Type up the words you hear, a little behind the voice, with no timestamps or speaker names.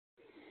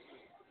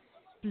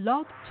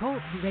Blog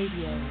Talk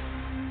Radio.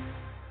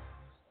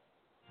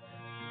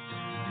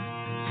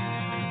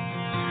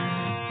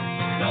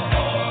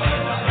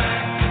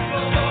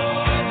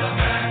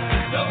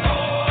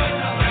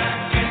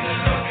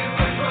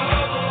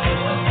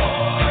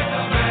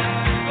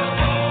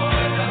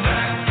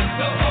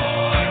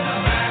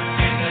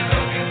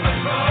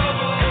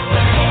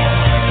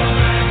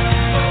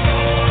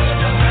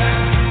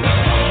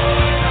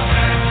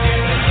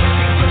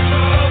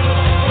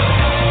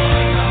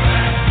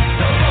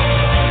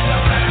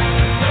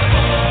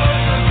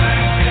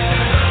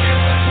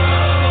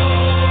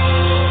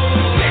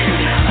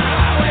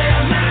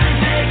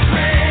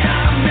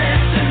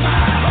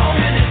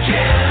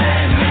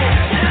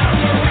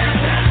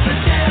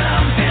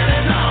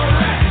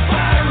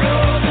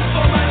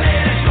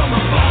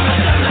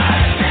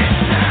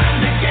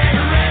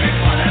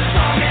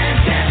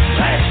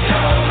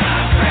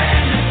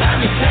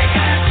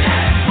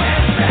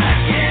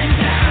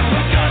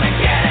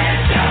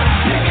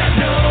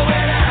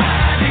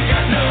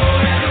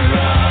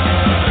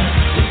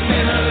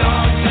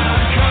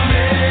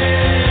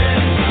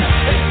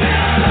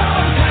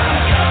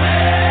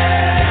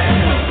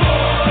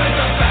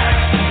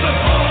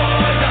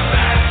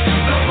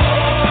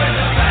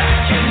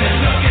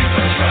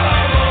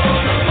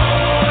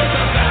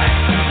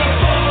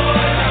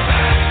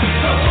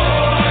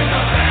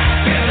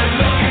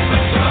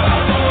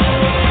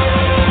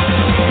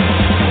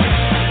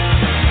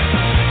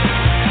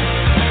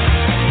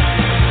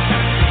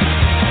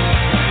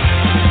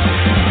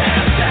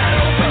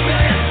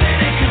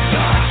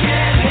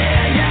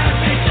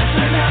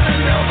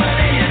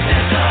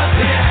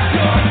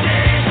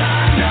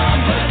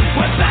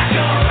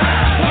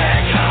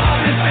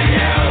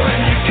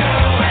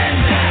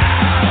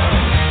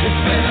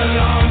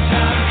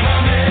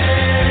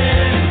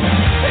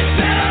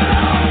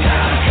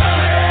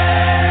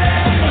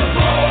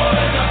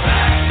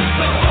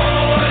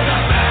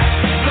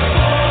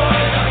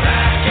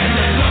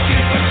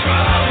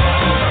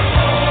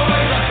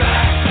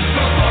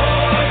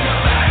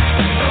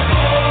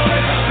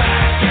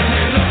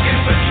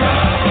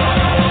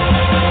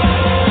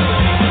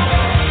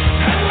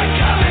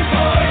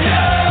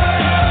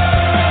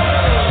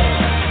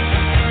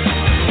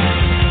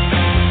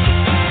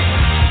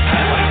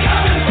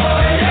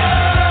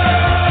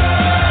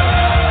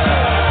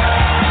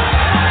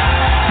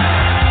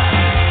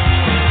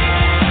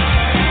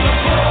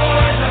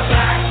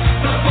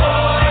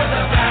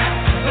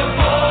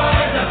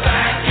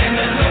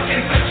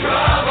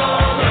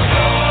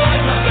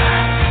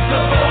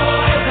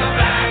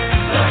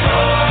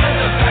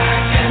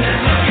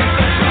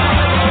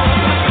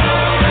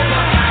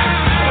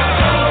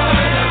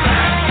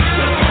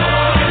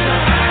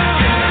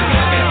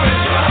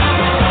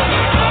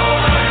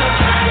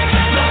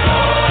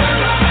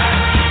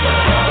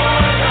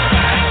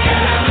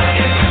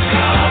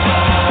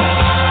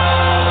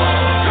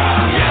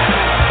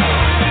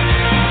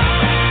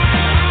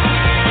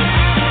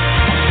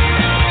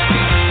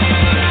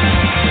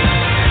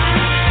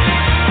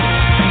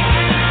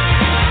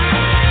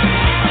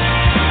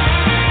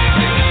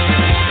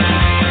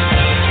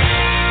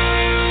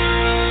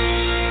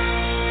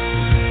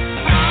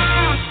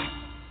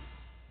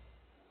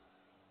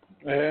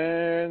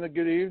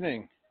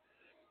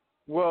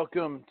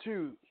 Welcome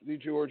to the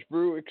George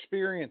Brew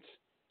Experience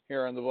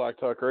here on the Black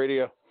Talk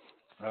Radio.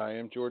 I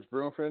am George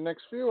Brew, and for the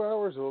next few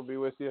hours we'll be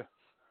with you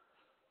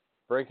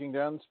breaking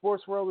down the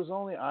sports world as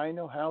only I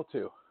know how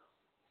to.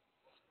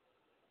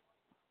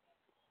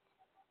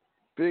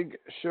 Big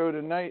show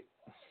tonight.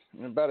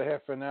 In about a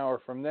half an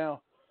hour from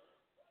now,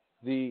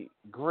 the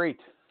great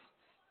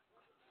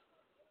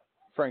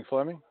Frank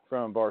Fleming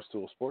from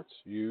Barstool Sports.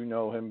 You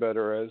know him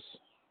better as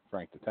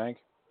Frank the Tank.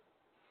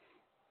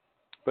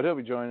 But he'll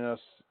be joining us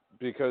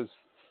because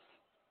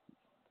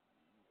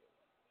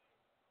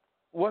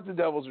what the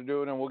Devils are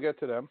doing, and we'll get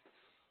to them.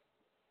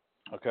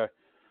 Okay.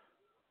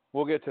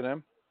 We'll get to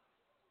them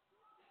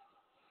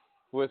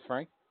with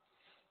Frank.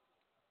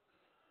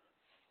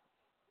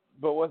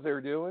 But what they're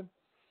doing,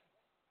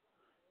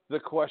 the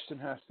question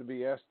has to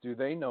be asked, do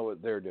they know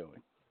what they're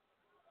doing?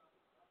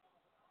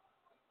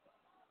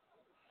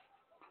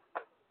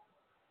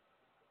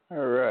 All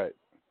right.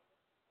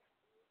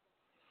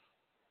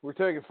 We're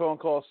taking phone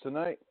calls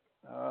tonight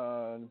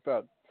in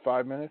about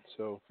 5 minutes.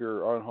 So if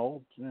you're on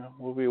hold,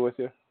 we'll be with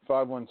you.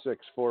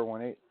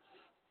 516-418-5545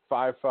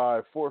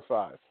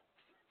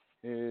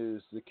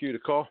 is the cue to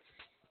call.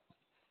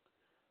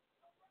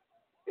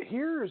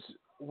 Here's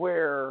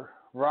where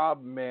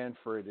Rob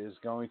Manfred is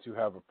going to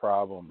have a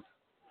problem.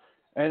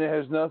 And it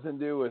has nothing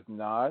to do with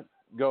not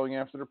going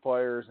after the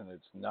players, and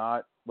it's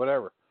not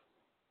whatever.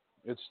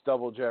 It's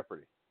double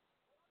jeopardy.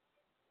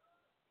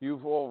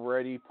 You've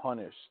already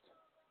punished.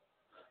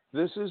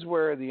 This is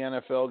where the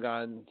NFL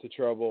got into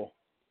trouble.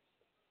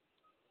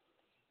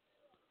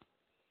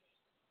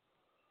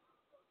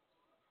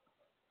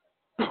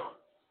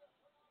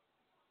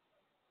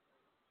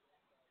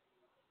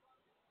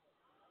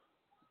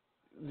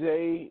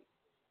 They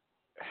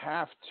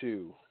have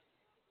to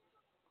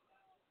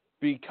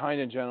be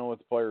kind and gentle with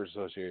the Players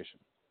Association.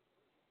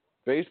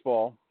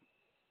 Baseball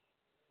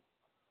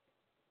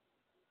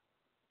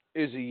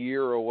is a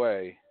year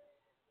away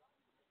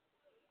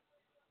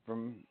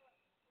from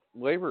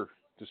labor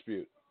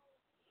dispute.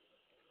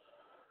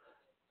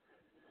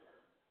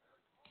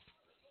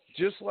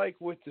 Just like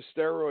with the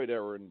steroid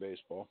era in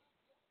baseball,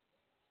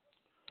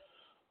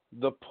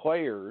 the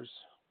players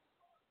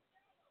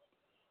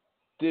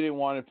didn't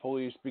want it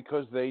policed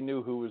because they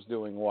knew who was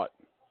doing what.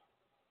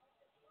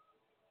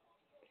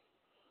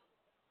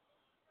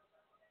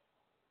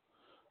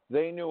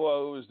 They knew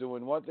who was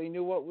doing what. They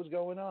knew what was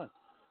going on.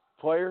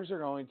 Players are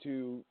going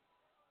to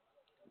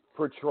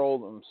patrol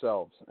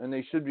themselves, and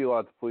they should be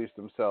allowed to police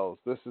themselves.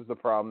 This is the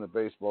problem that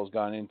baseball's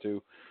gone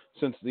into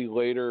since the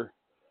later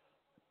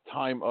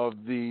time of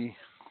the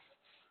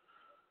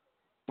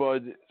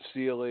Bud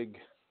Selig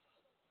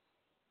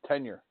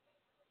tenure.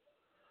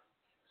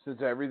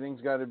 Since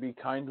everything's got to be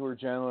kind or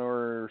gentle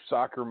or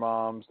soccer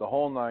moms, the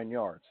whole 9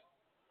 yards.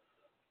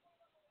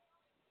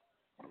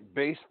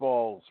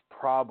 Baseball's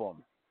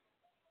problem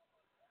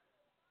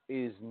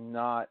is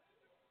not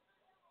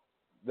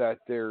that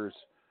there's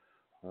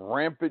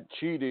rampant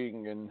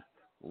cheating and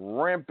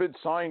rampant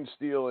sign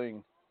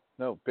stealing.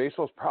 No,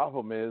 baseball's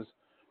problem is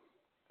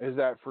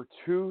that for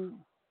 2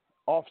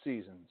 off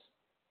seasons,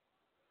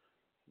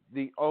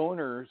 the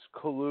owners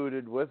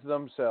colluded with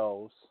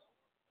themselves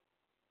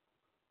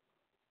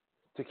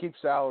to keep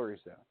salaries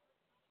down,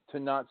 to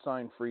not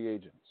sign free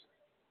agents.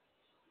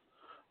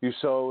 You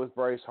saw it with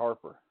Bryce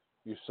Harper.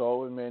 You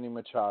saw it with Manny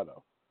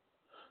Machado.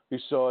 You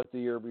saw it the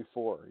year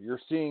before. You're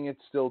seeing it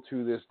still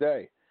to this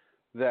day,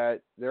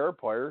 that there are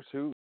players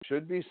who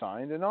should be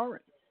signed and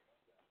aren't.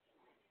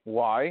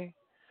 Why?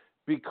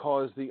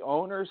 Because the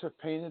owners have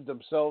painted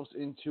themselves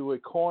into a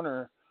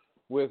corner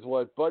with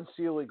what Bud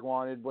Selig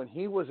wanted when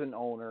he was an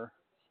owner,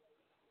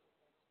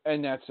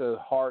 and that's a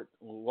hard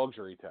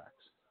luxury tax.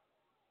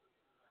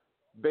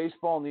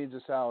 Baseball needs a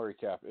salary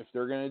cap if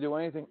they're going to do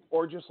anything,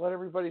 or just let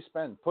everybody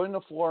spend. Put in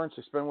the floor and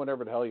say spend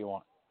whatever the hell you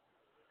want.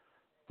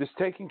 Just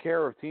taking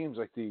care of teams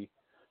like the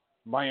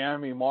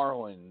Miami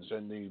Marlins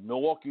and the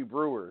Milwaukee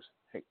Brewers.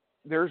 Hey,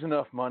 there's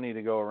enough money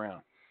to go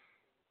around.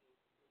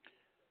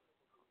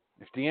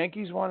 If the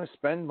Yankees want to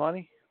spend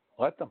money,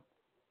 let them.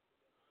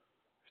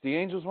 If the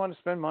Angels want to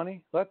spend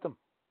money, let them.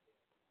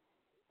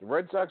 The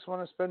Red Sox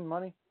want to spend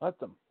money, let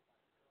them.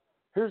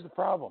 Here's the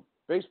problem.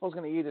 Baseball's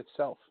going to eat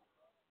itself.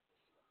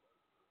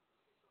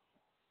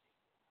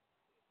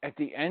 At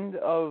the end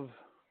of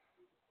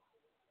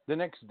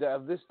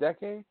this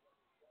decade,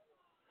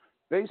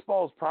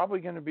 baseball is probably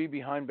going to be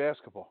behind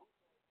basketball,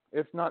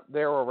 if not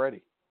there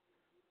already,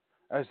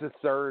 as the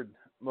 3rd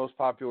most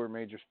popular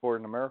major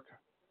sport in America.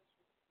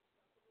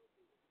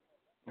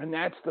 And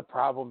that's the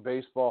problem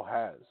baseball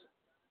has.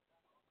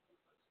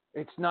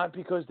 It's not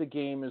because the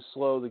game is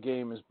slow, the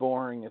game is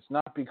boring. It's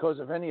not because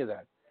of any of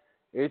that.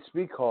 It's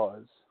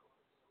because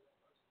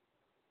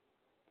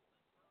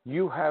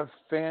you have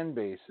fan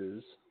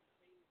bases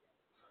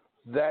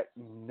that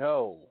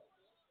know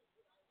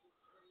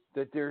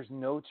that there's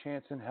no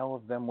chance in hell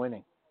of them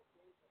winning.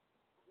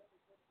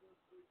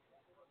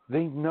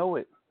 They know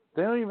it.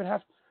 They don't even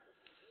have...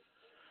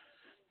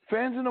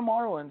 Fans of the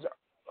Marlins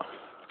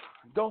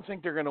don't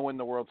think they're going to win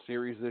the World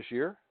Series this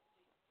year.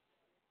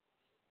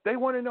 They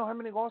want to know how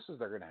many losses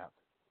they're going to have.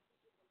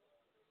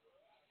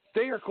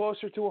 They are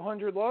closer to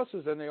 100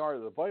 losses than they are to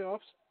the playoffs.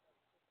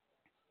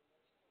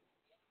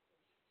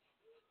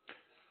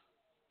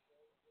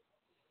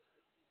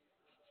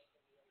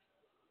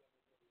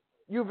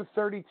 You have a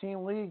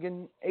 30-team league,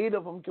 and 8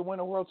 of them can win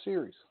a World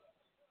Series.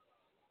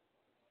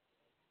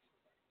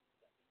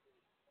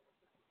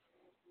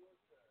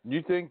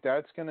 You think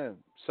that's going to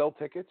sell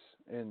tickets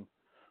in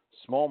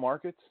small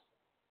markets?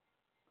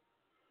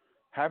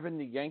 Having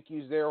the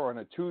Yankees there on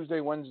a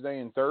Tuesday, Wednesday,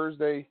 and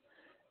Thursday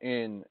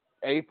in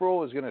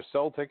April is going to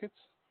sell tickets?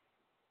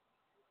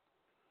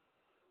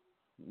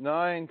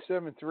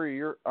 973,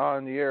 you're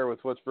on the air with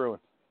What's Brewing.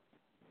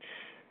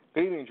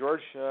 Good evening,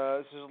 George.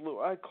 This is Lou.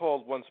 I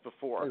called once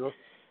before.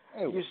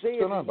 Hey, you say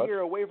it's a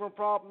year away from a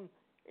problem.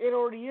 It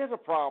already is a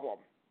problem.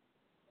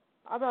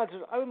 I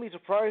wouldn't be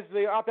surprised if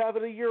they opt out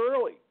of it a year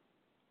early.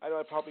 I know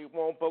I probably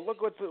won't, but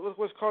look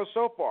what's caused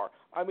so far.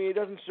 I mean, it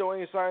doesn't show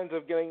any signs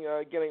of getting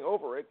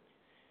over it.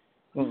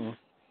 Mm-mm.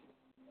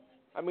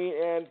 I mean,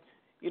 and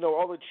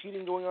all the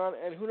cheating going on,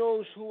 and who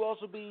knows who else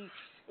will be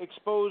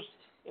exposed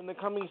in the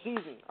coming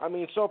season. I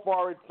mean, so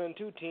far it's been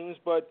 2 teams,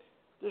 but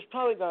there's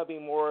probably going to be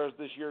more as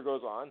this year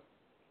goes on.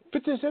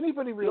 But does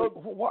anybody really?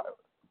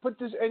 But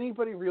does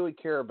anybody really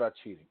care about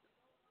cheating?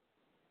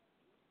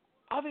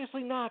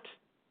 Obviously not.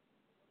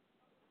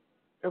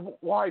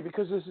 Why?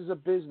 Because this is a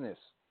business.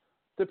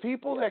 The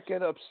people that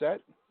get upset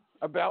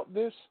about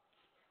this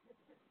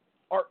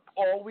are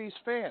always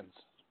fans.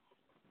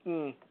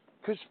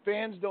 Because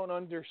fans don't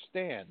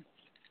understand.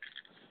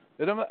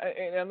 And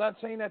I'm not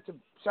saying that to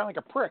sound like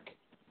a prick.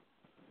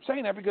 I'm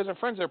saying that because our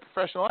friends are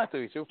professional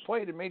athletes who've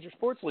played in major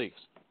sports leagues.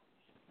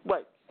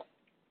 Right.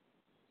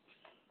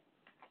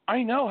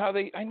 I know how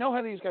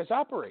these guys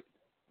operate.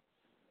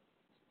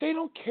 They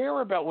don't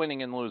care about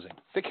winning and losing.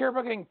 They care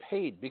about getting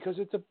paid because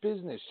it's a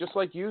business, just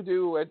like you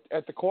do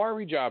at the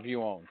quarry job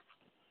you own.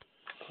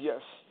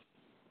 Yes.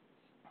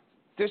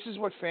 This is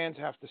what fans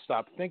have to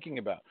stop thinking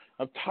about.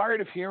 I'm tired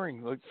of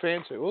hearing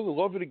fans say, "Oh, the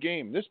love of the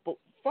game."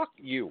 Fuck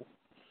you.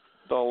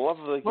 The love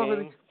of the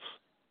game.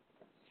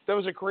 That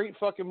was a great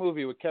fucking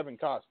movie with Kevin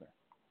Costner.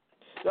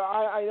 Yeah,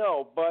 I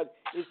know, but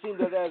it seems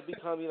that has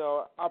become,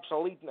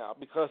 obsolete now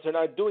because they're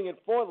not doing it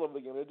for the love of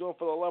the game. They're doing it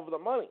for the love of the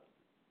money.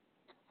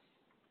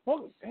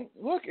 Well, hey,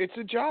 look, it's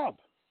a job.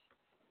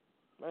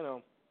 I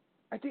know.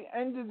 At the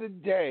end of the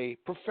day,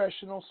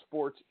 professional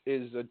sports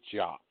is a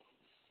job.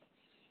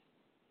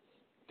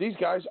 These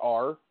guys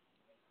are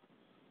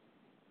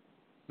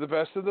the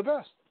best of the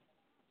best.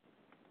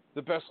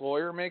 The best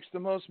lawyer makes the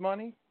most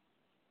money.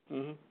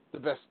 Mm-hmm. The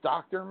best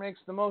doctor makes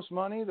the most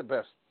money. The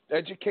best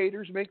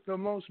educators make the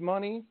most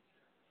money.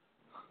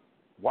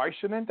 Why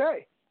shouldn't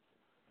they?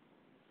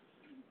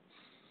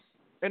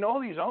 And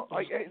all these,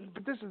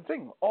 but this is the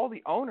thing. All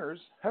the owners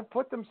have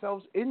put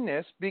themselves in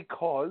this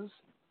because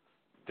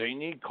they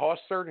need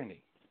cost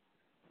certainty.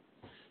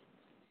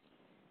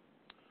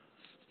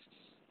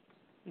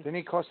 They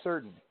need cost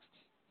certainty.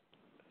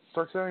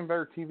 Start selling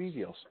better TV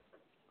deals.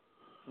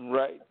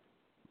 Right.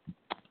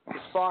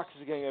 Fox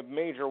is getting a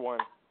major one.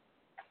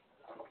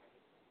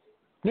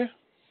 Yeah.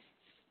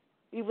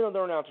 Even though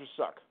their announcers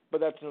suck,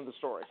 but that's another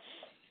story.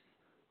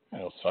 They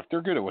don't suck.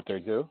 They're good at what they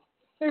do.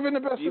 Even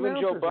the best Even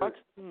announcers. Joe Buck?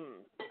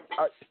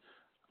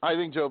 I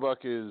think Joe Buck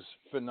is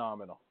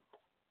phenomenal.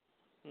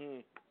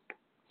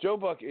 Joe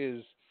Buck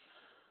is,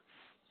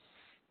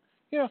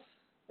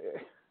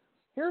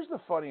 here's the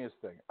funniest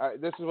thing.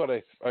 This is what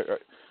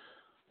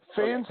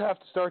fans have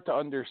to start to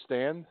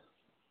understand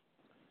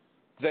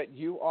that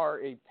you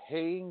are a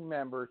paying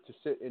member to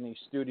sit in a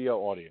studio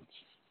audience.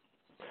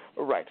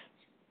 Right.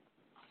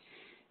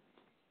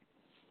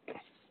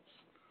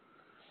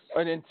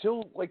 And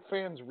until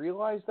fans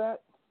realize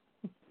that,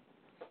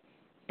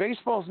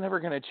 baseball's never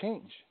going to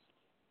change.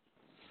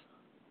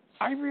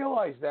 I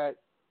realized that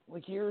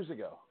years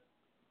ago.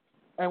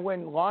 And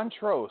when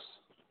Lontrose,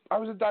 I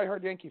was a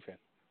diehard Yankee fan.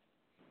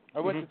 I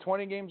went to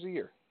 20 games a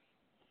year.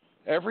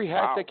 Every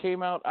hat that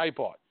came out, I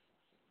bought.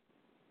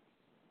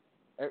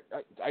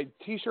 I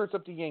T-shirts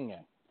up to Yin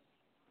Yang.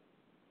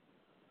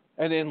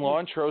 And then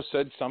Lontrose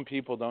said some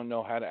people don't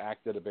know how to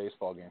act at a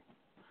baseball game.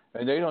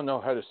 And they don't know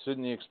how to sit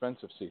in the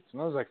expensive seats.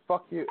 And I was like,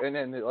 fuck you. And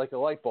then a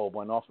light bulb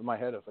went off in my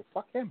head. I was like,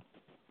 fuck him.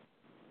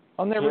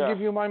 I'll never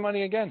give you my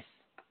money again.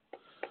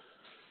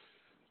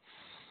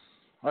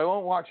 I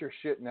won't watch your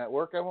shit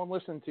network. I won't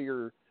listen to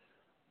your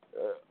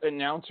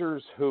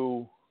announcers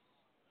who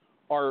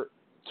are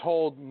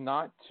told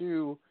not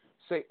to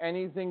say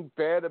anything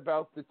bad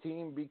about the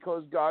team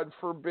because, God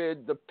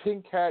forbid, the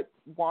pink hat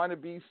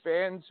wannabe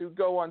fans who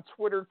go on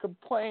Twitter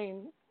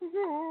complain.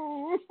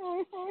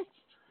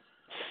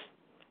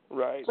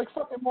 Right. It's like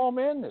fucking Mall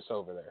Madness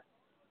over there.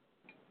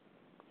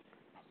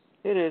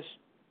 It is.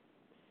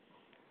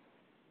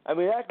 I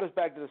mean, that goes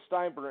back to the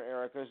Steinbrenner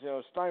era because,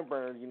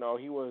 Steinbrenner,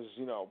 he was,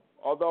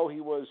 although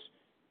he was,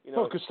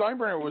 No, because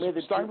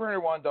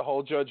Steinbrenner wanted to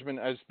hold judgment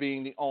as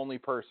being the only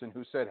person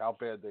who said how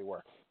bad they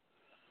were.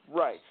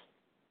 Right.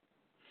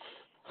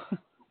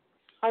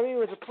 I mean, he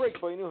was a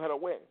prick, but he knew how to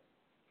win.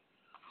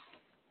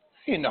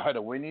 He knew how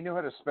to win. He knew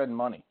how to spend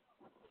money.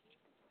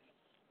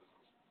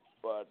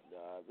 But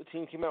the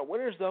team came out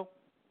winners, though.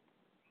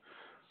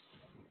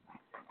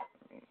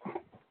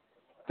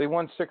 They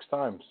won 6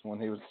 times when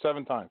he was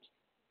 7 times.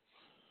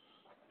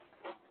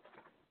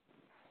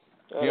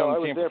 He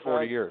owned the team for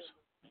 40 years.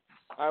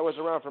 I was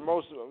around for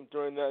most of them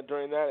during that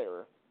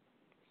era.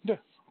 Yeah,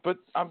 but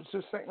I'm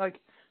just saying,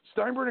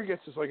 Steinbrenner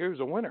gets this he was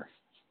a winner.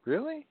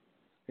 Really?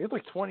 He had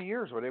 20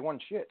 years where they won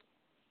shit.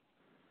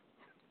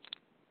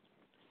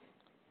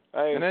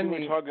 And then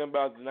we're talking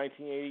about the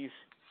 1980s.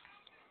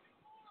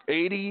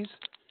 80s.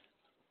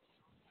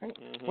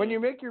 When you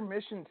make your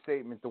mission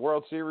statement, the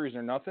World Series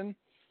or nothing,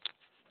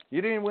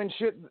 you didn't win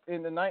shit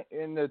in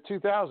the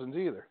 2000s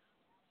either.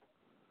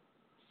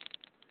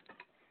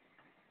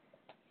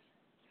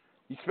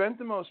 You spent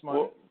the most money.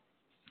 Well,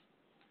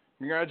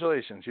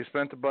 congratulations, you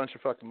spent a bunch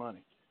of fucking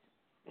money.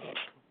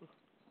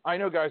 I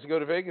know guys who go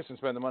to Vegas and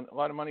spend a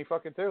lot of money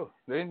fucking too.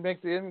 They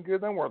didn't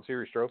give them World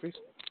Series trophies.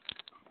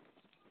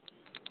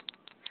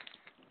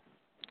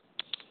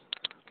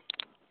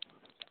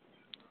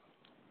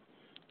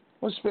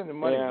 What's spending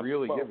money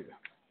really give you?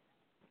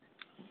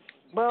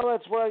 Well,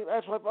 that's what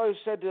I've always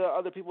said to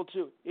other people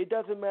too. It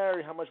doesn't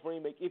matter how much money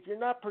you make. If you're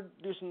not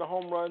producing the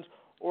home runs,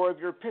 or if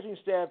your pitching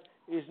staff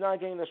is not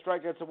getting the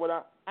strikeouts or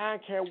whatnot, I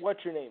don't care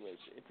what your name is.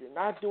 If you're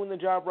not doing the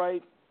job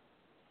right,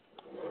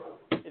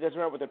 it doesn't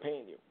matter what they're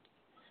paying you.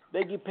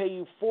 They could pay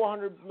you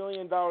 $400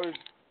 million, for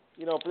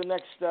the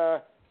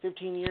next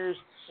 15 years,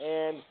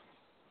 and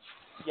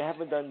you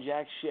haven't done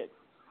jack shit.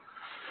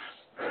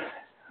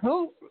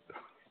 Well,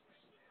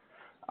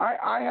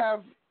 I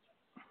have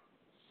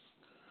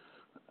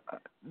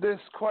this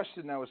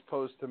question that was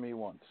posed to me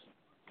once.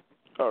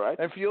 All right.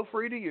 And feel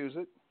free to use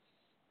it.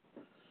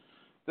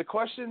 The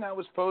question that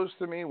was posed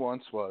to me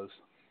once was,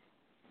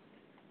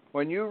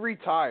 when you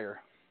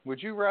retire,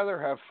 would you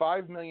rather have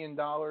 $5 million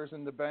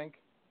in the bank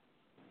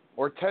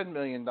or $10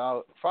 million,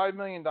 $5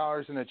 million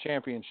in a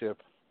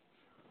championship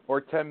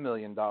or $10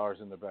 million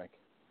in the bank?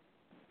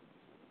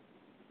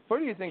 What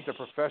do you think the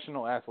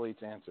professional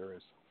athlete's answer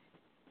is?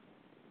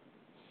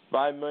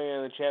 $5 million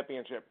in the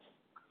championship.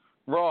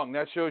 Wrong.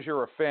 That shows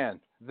you're a fan.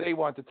 They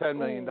want the $10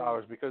 million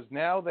because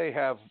now they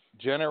have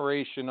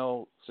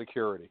generational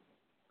security.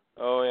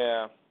 Oh,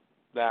 yeah.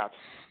 That.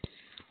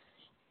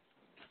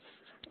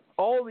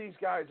 All these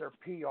guys are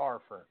PR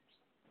firms.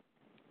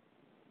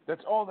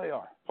 That's all they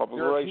are. Public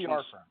They're a relations.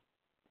 PR firm.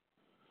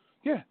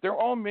 Yeah, they're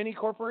all mini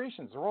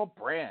corporations. They're all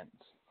brands.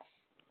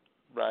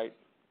 Right.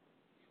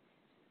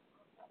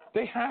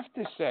 They have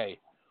to say,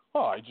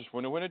 oh, I just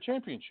want to win a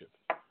championship.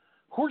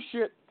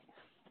 Horseshit.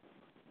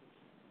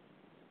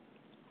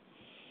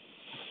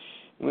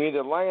 We need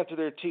to lie into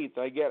their teeth.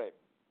 I get it.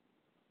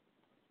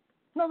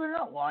 No, they're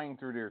not lying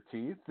through their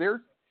teeth.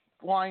 They're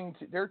lying.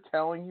 They're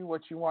telling you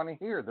what you want to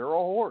hear. They're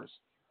all whores.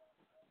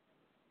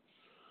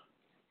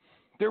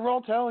 They're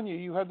all telling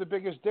you have the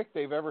biggest dick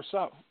they've ever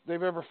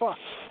fucked.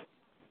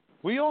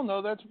 We all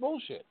know that's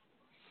bullshit.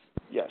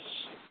 Yes.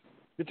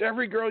 It's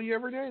every girl you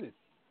ever dated.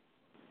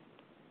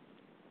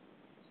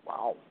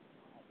 Wow.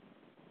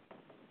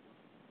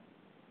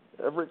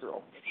 Every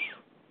girl.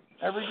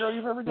 Every girl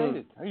you've ever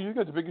dated. Hey, you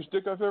got the biggest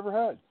dick I've ever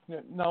had.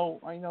 No,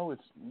 I know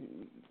it's...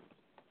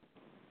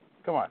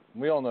 Come on.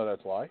 We all know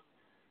that's a lie.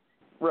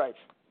 Right.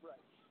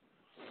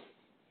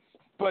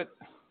 But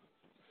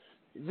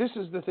this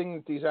is the thing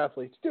that these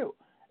athletes do.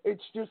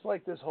 It's just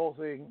like this whole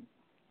thing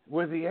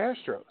with the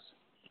Astros.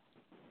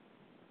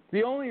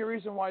 The only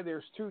reason why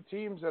there's two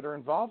teams that are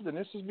involved in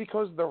this is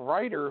because the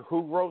writer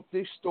who wrote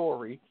this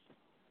story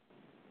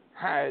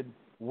had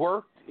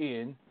worked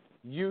in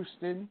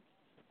Houston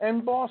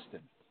and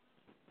Boston.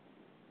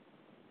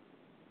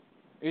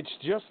 It's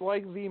just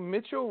like the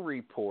Mitchell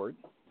report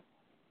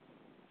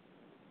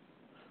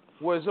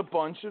was a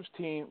bunch of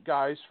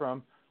guys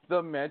from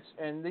the Mets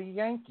and the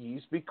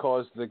Yankees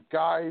because the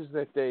guys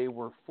that they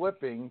were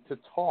flipping to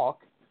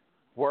talk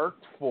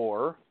worked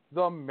for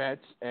the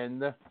Mets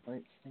and the...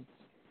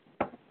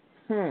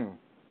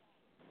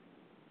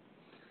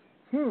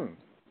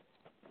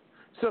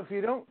 So if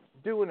you don't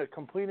do a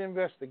complete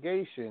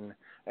investigation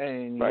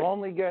and you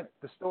only get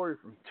the story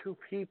from two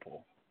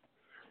people,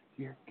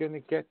 you're going to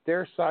get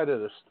their side of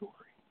the story.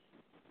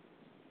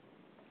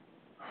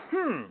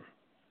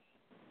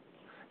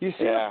 You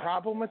see the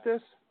problem with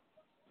this?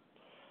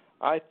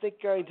 I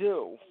think I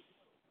do.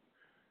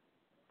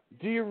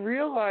 Do you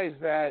realize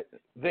that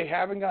they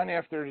haven't gone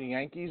after the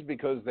Yankees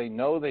because they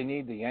know they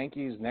need the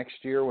Yankees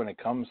next year when it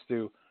comes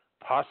to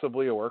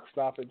possibly a work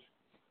stoppage?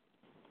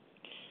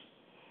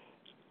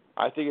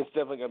 I think it's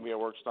definitely going to be a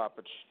work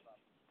stoppage.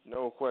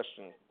 No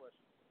question.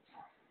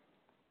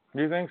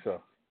 You think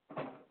so?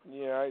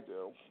 Yeah, I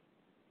do.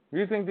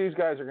 You think these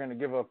guys are going to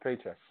give up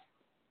paychecks?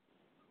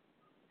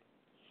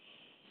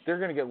 They're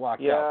going to get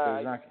locked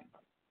out.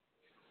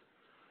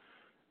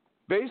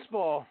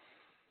 Baseball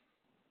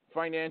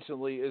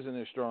financially isn't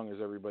as strong as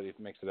everybody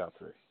makes it out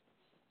to be.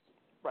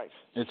 Right.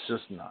 It's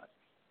just not.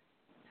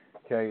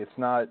 Okay, it's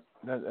not.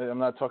 I'm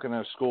not talking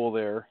out of school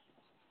there.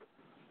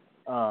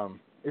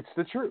 It's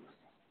the truth.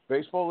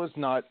 Baseball is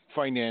not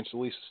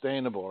financially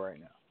sustainable right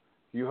now.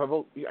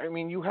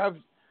 You have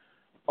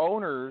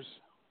owners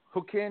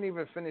who can't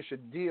even finish a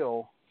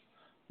deal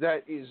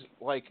that is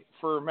like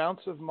for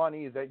amounts of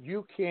money that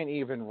you can't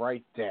even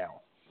write down.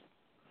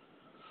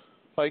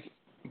 Like,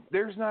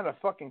 there's not a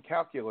fucking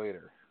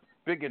calculator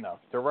big enough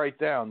to write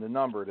down the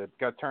number that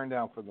got turned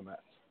down for the Mets.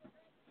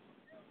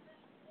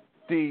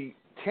 The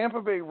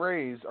Tampa Bay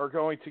Rays are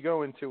going to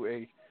go into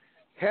a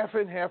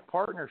half-and-half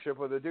partnership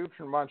with the Dukes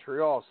from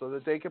Montreal so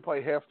that they can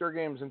play half their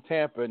games in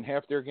Tampa and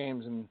half their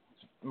games in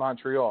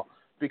Montreal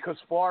because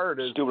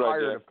Florida is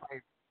tired of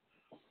paying.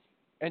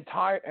 And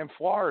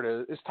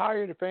Florida is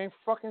tired of paying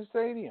for fucking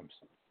stadiums.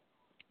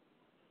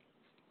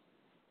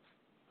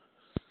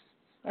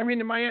 I mean,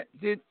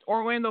 the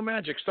Orlando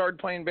Magic started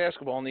playing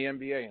basketball in the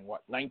NBA in,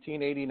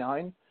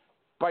 1989?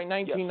 By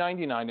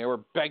 1999, they were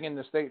begging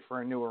the state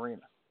for a new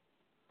arena.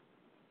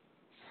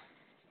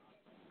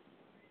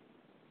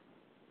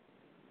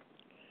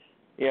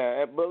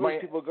 Yeah, but at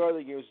least people go to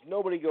the games.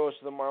 Nobody goes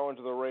to the Marlins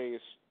or the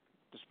Rays,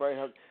 despite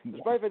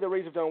that the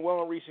Rays have done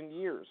well in recent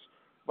years.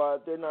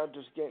 But they're not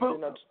just getting.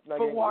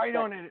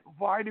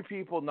 Why do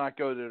people not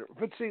go to?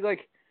 But see,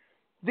 like,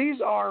 these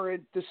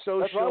aren't the social.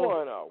 That's what I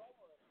want to know.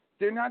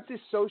 They're not the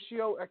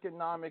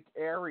socioeconomic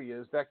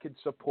areas that could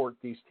support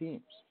these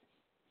teams.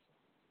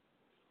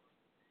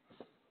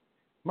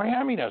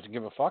 Miami doesn't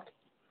give a fuck.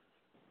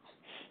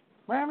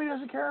 Miami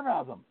doesn't care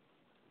about them.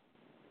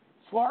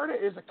 Florida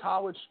is a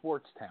college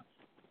sports town.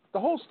 The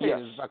whole state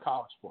is about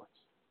college sports.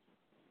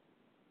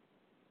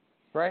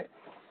 Right?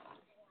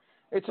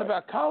 It's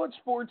about college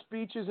sports,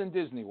 beaches, and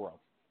Disney World.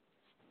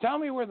 Tell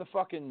me where the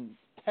fucking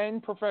 10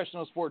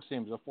 professional sports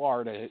teams of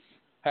Florida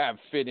have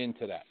fit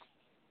into that.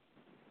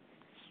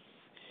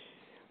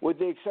 With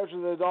the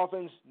exception of the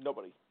Dolphins,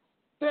 nobody.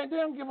 They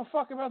don't give a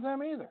fuck about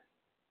them either.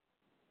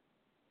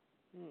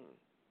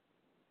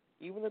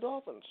 Even the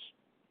Dolphins.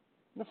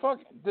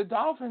 The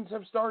Dolphins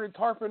have started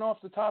tarping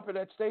off the top of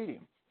that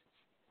stadium.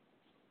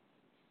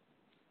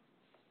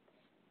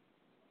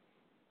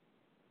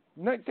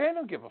 No, they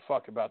don't give a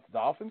fuck about the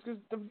Dolphins because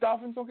the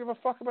Dolphins don't give a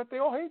fuck about. They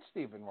all hate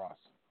Stephen Ross.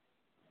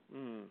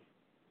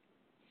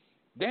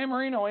 Dan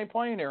Marino ain't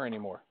playing there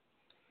anymore.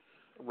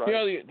 Right. You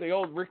know, the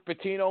old Rick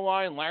Pitino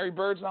line, Larry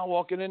Bird's not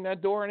walking in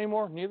that door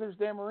anymore. Neither's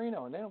Dan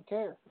Marino, and they don't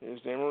care.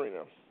 Here's Dan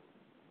Marino.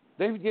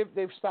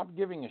 They've stopped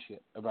giving a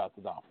shit about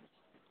the Dolphins.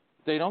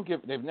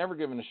 They've never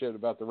given a shit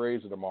about the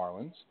Rays or the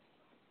Marlins.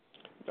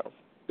 No.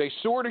 They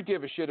sort of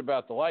give a shit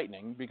about the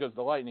Lightning because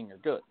the Lightning are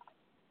good.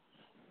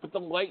 But the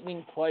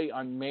Lightning play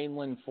on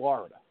mainland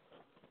Florida.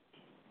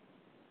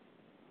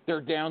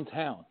 They're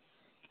downtown.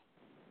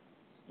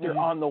 They're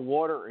on the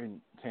water in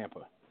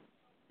Tampa.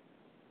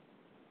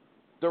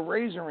 The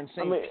Rays are in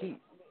St. Pete.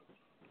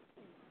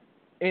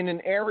 In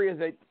an area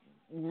that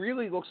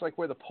really looks like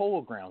where the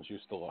Polo Grounds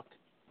used to look.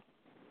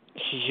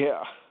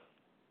 Yeah.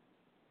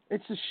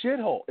 It's a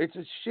shithole. It's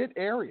a shit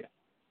area.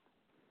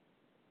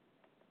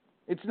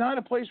 It's not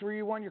a place where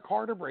you want your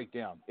car to break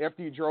down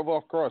after you drove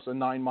across a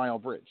 9-mile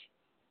bridge.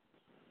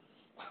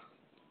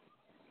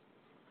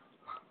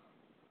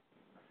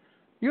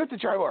 You have to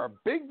drive over a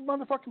big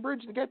motherfucking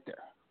bridge to get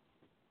there.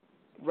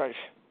 Right.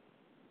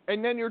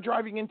 And then you're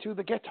driving into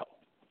the ghetto.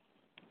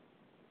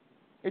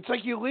 It's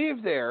like you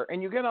leave there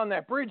and you get on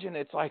that bridge and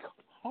it's like,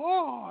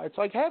 oh, it's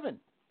like heaven.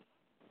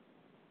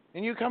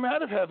 And you come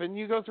out of heaven,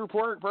 you go through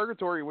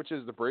purgatory, which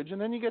is the bridge,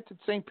 and then you get to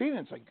St. Pete and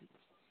it's like,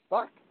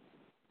 fuck,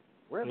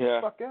 where the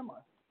fuck am I?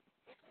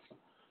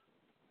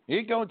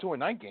 You go into a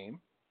night game.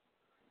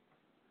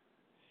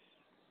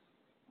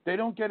 They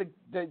don't get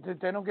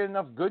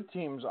enough good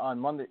teams on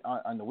Monday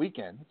on the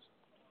weekends.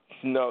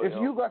 No. If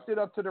you left it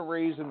up to the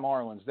Rays and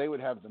Marlins, they would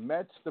have the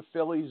Mets, the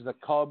Phillies, the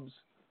Cubs,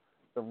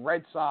 the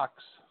Red Sox,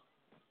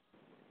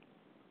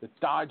 the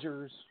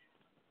Dodgers.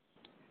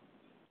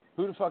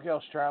 Who the fuck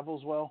else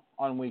travels well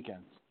on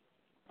weekends?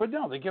 But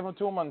no, they give them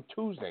to them on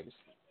Tuesdays.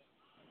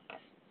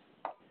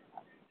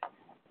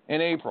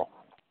 In April.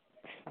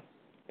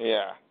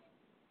 Yeah.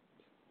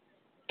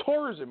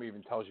 Tourism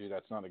even tells you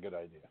that's not a good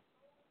idea.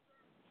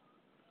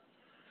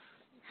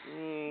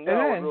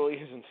 No, it really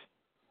isn't.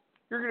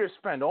 You're going to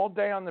spend all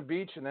day on the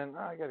beach and then,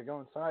 I got to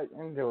go inside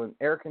into an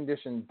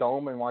air-conditioned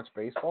dome and watch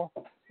baseball?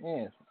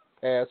 Yeah,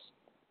 pass.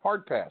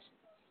 Hard pass.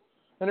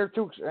 And they're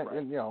too,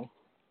 and, you know,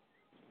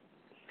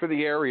 for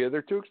the area,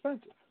 they're too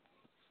expensive.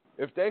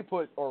 If they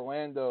put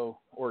Orlando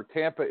or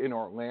Tampa in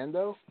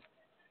Orlando,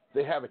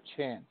 they have a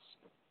chance.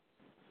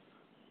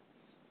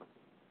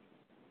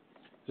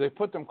 If they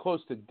put them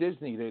close to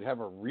Disney, they'd have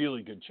a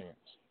really good chance.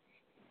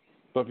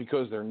 But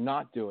because they're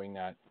not doing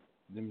that,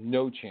 there's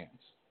no chance.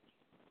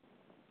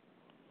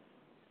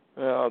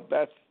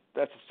 That's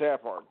the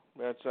sad part.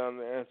 That's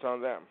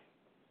on them.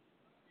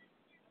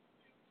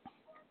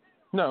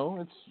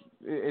 No,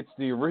 it's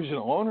the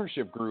original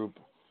ownership group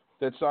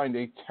that signed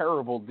a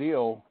terrible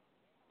deal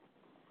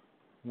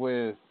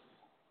with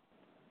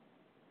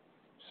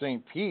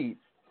St. Pete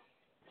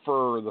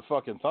for the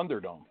fucking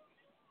Thunderdome.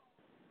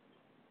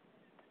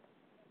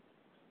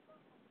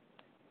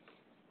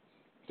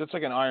 That's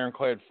like an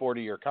ironclad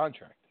 40-year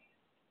contract.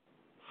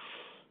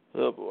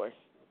 Oh boy.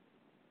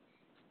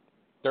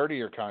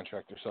 30-year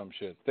contract or some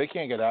shit. They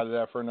can't get out of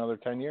that for another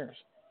 10 years.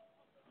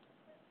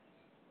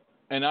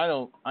 And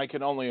I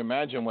can only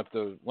imagine what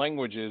the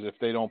language is if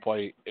they don't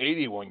play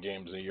 81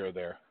 games a year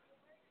there.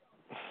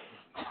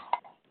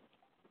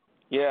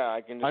 Yeah,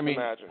 I can just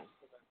imagine.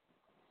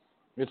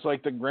 It's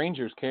like the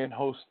Rangers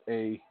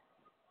the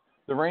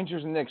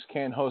Rangers and Knicks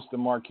can't host a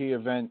marquee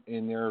event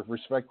in their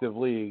respective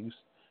leagues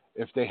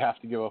if they have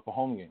to give up a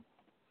home game.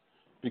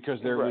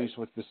 Because their lease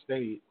with the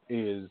state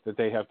is that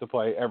they have to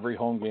play every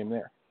home game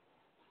there.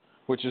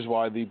 Which is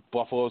why the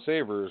Buffalo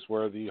Sabres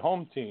were the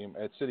home team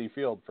at Citi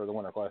Field for the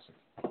Winter Classic.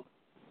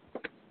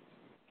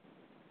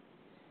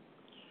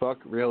 Fuck,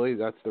 really?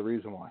 That's the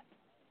reason why?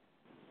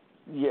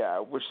 Yeah,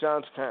 which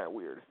sounds kind of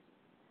weird.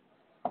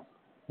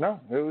 No,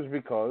 it was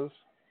because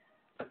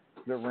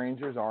the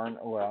Rangers aren't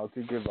allowed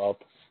to give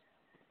up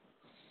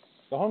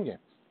the home game.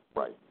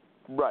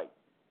 Right.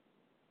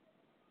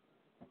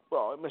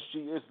 Well,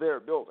 MSG is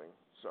their building,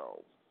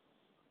 so.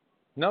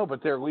 No,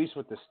 but they're leased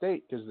with the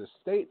state because the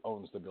state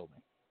owns the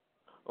building.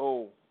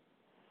 Oh.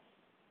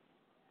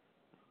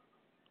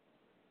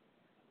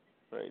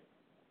 Right.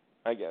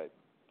 I get it.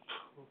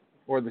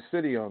 Or the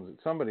city owns it.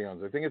 Somebody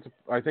owns it.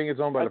 I think it's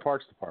owned by the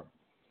Parks Department.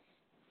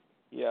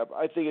 Yeah, but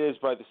I think it is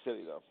by the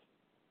city, though.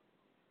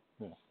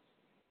 Yeah.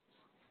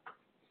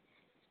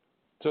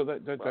 So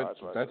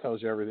that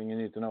tells you everything you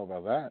need to know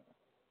about that.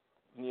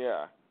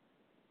 Yeah.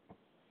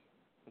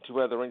 Too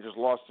bad the Rangers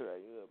lost today.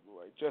 Oh,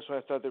 boy. Just when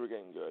I thought they were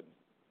getting good.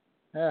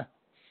 Yeah.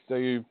 So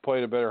you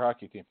played a better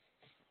hockey team.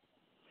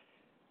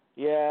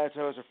 Yeah, that's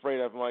what I was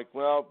afraid of. I'm like,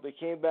 well, they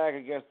came back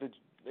against the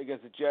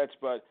Jets,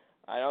 but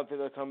I don't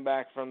think they'll come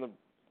back from the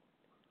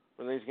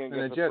release game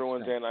against the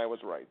Bruins, and I was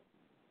right.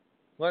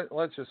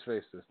 Let's just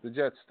face this. The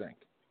Jets stink.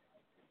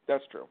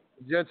 That's true.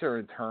 The Jets are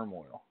in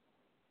turmoil.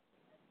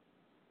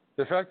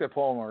 The fact that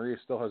Paul Maurice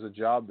still has a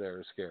job there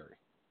is scary.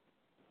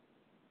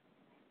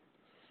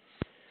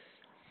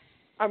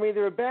 I mean, they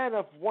were bad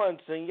enough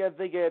once, and yet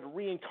they get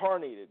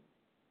reincarnated.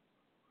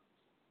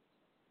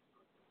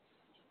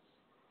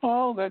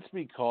 Well, that's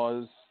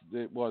because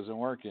it wasn't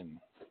working.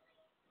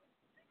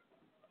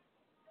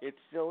 It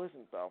still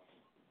isn't, though.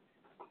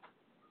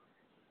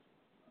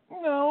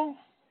 No.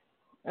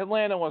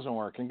 Atlanta wasn't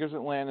working because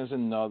Atlanta's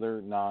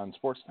another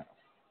non-sports town.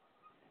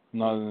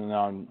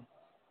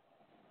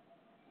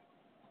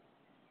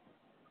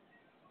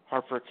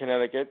 Hartford,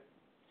 Connecticut.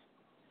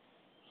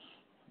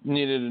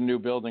 Needed a new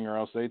building or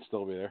else they'd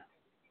still be there.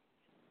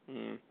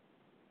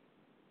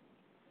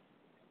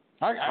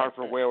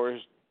 Hartford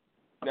Whalers,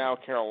 now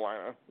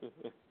Carolina.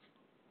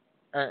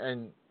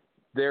 And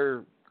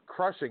they're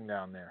crushing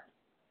down there.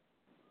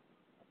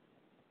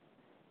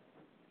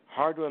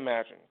 Hard to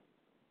imagine.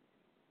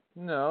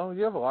 No,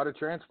 you have a lot of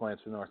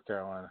transplants in North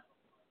Carolina.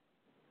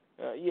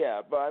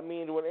 Yeah, but I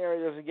mean, when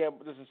area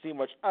doesn't see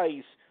much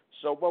ice,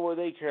 so what would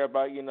they care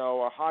about?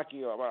 A hockey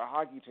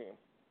team?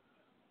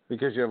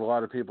 Because you have a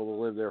lot of people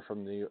who live there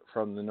from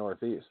the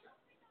Northeast.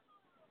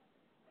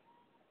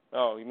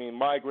 Oh, you mean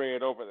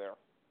migrated over there?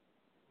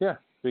 Yeah,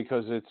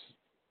 because it's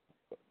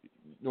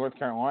North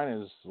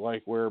Carolina is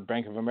like where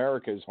Bank of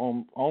America's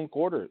home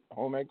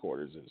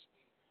headquarters is.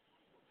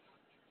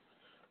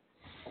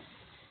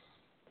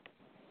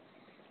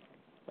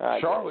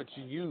 Charlotte's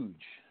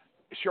huge.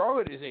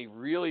 Charlotte is a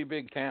really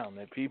big town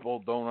that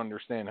people don't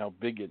understand how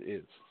big it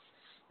is.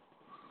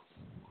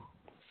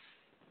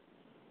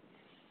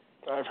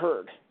 I've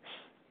heard.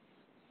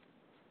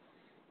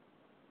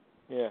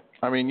 Yeah.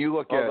 I mean, you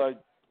look at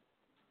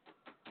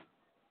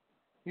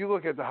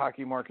the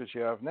hockey markets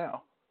you have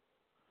now.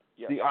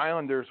 Yeah. The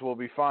Islanders will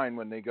be fine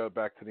when they go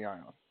back to the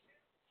island.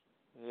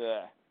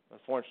 Yeah.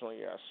 Unfortunately,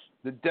 yes.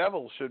 The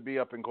Devils should be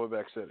up in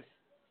Quebec City.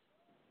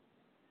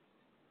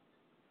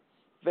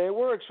 They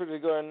were expected to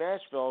go to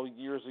Nashville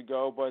years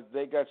ago, but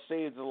they got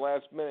saved at the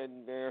last minute,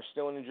 and they're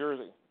still in New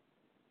Jersey.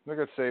 They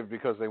got saved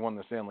because they won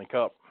the Stanley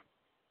Cup.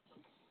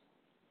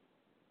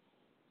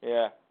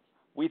 Yeah.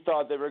 We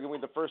thought they were going to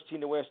be the first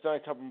team to win a Stanley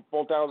Cup and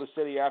bolt out of the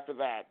city after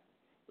that.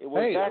 It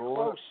was that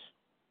close.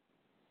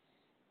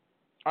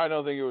 I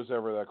don't think it was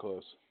ever that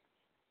close.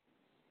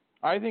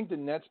 I think the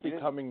Nets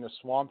becoming the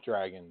Swamp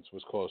Dragons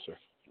was closer.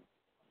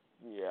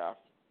 Yeah.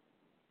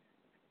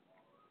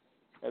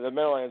 And the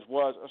Meadowlands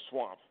was a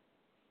swamp.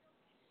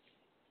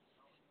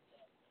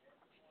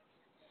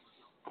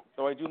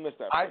 So I do miss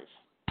that place.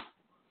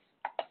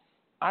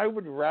 I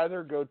would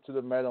rather go to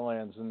the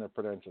Meadowlands than the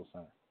Prudential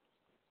Center.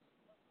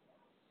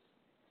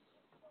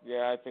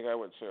 Yeah, I think I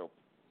would too.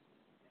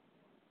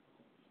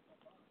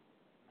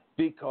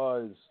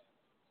 Because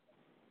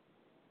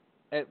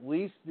at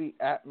least the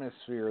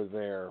atmosphere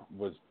there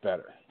was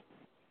better.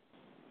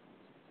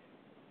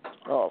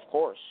 Oh, of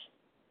course.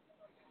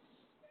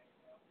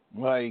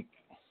 Like,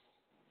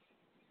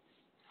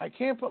 I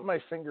can't put my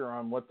finger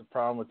on what the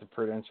problem with the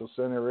Prudential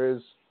Center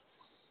is,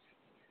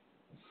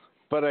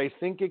 but I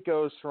think it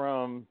goes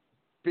from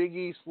Big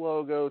East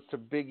logo to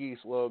Big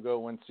East logo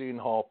when Seton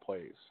Hall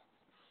plays.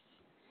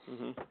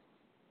 Mm-hmm.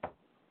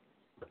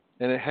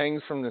 And it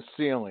hangs from the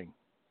ceiling.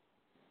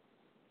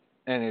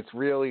 And it's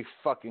really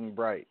fucking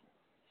bright.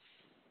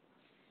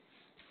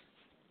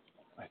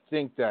 I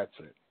think that's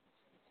it.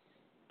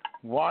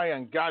 Why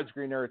on God's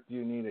green earth do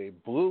you need a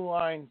blue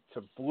line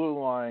to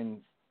blue line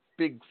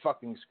big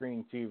fucking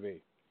screen TV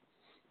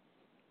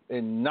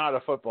and not a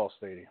football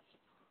stadium?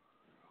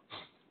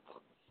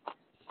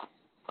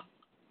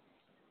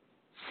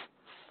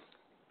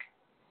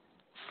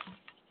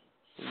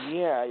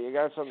 Yeah, you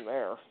got something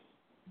there.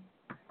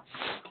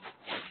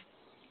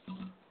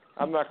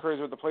 I'm not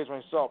crazy with the place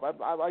myself.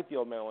 I like the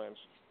Old Meadowlands.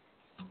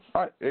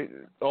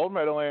 Old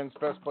Meadowlands,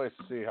 best place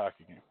to see a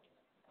hockey game.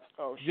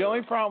 Oh, sure. The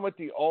only problem with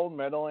the Old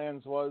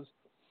Meadowlands was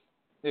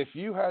if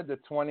you had the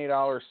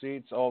 $20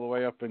 seats all the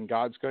way up in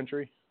God's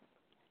country.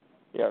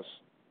 Yes.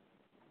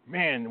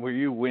 Man, were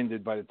you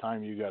winded by the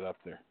time you got up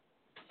there.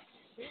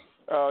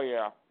 Oh,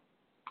 yeah.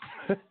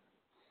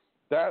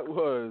 That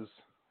was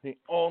the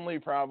only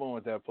problem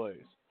with that place.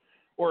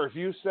 Or if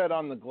you sat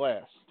on the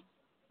glass,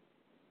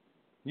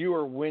 you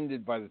were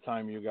winded by the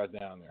time you got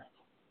down there.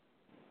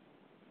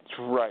 That's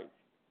right.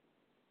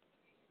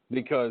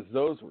 Because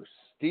those were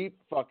steep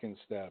fucking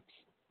steps.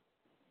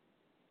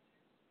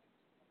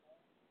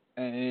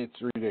 And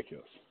it's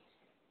ridiculous.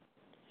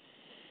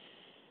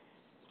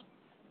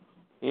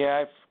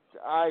 Yeah,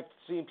 I've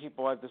seen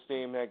people at the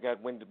stadium that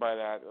got winded by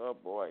that. Oh,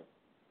 boy.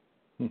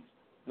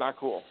 Not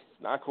cool.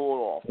 Not cool at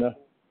all. No.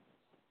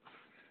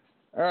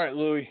 All right,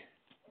 Louie.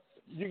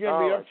 You're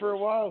going to be up for a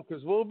while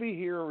because we'll be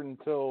here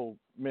until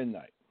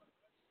midnight.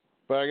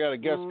 But I got a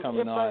guest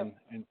coming on.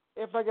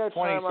 If I got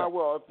time, I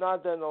will. If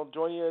not, then I'll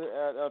join you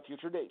at a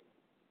future date.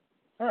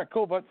 All right,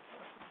 cool, bud.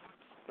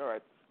 All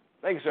right.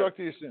 Thank you, sir. Talk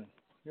to you soon.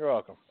 You're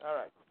welcome. All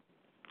right.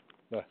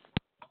 Bye.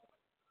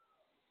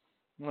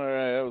 All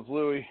right, that was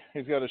Louie.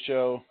 He's got a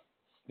show.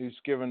 He's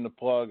giving the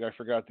plug. I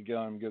forgot to get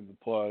on him give the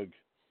plug.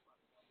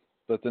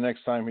 But the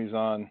next time he's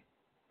on,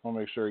 I'll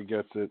make sure he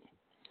gets it.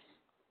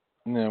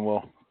 And then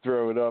we'll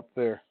throw it up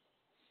there.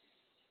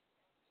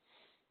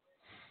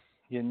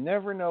 You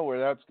never know where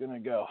that's going to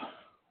go.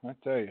 I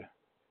tell you.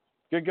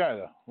 Good guy,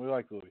 though. We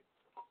like Louis.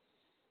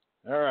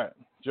 All right.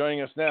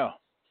 Joining us now.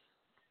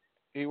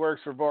 He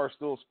works for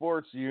Barstool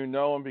Sports. You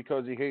know him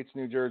because he hates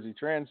New Jersey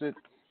Transit.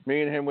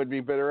 Me and him would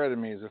be bitter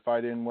enemies if I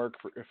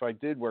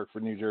did work for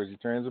New Jersey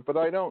Transit, but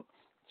I don't.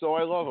 So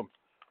I love him.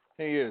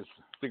 He is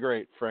the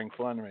great Frank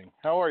Fleming.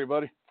 How are you,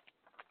 buddy?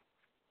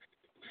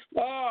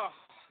 Oh,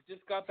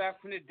 just got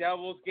back from the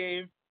Devils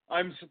game.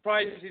 I'm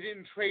surprised they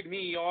didn't trade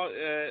me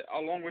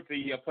along with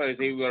the players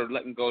they were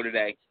letting go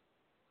today.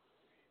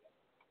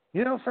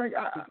 You know, Frank,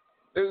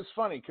 it was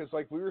funny because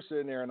like we were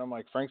sitting there and I'm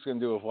like, Frank's going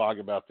to do a vlog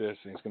about this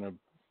and he's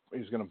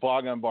going to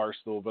blog on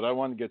Barstool, but I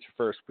wanted to get you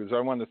first because I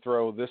wanted to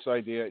throw this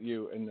idea at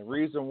you. And the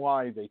reason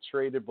why they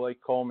traded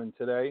Blake Coleman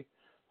today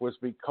was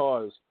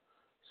because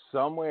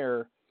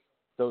somewhere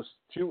those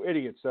two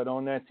idiots that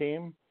own that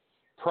team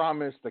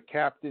promised the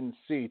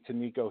captaincy to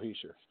Nico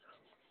Hischier.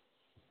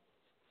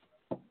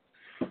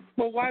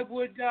 Well, why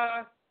would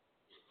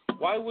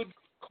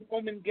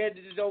Coleman get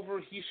it over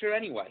Hischier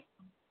anyway?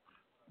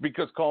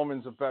 Because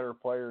Coleman's a better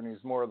player and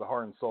he's more of the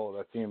heart and soul of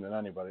that team than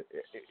anybody.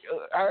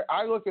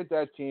 I look at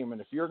that team,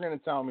 and if you're going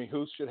to tell me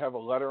who should have a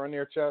letter on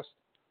their chest,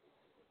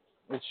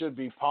 it should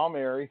be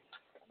Palmieri,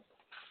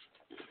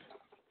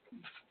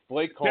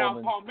 Blake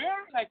Coleman. Now, Palmieri,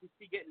 I can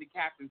see getting the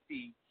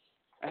captaincy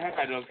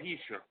ahead of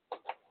Hischier.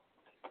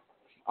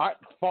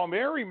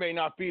 Palmieri may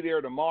not be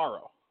there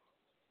tomorrow.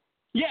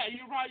 Yeah,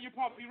 you're right. You're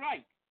probably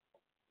right.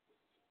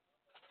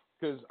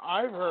 Because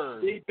I've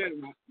heard that.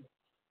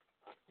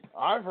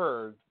 I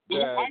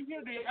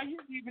hear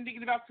they've been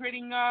thinking about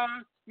trading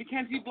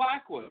Mackenzie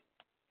Blackwood.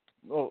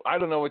 Well, I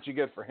don't know what you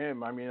get for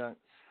him. I mean,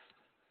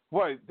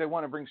 what, they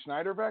want to bring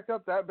Schneider back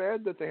up that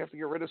bad that they have to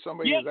get rid of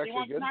somebody who's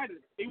actually good? Schneider.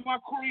 They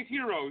want Corey's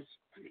heroes.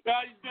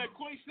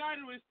 Corey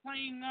Schneider was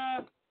playing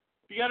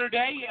the other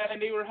day, and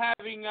they were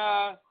having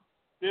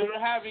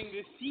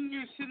the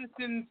senior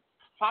citizens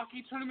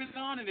hockey tournament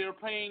on, and they were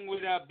playing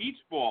with beach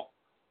ball,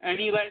 and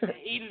he let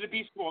 8 of the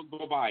beach balls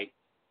go by.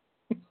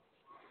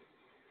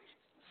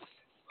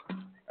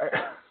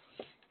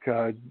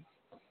 God,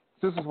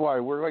 this is why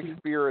we're like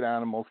spirit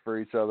animals for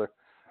each other.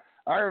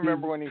 I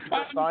remember when he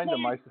first signed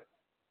him.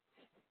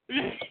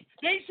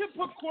 They should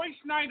put Corey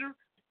Schneider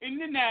in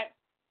the net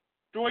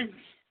during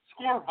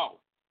score-o.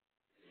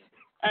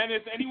 And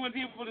if anyone's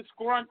able to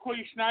score on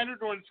Corey Schneider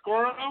during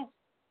score-o,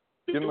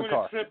 they're doing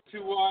a trip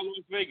to Las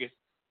Vegas.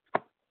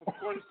 Of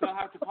course, they'll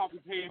have to probably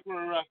pay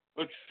for a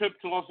trip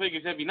to Las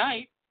Vegas every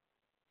night.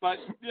 But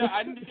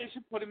I think they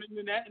should put him in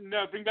the net and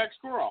bring back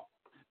score-o.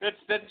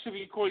 That should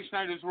be Corey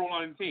Schneider's role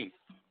on the team.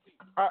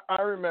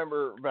 I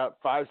remember about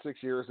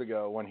 5-6 years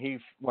ago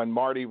when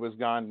Marty was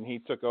gone and he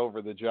took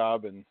over the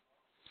job, and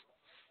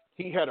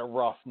he had a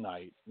rough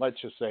night.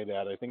 Let's just say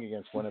that, I think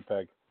against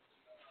Winnipeg.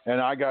 And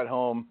I got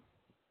home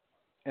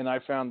and I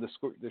found the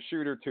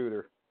shooter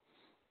tutor,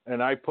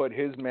 and I put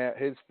his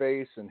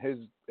face and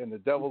the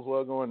Devils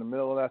logo in the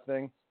middle of that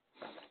thing.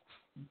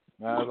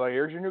 And I was like,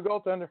 "Here's your new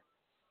goaltender."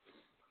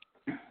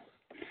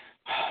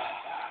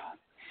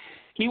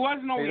 He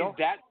wasn't always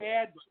that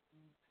bad, but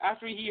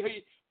after he hurt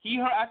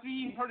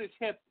his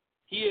hip,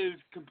 he is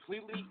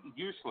completely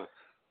useless.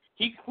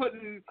 He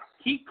couldn't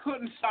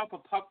stop a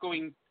puck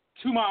going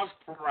 2 miles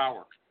per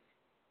hour.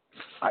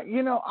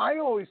 I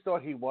always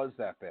thought he was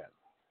that bad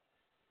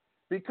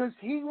because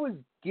he was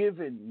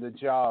given the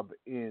job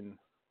in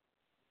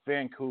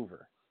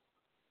Vancouver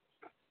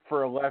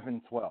for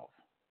 11-12,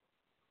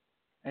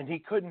 and he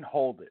couldn't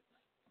hold it.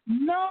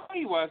 No,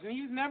 he wasn't.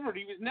 He was never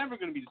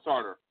going to be the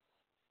starter.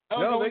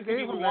 No, they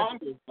gave him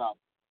that job.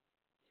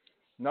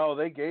 No,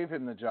 they gave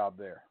him the job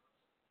there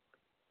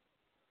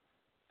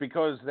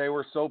because they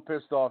were so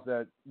pissed off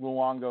that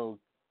Luongo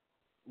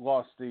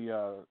lost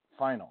the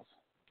finals.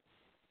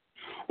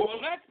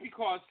 Well, that's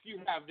because you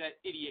have that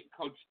idiot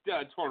coach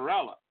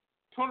Tortorella.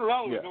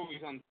 Tortorella was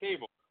always on the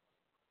table.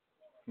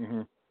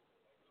 Mm-hmm.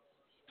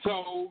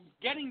 So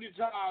getting the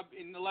job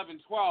in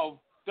 11-12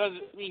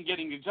 doesn't mean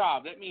getting the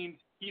job. That means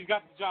he's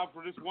got the job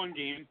for this one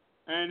game.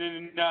 And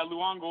then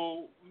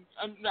Luongo,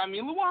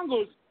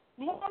 Luongo's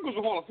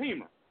a Hall of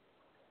Famer.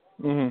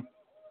 Mm-hmm.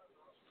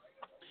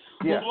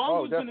 Yeah.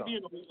 Luongo's going to be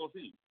in the Hall of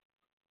Fame.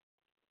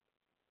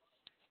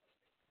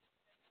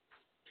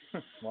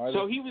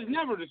 So he was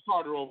never the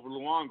starter over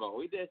Luongo.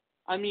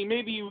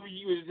 Maybe he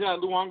was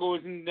Luongo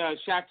was in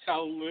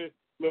Shakhtar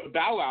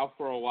Bow Wow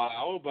for a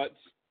while, but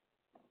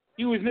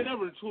he was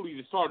never truly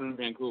the starter in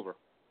Vancouver.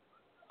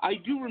 I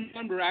do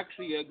remember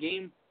actually a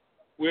game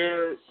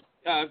where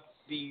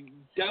the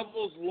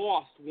Devils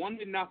lost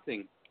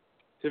 1-0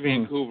 to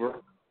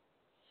Vancouver,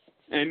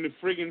 and the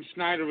friggin'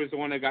 Schneider was the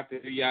one that got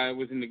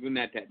was in the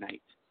net that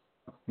night.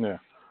 Yeah.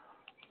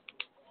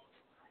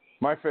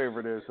 My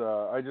favorite is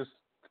I just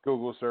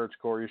Google search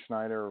Corey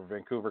Schneider or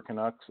Vancouver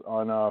Canucks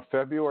on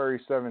February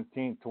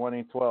 17th,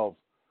 2012.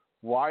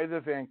 Why the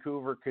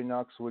Vancouver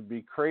Canucks would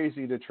be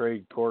crazy to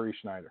trade Corey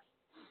Schneider.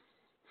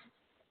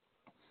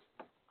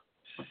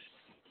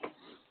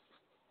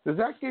 Does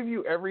that give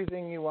you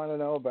everything you want to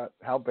know about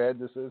how bad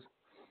this is?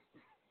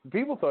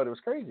 People thought it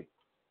was crazy.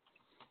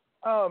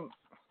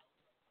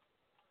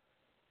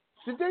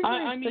 Did they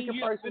raise ticket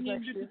prices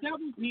next year?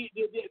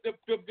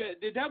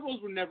 The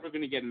Devils were never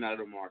going to get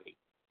another Marty.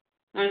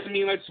 I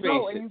mean, let's face it.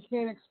 No, and you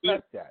can't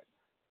expect that.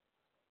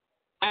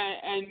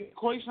 And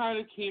Corey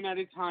Schneider came at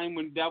a time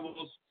when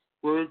Devils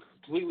were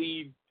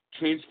completely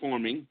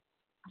transforming.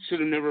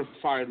 Should have never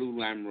fired Lou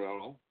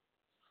Lamoriello.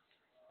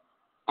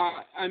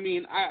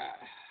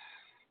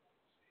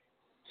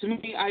 To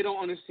me, I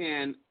don't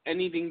understand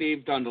anything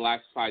they've done the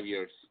last 5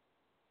 years.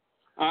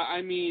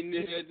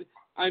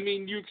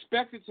 You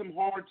expected some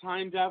hard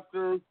times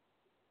after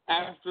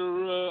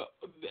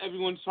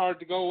everyone started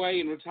to go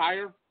away and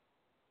retire,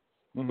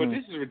 but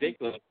this is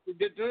ridiculous.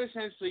 They're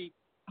essentially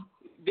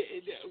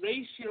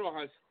Ray Shero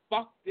has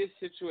fucked this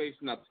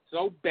situation up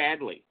so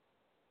badly.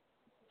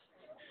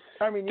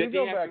 I mean, if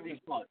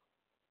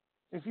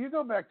you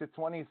go back to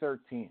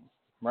 2013,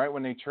 right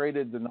when they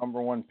traded the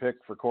number 1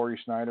 pick for Corey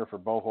Schneider for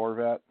Bo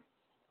Horvat,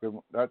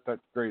 that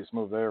greatest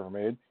move they ever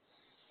made.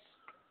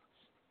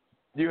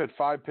 You had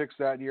 5 picks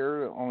that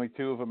year. Only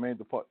 2 of them made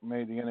the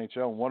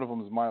NHL, and one of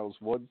them is Miles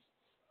Wood,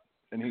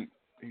 and he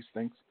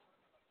stinks.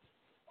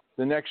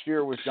 The next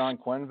year was John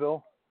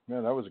Quenneville.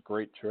 Yeah, that was a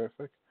great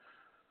traffic.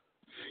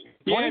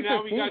 Yeah,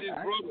 now we got his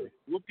brother.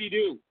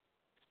 Whoopie-doo.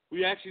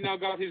 We actually now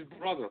got his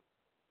brother.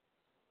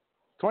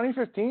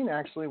 2015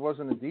 actually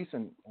wasn't a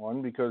decent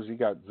one because you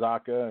got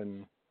Zaka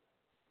and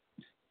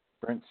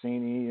Brent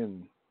Sini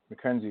and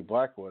Mackenzie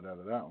Blackwood out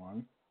of that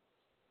one.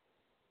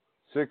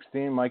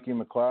 16, Mikey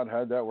McLeod,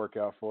 how'd that work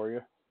out for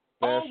you?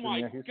 Oh,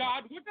 my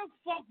God. What the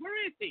fuck?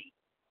 Where is he?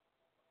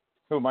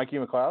 Who, Mikey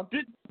McLeod?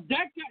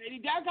 That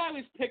guy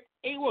was picked,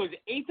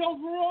 8th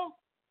overall?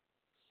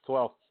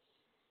 12th.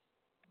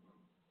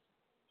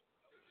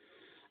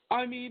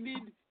 I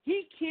mean,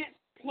 he can't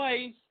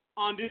play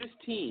on this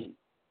team.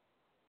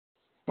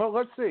 Well,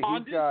 let's see.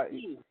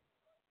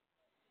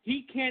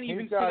 He can't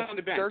even sit on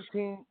the bench.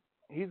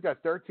 He's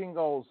got 13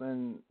 goals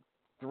in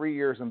 3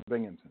 years in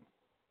Binghamton.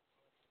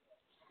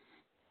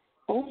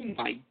 Oh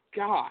my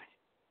God!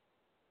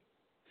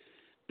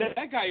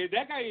 That guy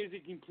is a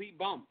complete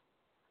bum.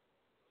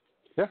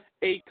 Yeah.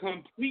 A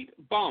complete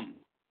bum.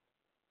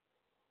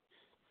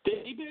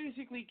 They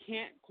basically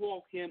can't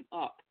call him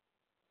up.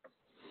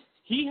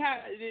 He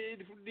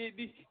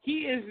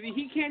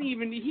can't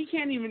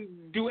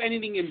even do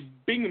anything in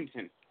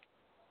Binghamton.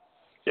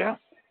 Yeah.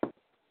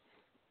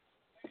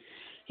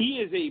 He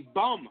is a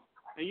bum.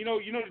 And you know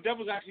the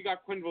Devils actually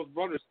got Quenneville's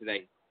brothers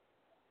today.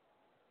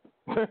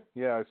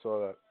 Yeah, I saw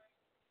that.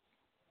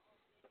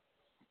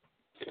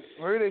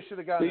 Maybe they should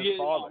have gotten his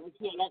father. Let's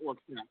see how that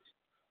works out.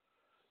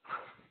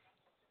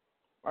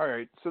 All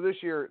right, so this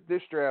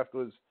draft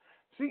was.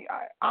 See,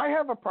 I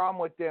have a problem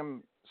with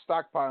them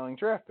stockpiling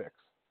draft picks.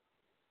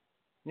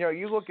 You know,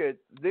 you look at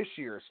this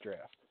year's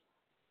draft,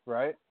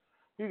 right?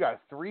 You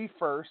got 3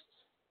 firsts.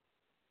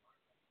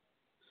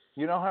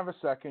 You don't have a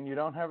second. You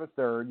don't have a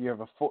third. You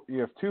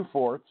have 2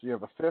 fourths. You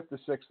have a 5th, a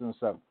 6th, and a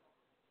 7th.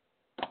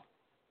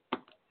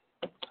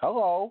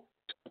 Hello,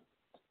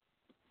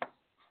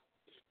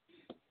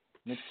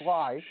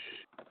 McFly.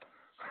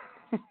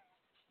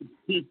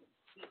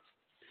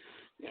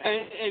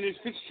 And is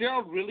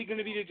Fitzgerald really going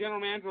to be the general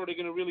manager, or are they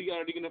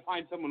going to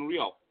find someone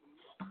real?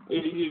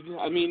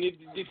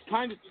 It's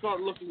time to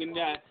start looking and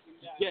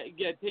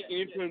taking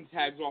interim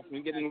tags off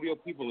and getting real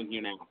people in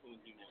here now.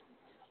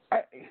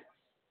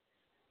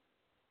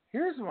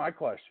 Here's my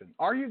question: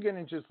 are you going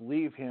to just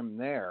leave him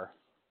there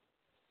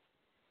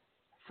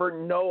for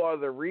no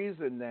other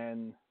reason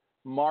than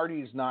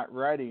Marty's not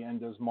ready, and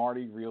does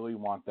Marty really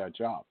want that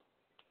job?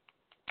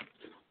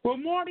 Well,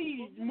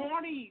 Marty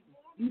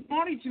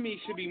to me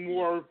should be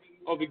more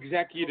of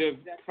executive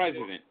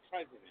president.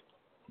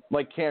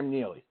 Like Cam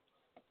Neely.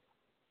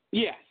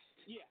 Yes.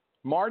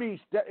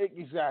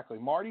 Exactly.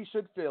 Marty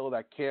should fill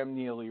that Cam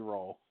Neely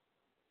role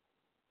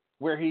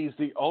where he's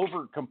the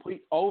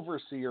complete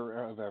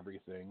overseer of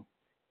everything,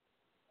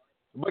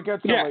 but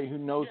get somebody who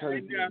knows how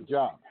to do the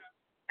job.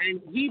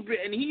 And he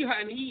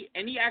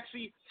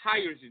actually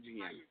hires a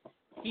GM.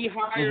 He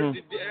hires,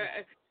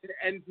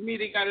 and to me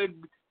they got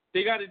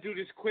to do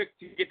this quick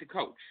to get the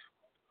coach,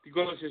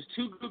 because there's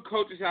 2 good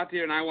coaches out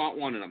there, and I want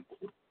one of them.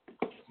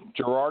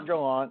 Gerard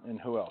Gallant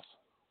and who else?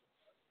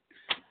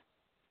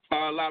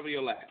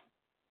 Laviolette.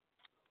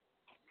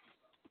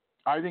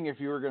 I think if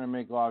you were going to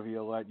make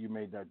Laviolette, you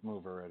made that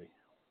move already.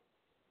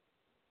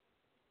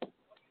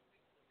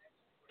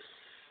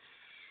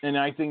 And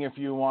I think if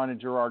you wanted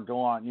Gerard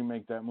Gallant, you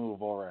make that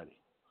move already.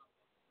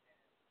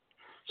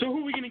 So who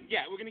are we going to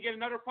get? We're going to get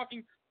another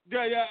fucking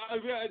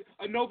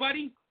a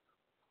nobody?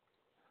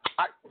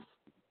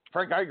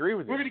 Frank, I agree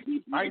with you. We're going to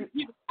keep Alain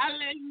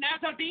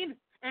Nazardine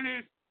and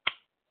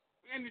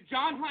the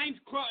John Hines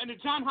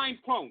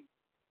clone.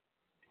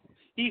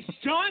 He's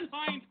John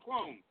Hines'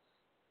 clone.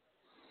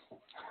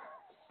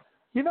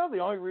 You know the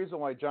only reason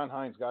why John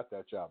Hines got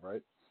that job,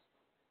 right?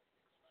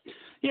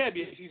 Yeah,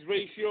 because he's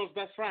Ray Shero's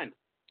best friend.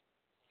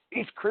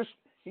 He's Chris.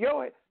 You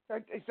know,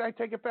 I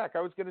take it back.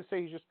 I was going to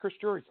say he's just Chris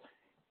Drury's.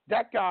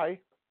 That guy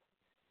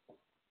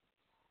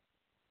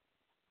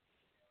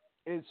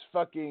is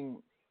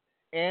fucking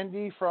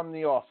Andy from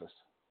The Office.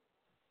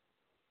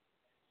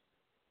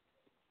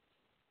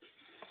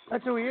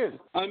 That's who he is.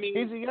 I mean,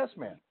 he's a yes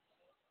man.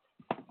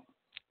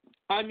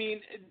 I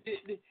mean,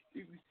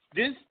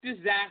 this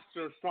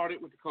disaster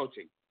started with the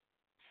coaching.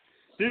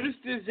 This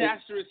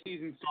disastrous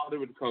season started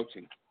with the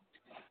coaching.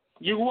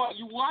 You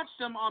watch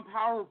them on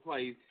power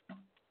plays,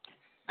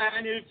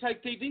 and it's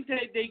like they think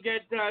that they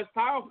get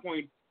style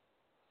points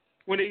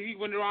when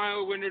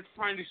they're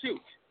trying to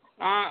shoot.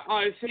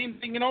 Same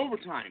thing in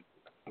overtime.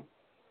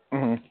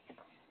 Mm-hmm.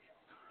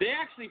 They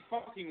actually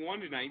fucking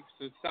won tonight,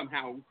 so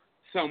somehow,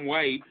 some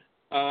way.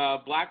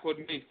 Blackwood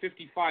made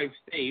 55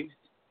 saves.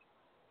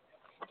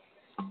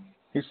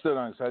 He stood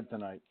on his head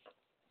tonight.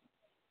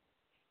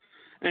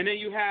 And then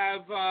you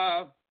have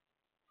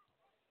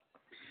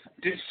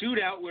this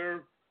shootout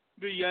where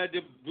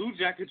the Blue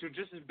Jackets were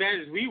just as bad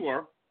as we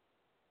were.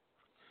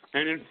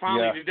 And then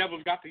finally the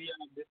Devils got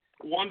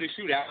won the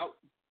shootout.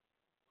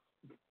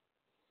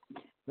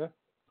 Yeah.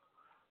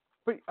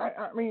 But,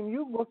 I mean,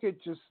 you look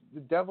at just the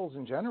Devils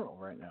in general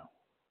right now.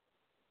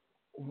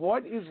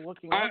 What is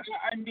looking up?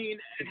 I mean,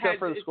 except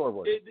for the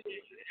scoreboard.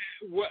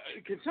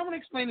 Can someone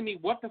explain to me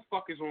what the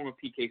fuck is wrong with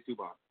PK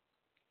Subban?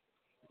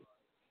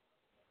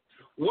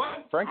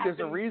 Frank, there's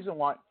a reason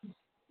why.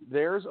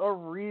 There's a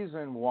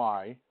reason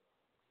why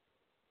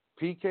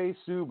PK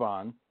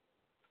Subban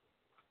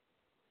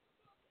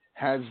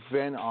has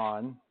been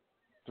on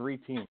 3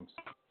 teams.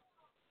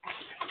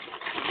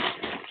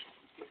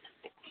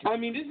 I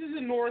mean, this is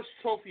a Norris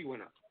Trophy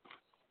winner.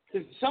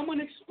 Can someone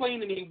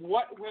explain to me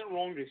what went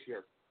wrong this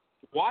year?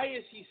 Why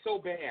is he so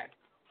bad?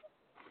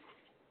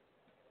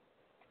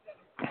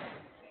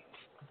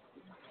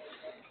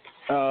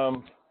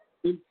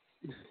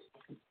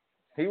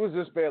 He was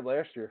this bad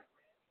last year.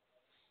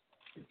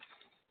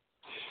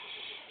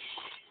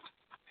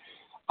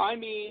 I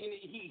mean,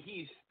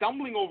 he's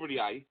stumbling over the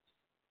ice.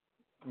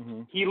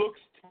 Mm-hmm. He looks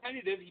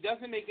tentative. He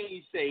doesn't make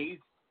any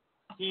saves.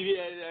 He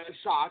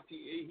shots.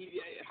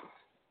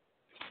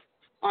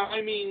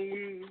 I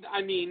mean,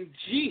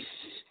 jeez.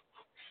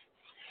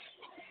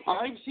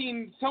 I've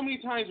seen so many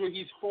times where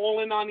he's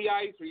fallen on the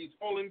ice, or he's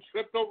fallen,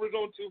 tripped over his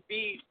own 2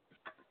 feet.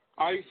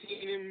 I've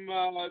seen him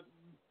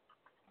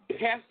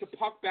pass the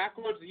puck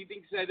backwards. He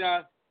thinks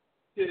that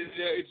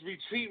it's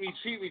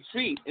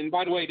retreat. And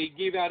by the way, they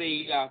gave out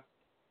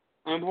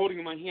I'm holding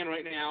in my hand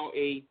right now,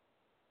 a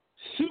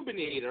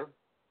Subinator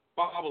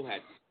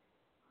bobblehead.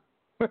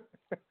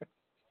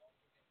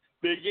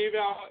 They gave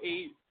out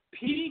a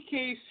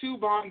PK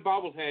Subban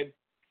bobblehead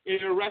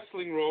in a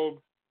wrestling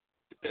robe.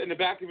 In the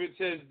back of it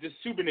says the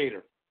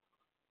Subinator.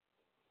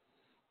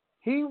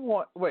 He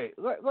won. Wait,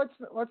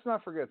 let's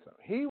not forget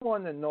something. He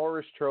won the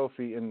Norris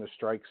Trophy in the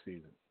strike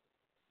season.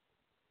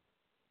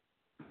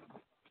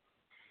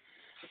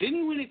 Didn't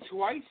he win it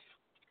twice?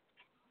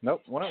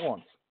 Nope, won it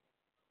once.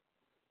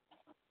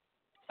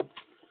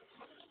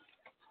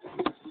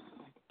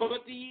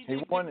 But the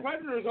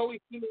Predators always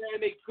seem to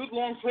make good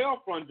long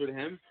playoff runs with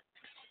him.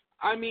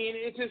 I mean,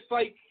 it's just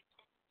like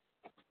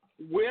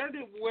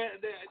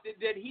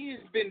that he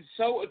has been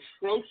so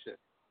atrocious.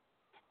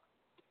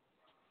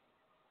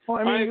 Well,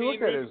 I mean, you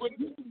look at his.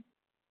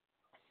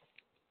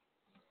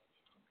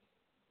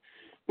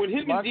 When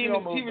him and Dean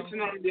Stevenson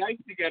are on the ice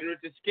together,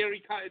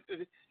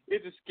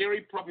 it's a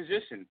scary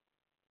proposition.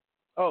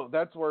 Oh,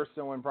 that's worse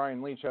than when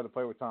Brian Leach had to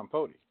play with Tom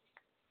Poti.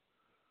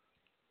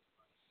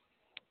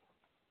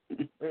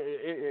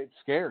 It's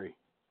scary.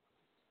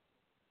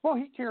 Well,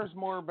 he cares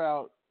more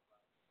about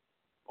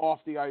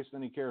off the ice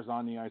than he cares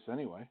on the ice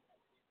anyway.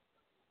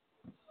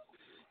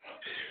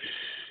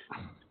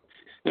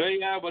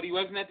 Yeah, but he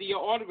wasn't at the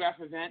autograph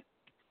event.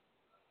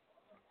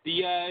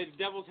 The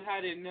Devils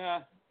had in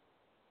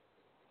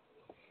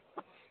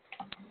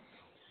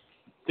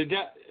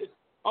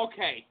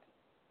okay.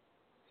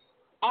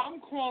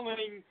 I'm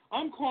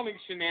calling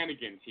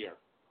shenanigans here.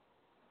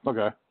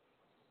 Okay.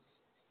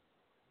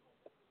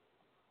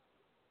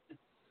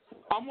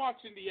 I'm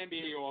watching the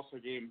NBA All-Star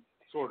game,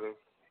 sort of.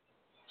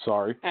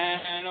 Sorry.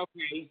 And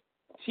okay,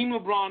 Team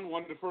LeBron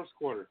won the first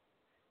quarter.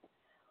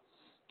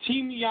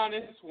 Team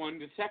Giannis won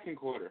the second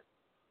quarter.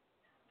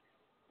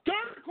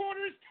 Third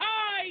quarter is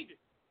tied.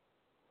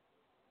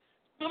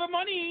 So the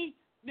money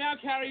now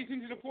carries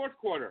into the fourth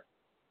quarter.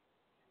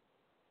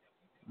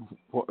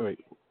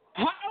 Wait.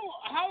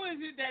 How is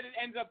it that it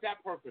ends up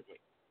that perfectly?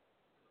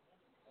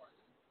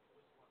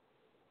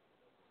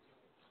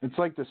 It's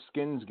like the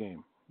Skins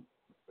game.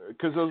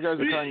 Because those guys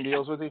are cutting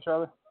deals with each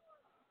other?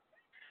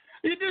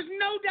 There's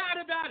no doubt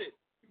about it.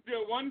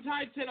 The one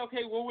side said,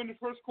 okay, we'll win the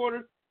first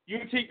quarter. You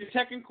can take the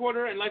second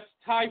quarter, and let's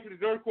tie for the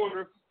third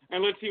quarter,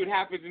 and let's see what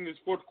happens in this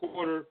fourth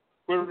quarter,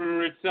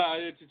 where it's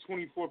a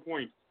 24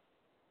 points.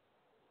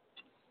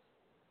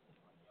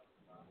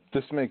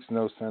 This makes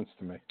no sense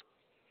to me.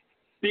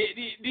 Is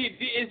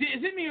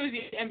it me or is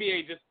the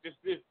NBA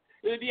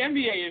the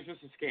NBA is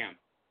just a scam?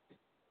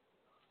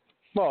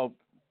 Well,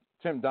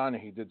 Tim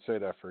Donaghy did say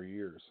that for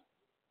years.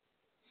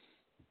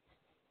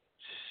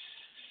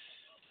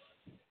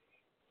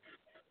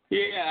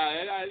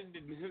 Yeah,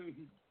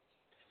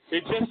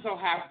 it just so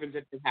happens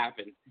that it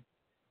happened.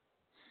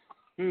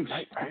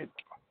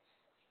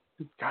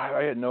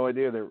 I had no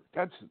idea that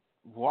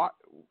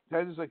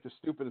is like the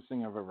stupidest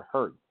thing I've ever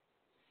heard.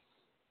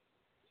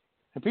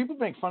 And people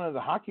make fun of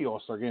the hockey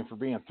All-Star game for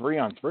being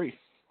 3-on-3.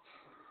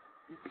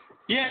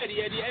 Yeah,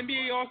 the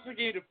NBA All-Star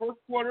game, the first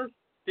quarter,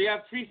 they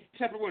have three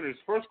separate winners.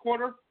 First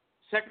quarter,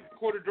 second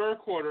quarter, third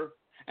quarter,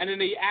 and then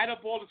they add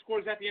up all the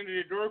scores at the end of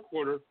the third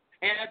quarter,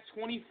 add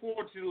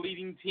 24 to the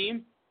leading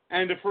team,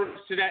 and the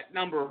first to that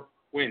number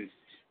wins.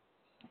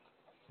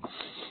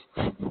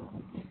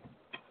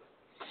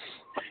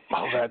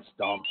 Oh, that's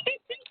dumb.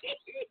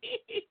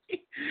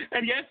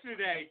 And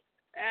yesterday,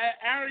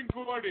 Aaron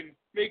Gordon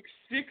makes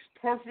 5,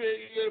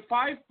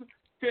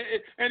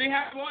 and they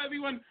have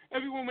everyone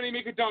when they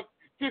make a dunk,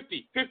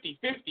 50.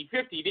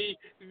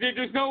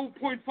 There's no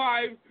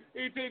 0.5.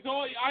 It's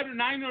all either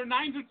 9 or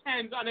 9s or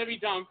 10s on every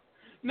dunk.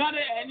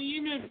 And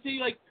even if they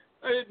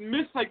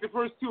miss the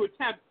first two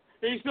attempts,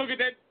 they still get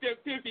that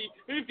 50.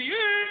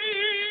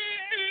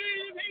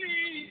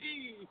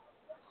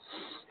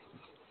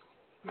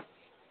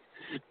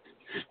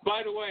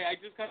 By the way, I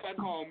just got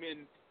home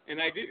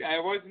and I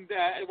wasn't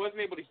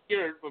able to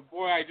hear it, but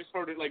boy, I just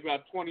heard it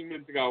about 20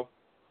 minutes ago.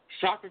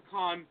 Shaka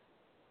Khan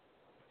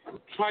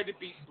tried to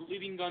beat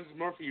Bleeding Guns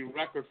Murphy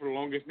record for the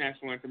longest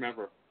national anthem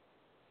ever.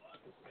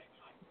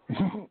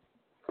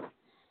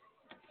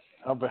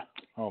 I'll bet.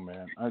 Oh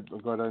man, I'm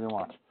glad I didn't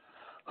watch.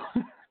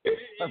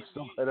 I'm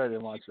so glad I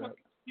didn't watch that.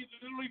 He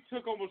literally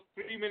took almost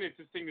 3 minutes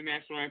to sing the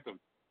national anthem.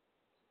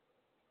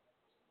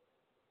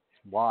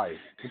 Why?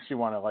 Did she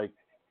want to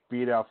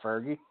beat out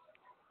Fergie?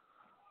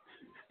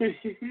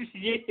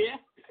 Yeah.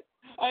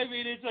 I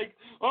mean, it's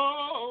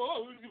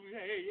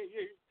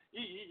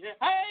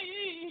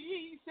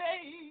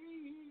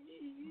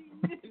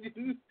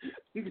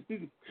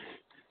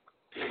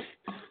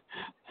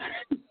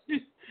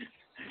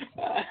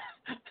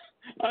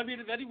I mean,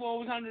 if anyone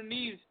was on their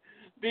knees,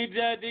 they'd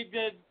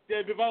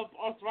develop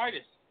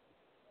arthritis.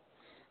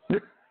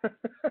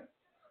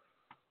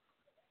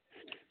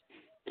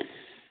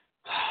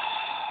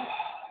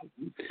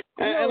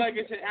 And like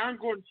I said, Aaron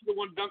Gordon should have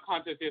won the dunk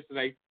contest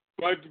yesterday,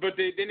 but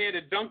then they had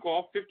a dunk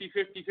off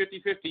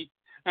 50-50,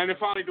 and then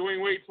finally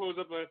Dwayne Wade throws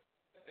up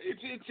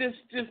it's just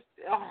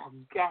oh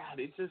God,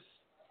 it's just.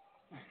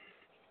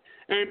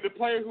 And the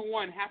player who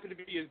won happened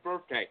to be his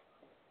birthday.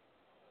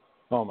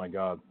 Oh my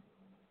God.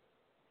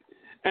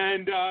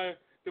 And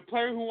the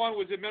player who won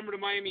was a member of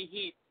the Miami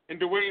Heat, and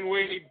Dwayne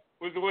Wade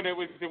was the one that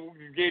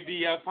gave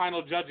the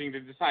final judging to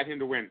decide him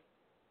to win.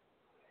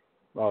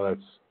 Oh,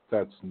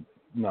 that's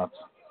nuts.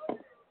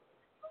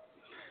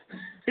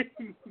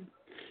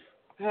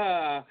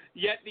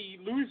 Yet the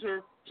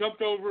loser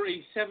jumped over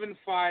a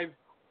 7'5"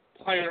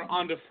 player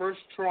on the first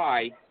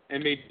try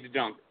and made the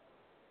dunk.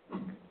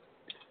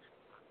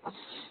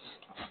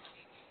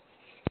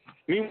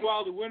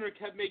 Meanwhile, the winner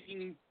kept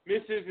making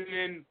misses and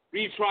then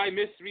retry,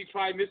 miss,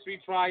 retry, miss,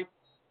 retry.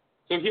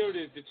 So here it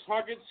is. The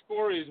target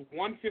score is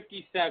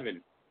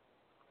 157.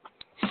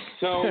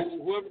 So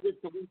whoever gets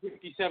to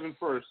 157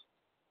 first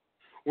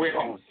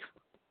wins.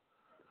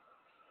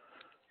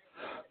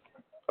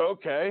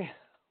 Okay.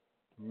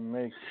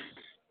 Makes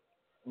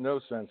no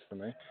sense to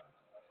me.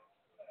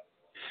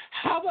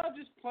 How about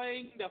just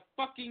playing the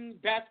fucking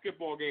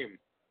basketball game?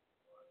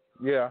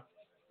 Yeah.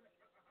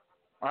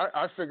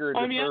 I figured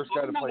first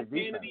got to play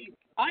defense.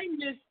 I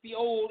miss the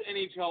old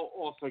NHL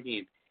All-Star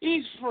game.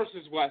 East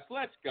versus West.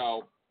 Let's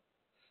go.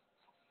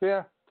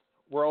 Yeah.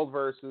 World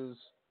versus.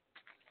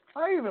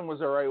 I even was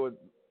all right with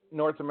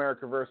North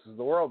America versus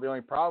the world. The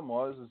only problem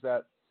was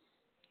that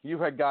you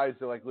had guys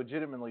that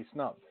legitimately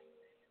snubbed.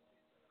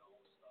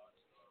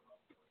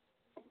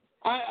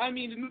 I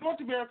mean, North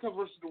America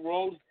versus the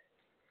world,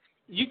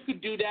 you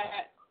could do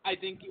that, I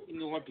think, in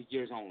the Olympic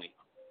years only.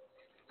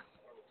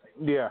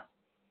 Yeah.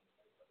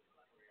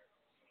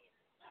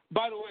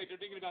 By the way, they're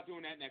thinking about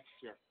doing that next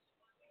year.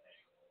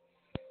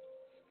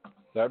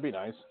 That'd be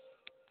nice.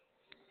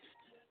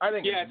 I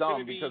think it's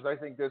dumb because I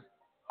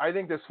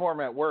think this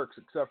format works,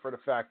 except for the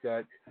fact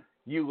that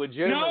you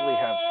legitimately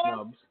have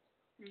snubs.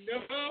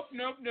 Nope.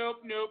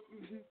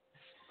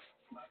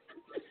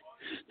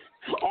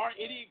 Our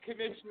idiot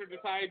commissioner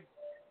decides,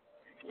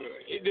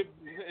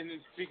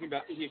 and speaking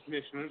about idiot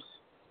commissioners,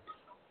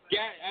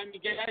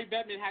 Gary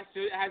Bettman has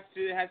to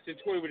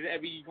toy with it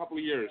every couple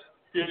of years.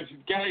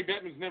 Gary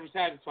Bettman's never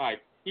satisfied.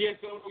 He has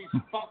to always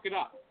fuck it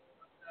up.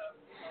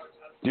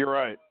 You're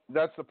right.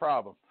 That's the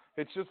problem.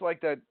 It's just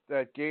like that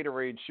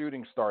Gatorade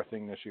shooting star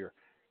thing this year.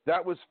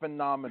 That was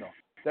phenomenal.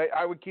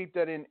 I would keep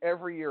that in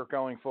every year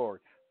going forward.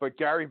 But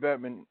Gary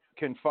Bettman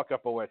can fuck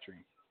up a wet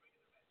dream.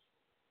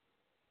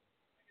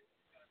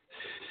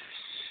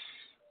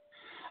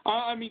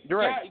 I mean, you're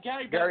right.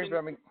 Gary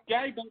Bettman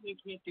can't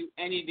do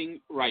anything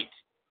right.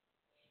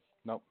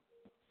 Nope.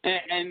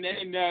 And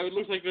it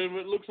looks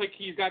like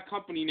he's got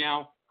company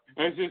now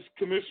as this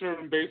commissioner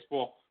in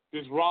baseball,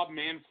 this Rob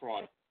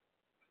Manfred.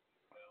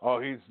 Oh,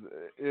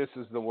 this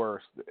is the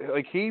worst.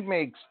 He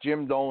makes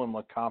Jim Dolan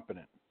look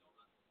competent.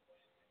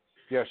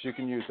 Yes, you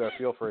can use that.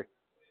 Feel free.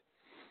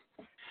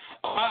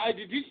 I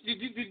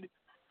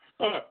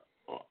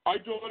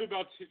thought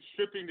about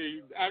stripping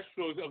the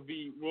Astros of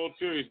the World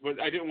Series, but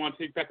I didn't want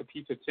to take back a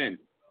piece of tin.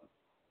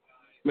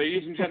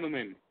 Ladies and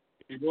gentlemen,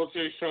 the World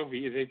Series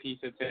trophy is a piece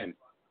of tin.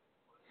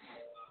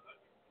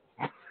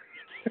 I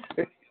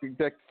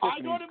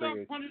thought about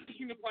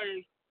punishing the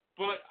players,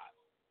 but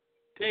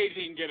they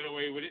didn't get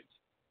away with it.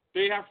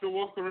 They have to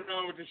walk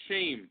around with the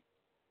shame.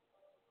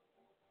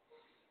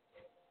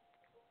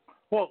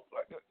 Well,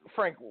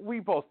 Frank, we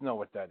both know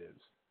what that is.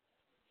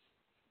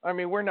 I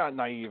mean, we're not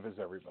naive as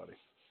everybody.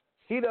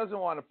 He doesn't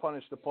want to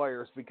punish the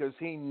players because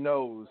he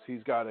knows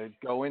he's got to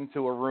go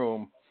into a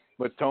room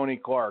with Tony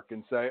Clark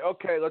and say,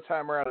 okay, let's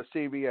hammer out a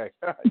CBA.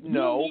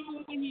 No.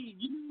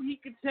 You know what he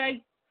could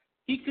say?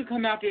 He could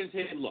come out there and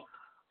say, look,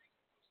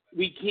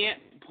 we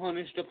can't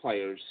punish the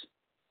players.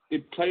 The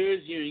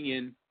players'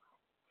 union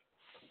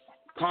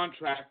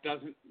contract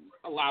doesn't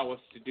allow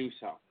us to do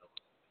so.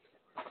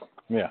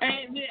 Yeah.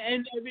 And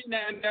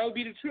that would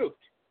be the truth.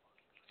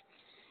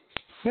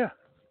 Yeah.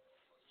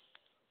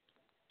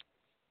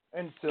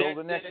 Until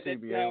the next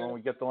CBA when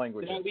we get the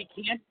language. No, we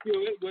can't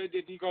do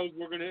it. He goes,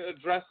 we're going to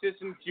address this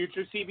in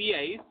future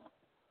CBAs.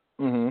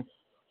 Mm-hmm.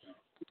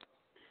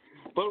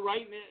 But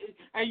right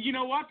now, and you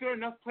know what? There are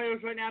enough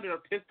players right now that are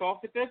pissed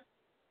off at this.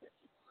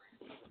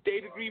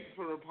 They'd agree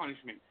for a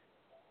punishment.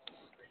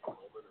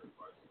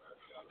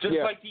 Just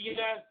like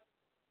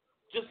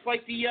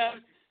the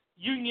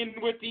union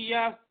with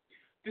the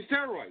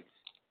steroids.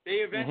 They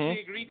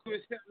eventually agreed to a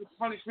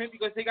punishment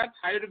because they got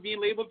tired of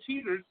being labeled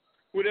cheaters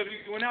with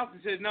everyone else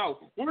and says,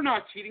 no, we're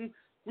not cheating.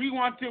 We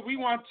want you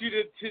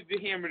to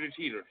hammer the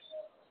cheaters.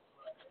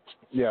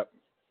 Yep.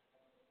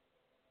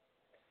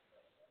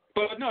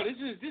 But no, this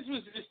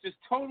was just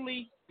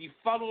totally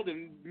befuddled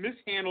and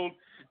mishandled.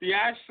 The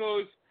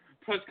Astros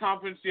press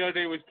conference the other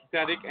day was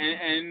pathetic,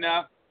 and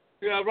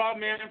Rob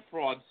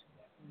Manfred's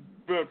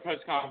press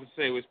conference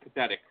today was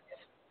pathetic.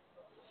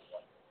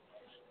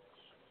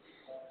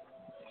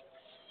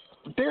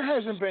 There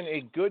hasn't been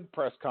a good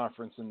press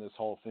conference in this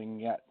whole thing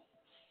yet.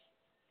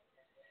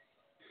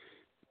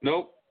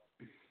 Nope.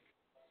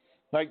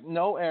 Like,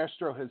 no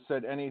Astro has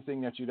said anything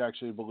that you'd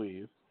actually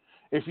believe.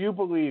 If you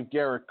believe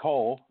Garrett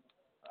Cole,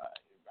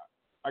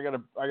 I got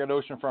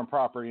oceanfront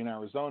property in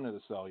Arizona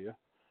to sell you.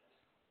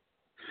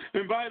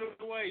 And by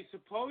the way,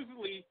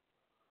 supposedly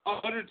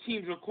other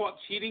teams were caught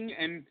cheating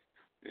and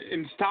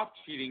stopped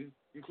cheating,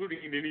 including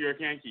the New York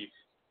Yankees.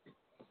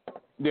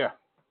 Yeah.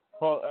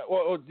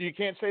 Well, you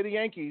can't say the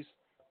Yankees.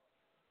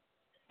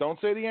 Don't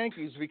say the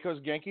Yankees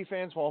because Yankee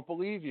fans won't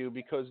believe you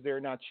because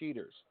they're not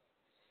cheaters.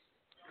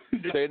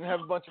 They didn't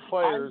have a bunch of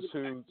players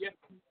who. Yeah.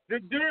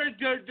 There are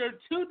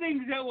two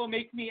things that will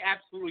make me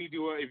absolutely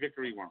do a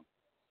victory run.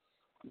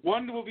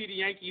 One will be the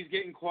Yankees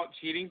getting caught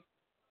cheating,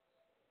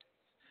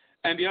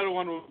 and the other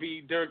one will be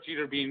Derek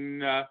Jeter being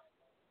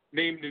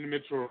named in the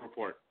Mitchell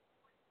report.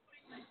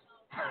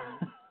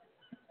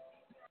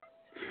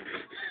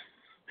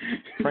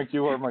 Frank,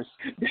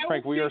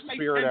 we are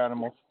spirit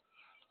animals.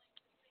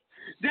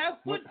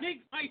 That would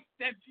make my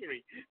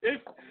century.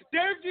 If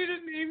Derek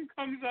Jeter's name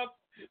comes up,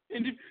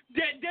 and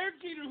Derek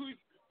Jeter,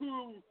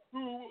 who,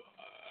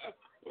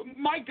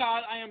 my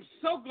God, I am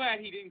so glad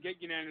he didn't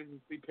get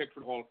unanimously picked for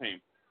the Hall of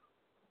Fame.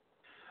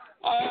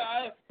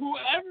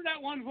 Whoever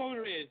that one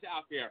voter is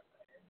out there,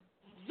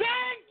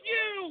 thank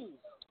you.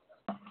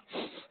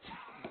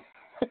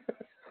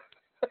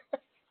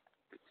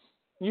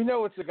 You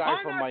know it's a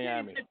guy from Miami.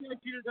 I'm not saying that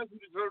Derek Jeter doesn't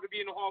deserve to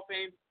be in the Hall of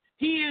Fame.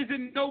 He is a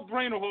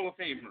no-brainer Hall of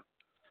Famer.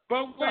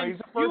 But when he's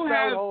the first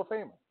ballot Hall of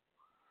Famer.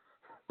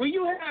 When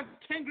you have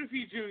Ken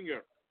Griffey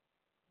Jr.,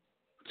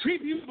 3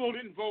 people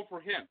didn't vote for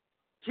him.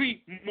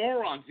 3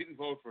 morons didn't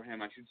vote for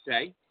him, I should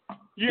say.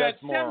 You had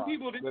 7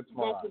 people didn't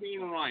vote for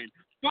Nolan Ryan.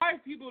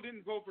 5 people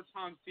didn't vote for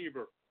Tom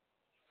Seaver.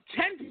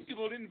 10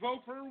 people didn't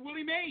vote for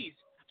Willie Mays.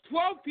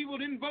 12 people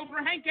didn't vote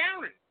for Hank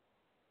Aaron.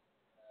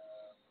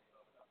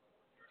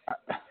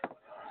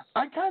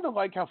 I kind of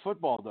like how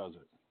football does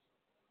it.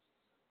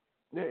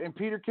 And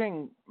Peter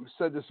King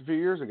said this a few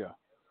years ago.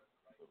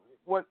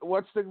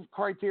 What's the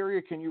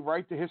criteria? Can you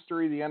write the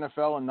history of the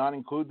NFL and not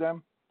include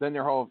them? Then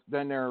they're Hall of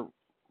Famers.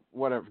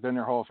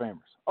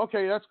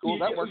 Okay, that's cool.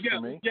 That works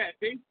for me. Yeah,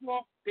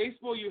 baseball.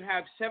 You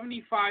have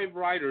 75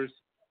 writers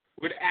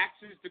with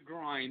axes to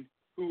grind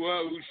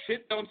who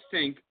shit don't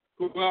stink,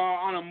 who are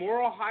on a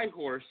moral high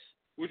horse,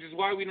 which is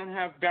why we don't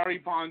have Barry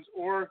Bonds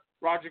or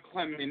Roger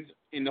Clemens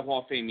in the Hall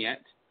of Fame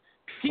yet.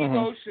 Pete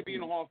Rose should be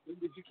in the Hall of Fame,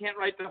 but you can't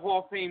write the Hall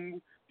of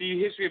Fame, the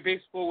history of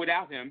baseball,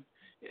 without him.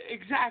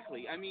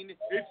 Exactly. I mean,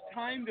 it's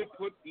time to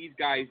put these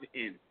guys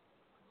in.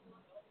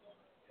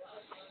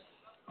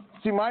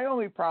 See, my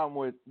only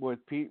problem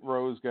with Pete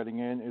Rose getting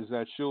in is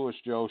that Shoeless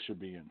Joe should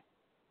be in.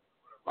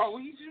 Oh,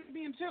 well, he should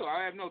be in too.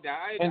 I have no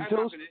doubt.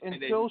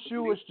 Until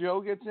Shoeless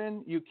Joe gets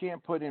in, you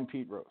can't put in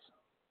Pete Rose.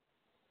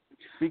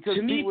 Because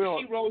to me,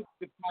 Pete Rose is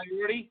the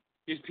priority.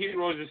 Is Pete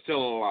Rose is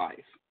still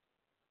alive?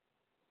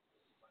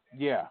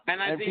 Yeah,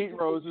 and Pete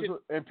Rose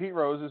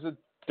is a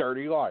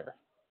dirty liar.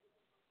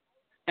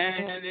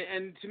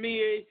 And to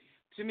me,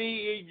 to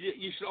me,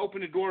 you should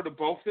open the door to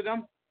both of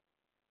them.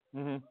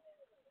 Mm-hmm.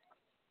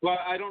 But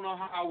I don't know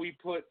how we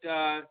put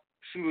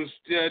Schuler's.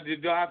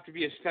 There'll have to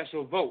be a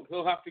special vote.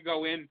 He'll have to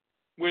go in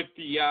with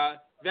the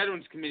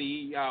Veterans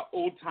Committee,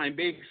 old-time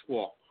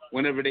baseball,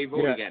 whenever they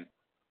vote again.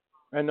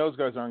 And those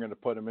guys aren't going to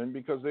put him in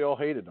because they all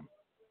hated him.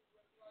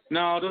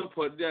 No, they'll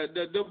put the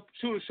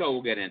Schuler show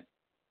will get in.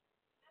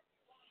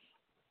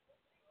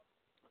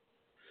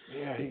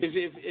 Yeah.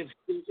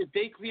 If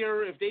they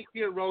clear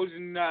Rose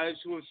and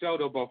Schuler show,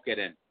 they'll both get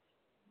in.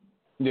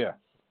 Yeah.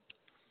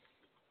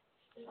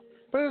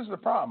 But this is the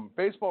problem.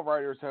 Baseball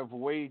writers have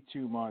way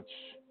too much.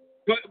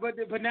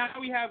 But now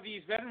we have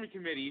these veteran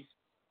committees,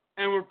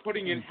 and we're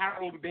putting in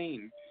Harold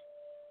Baines.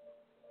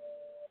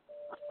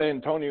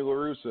 And Tony La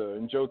Russa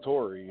and Joe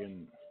Torre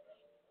and.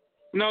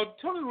 No,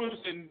 Tony La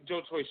Russa and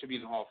Joe Torre should be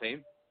in the Hall of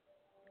Fame.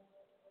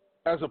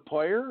 As a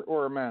player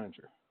or a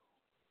manager?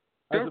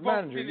 They're as a both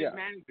manager, in as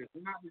managers.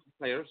 They're not as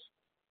players.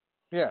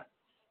 Yeah.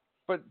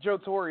 But Joe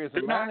Torre as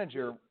a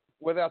manager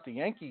without the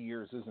Yankee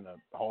years isn't a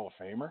Hall of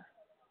Famer.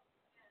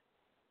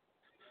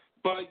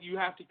 But you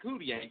have to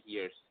include the Yankee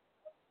years.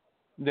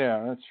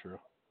 Yeah, that's true.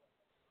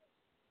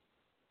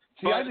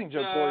 See, I think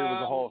Joe Torre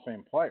was a Hall of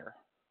Fame player.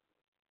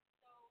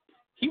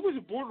 He was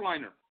a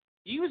borderliner.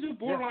 He was a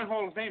borderline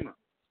Hall of Famer.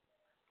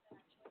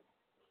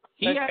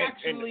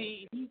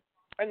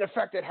 And the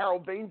fact that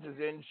Harold Baines is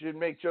in should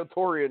make Joe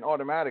Torre an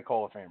automatic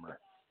Hall of Famer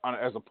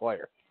as a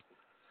player.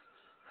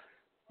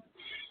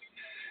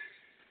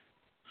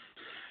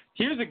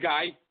 Here's a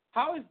guy.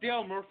 How is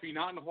Dale Murphy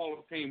not in the Hall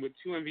of Fame with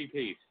 2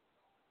 MVPs?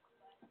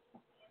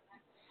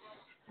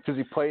 Because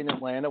he played in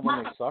Atlanta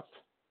when they sucked?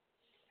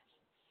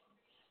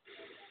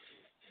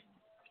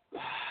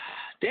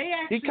 They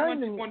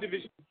actually won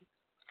division.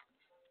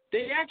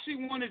 They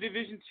actually won a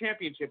division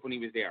championship when he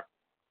was there.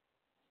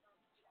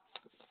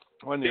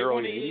 When the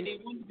early 80s? They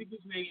won the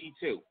division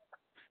 82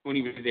 when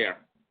he was there.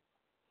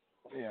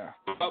 Yeah.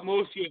 But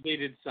most years they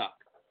did suck.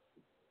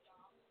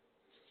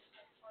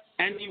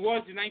 And he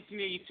was the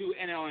 1982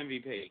 NL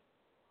MVP.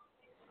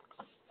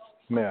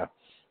 Yeah.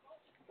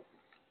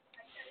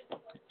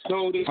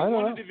 So they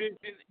won the division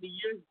the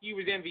year he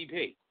was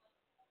MVP.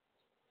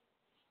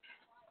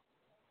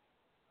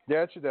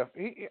 Yeah, it should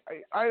definitely.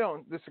 I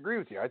don't disagree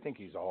with you. I think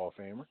he's a Hall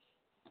of Famer.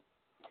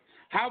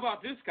 How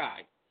about this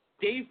guy,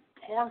 Dave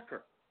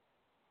Parker?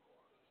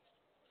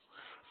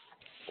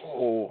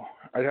 Oh,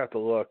 I'd have to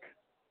look.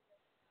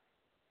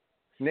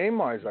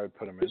 Name-wise, I'd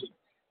put him in.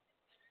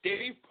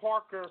 Dave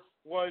Parker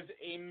was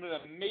an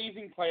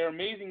amazing player,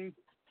 amazing,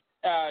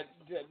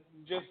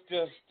 just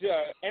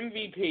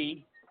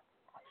MVP.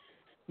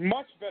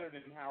 Much better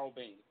than Harold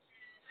Baines.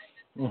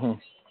 Mm-hmm.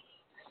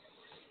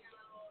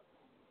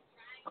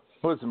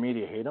 What, does the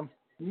media hate him?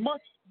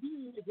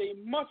 He is a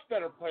much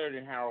better player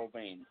than Harold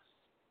Baines.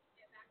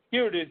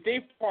 Here it is,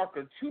 Dave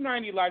Parker,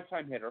 290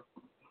 lifetime hitter,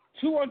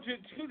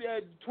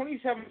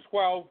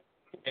 27-12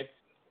 hits,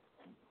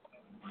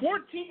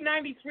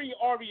 1493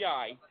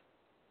 RBI,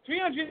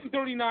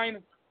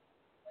 339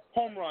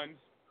 home runs,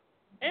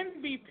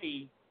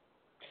 MVP,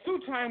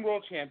 2-time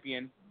world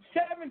champion,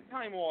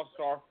 7-time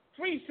All-Star,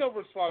 3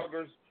 Silver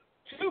Sluggers,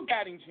 2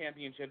 batting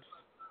championships,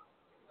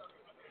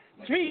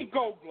 3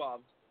 Gold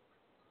Gloves.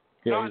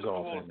 Yeah, he's a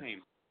Hall of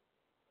Famer.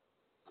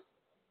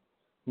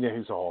 Yeah,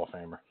 he's a Hall of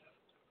Famer.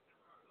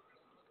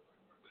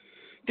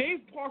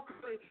 Dave Parker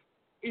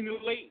in the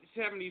late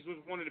 70s was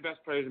one of the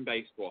best players in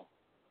baseball.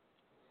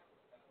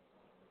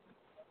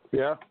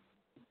 Yeah.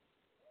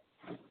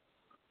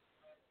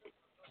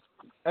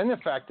 And the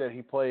fact that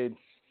he played.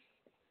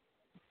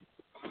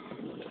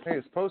 Hey,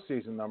 his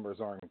postseason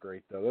numbers aren't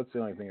great, though. That's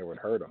the only thing that would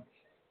hurt him.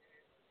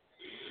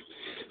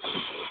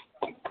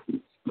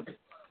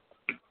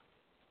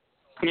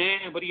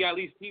 Yeah, but he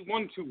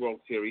won 2 World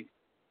Series.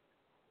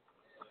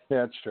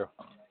 Yeah, that's true.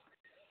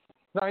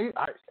 No,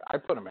 I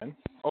put him in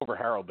over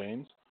Harold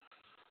Baines.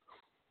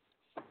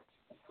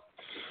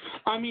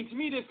 I mean, to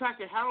me, the fact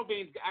that Harold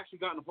Baines actually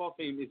got in the Hall of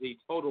Fame is a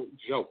total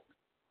joke.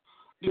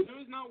 There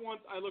is not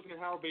once I looked at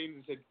Harold Baines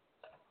and said,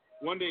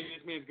 one day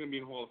this man's going to be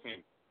in the Hall of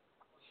Fame.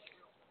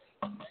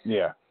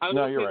 Yeah.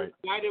 No, you're right.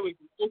 Guy that was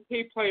an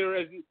okay player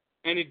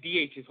and a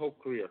DH his whole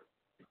career.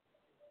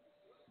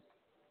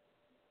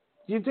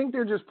 Do you think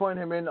they're just putting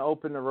him in to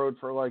open the road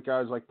for like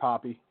guys like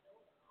Poppy?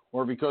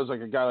 Or because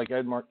like a guy like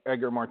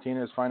Edgar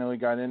Martinez finally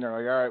got in there,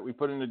 like, all right, we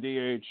put in the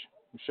DH,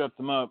 we shut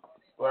them up.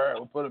 All right,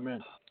 we'll put him in.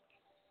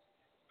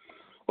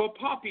 Well,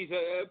 Poppy's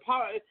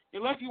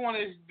unless you want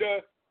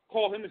to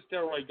call him a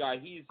steroid guy,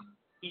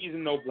 he's a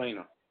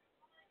no-brainer.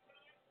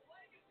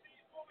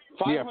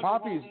 Yeah,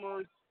 Poppy's.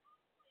 Homers,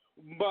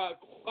 but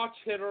clutch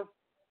hitter.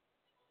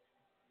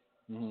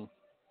 Mm-hmm.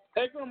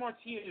 Edgar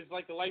Martinez is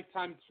like a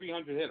lifetime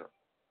 300 hitter.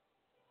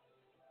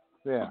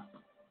 Yeah.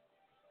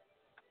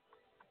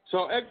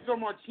 So Edgar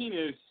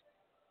Martinez,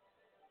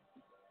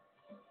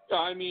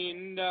 I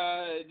mean,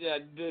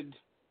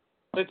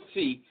 let's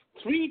see,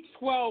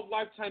 312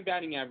 lifetime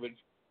batting average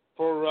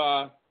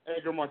for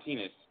Edgar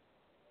Martinez.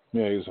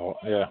 Yeah,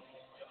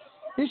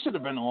 he should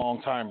have been a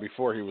long time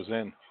before he was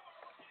in.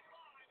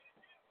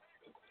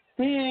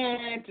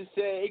 Yeah, to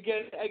say,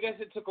 I guess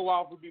it took a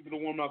while for people to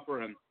warm up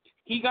for him.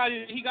 He got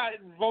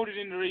voted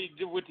in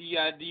with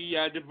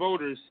the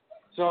voters,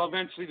 so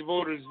eventually the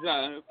voters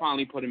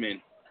finally put him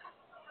in.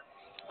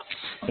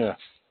 Yeah.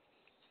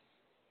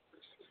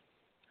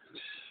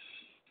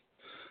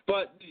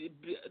 But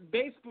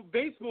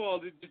baseball,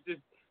 the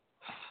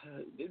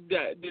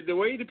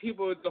way the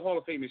people at the Hall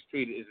of Fame is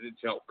treated is a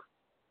joke.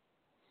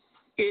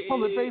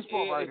 Well, the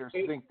baseball writers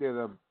think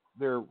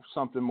they're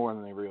something more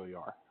than they really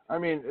are. I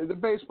mean, the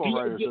baseball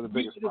writers are the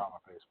biggest problem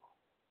with baseball.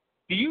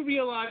 Do you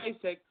realize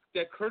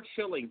that Curt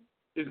Schilling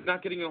is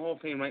not getting in the Hall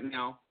of Fame right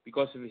now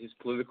because of his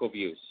political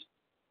views?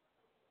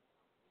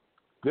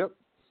 Yep.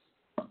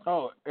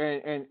 Oh,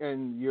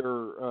 and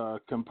your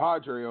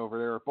compadre over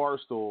there at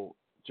Barstool,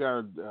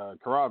 Jared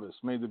Carabas,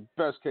 made the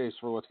best case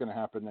for what's going to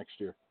happen next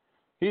year.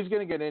 He's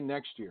going to get in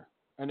next year,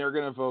 and they're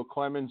going to vote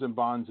Clemens and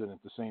Bonds in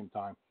at the same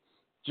time,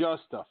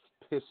 just to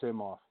piss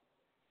him off.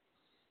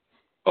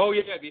 Oh,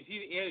 yeah, because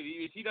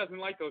he doesn't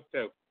like those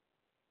two.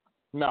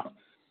 No.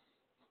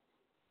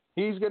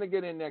 He's going to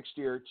get in next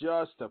year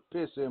just to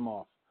piss him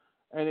off,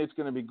 and it's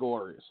going to be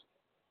glorious.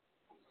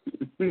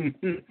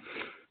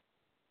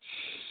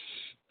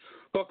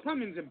 Well,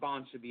 Clemens and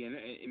Bonds should be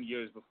in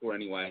years before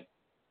anyway.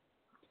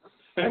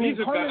 I mean,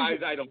 these are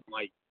guys I don't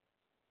like.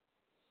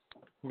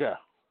 Yeah.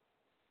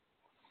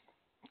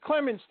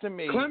 Clemens to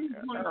me,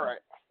 all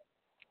right.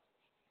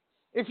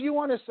 If you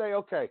want to say,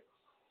 okay,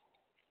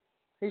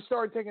 he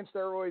started taking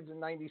steroids in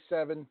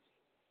 97.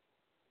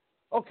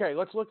 Okay,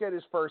 let's look at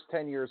his first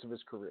 10 years of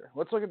his career.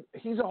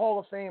 He's a Hall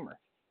of Famer.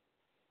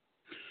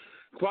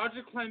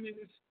 Roger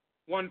Clemens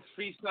won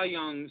 3 Cy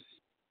Youngs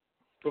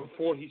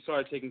before he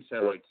started taking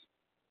steroids.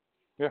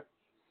 Yeah.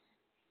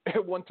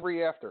 It won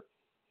 4 after it,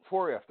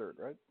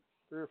 right?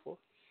 3 or 4?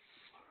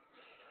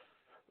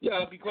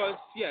 Yeah, because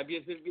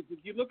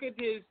if you look at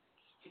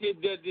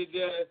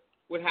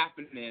what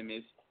happened to him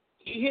is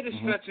he hit a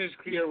stretch in his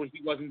career where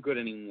he wasn't good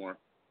anymore.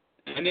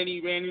 And then he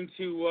ran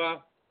into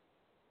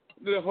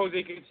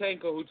Jose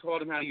Canseco, who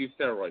taught him how to use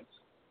steroids.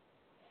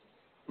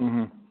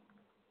 Mm-hmm.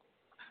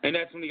 And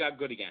that's when he got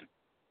good again.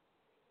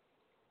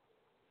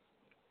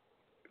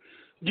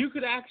 You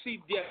could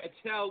actually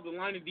tell the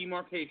line of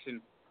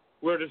demarcation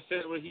where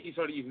he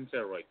started using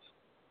steroids.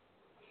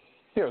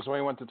 Yeah, it was when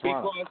he went to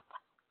Toronto.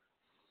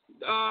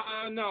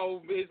 Because,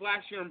 no, his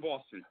last year in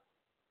Boston.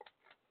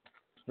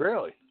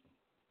 Really?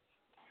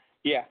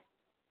 Yeah.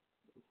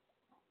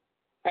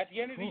 At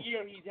the end of the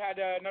year, he's had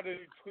another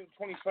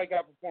 20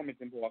 strikeout performance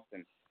in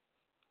Boston.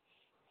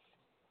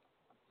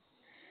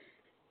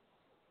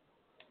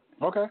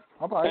 Okay,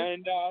 I'll buy it.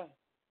 And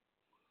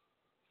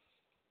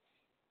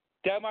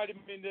that might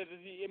have been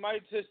it might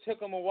have just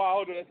took him a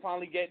while to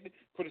finally get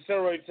for the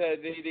steroids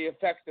the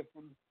effects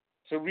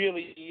to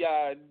really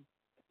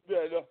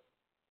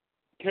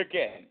kick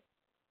in.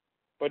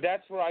 But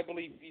that's where I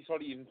believe he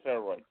started using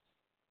steroids.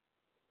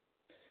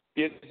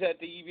 Because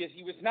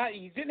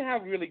he didn't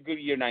have a really good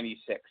year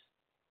 96.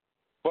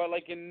 But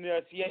like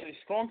he had a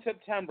strong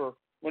September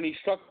when he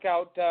struck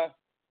out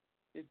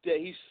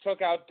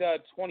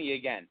 20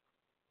 again.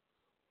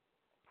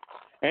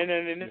 And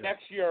then in the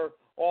next year,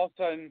 all of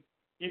a sudden,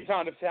 he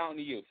found a fountain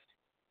of youth.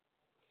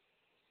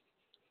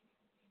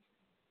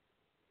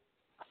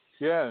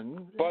 Yeah,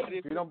 but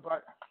if you don't buy.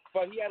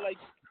 But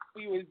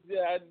he was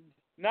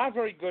not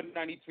very good in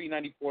 93,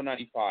 94,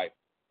 95.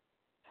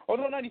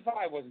 Although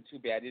 95 wasn't too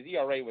bad. His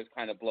ERA was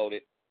kind of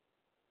bloated.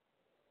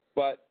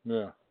 But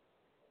yeah.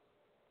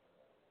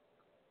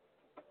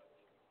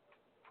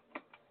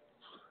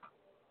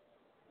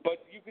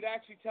 But you could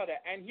actually tell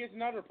that. And here's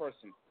another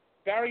person,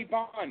 Barry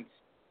Bonds.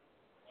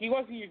 He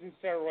wasn't using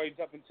steroids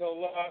up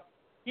until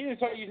he didn't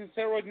start using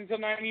steroids until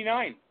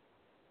 99.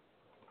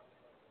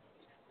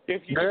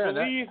 If you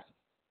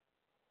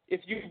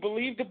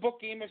believe the book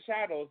Game of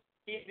Shadows,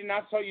 he did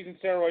not start using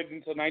steroids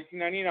until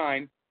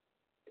 1999,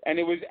 and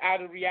it was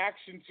out of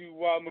reaction to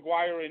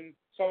McGuire and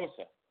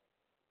Sosa.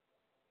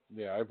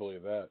 Yeah, I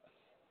believe that.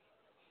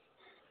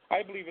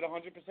 I believe it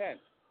 100%.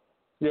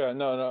 Yeah,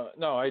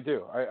 no, I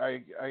do.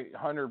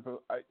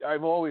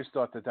 I've always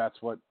thought that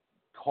that's what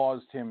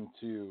caused him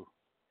to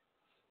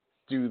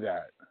do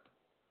that.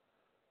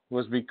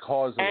 Was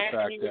because of the fact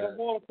that he was a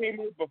Hall of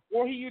Famer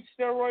before he used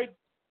steroids,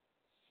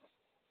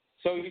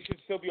 so he should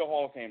still be a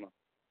Hall of Famer.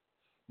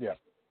 Yeah.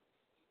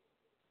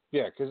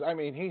 Yeah, because, I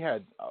mean, he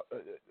had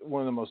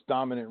one of the most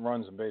dominant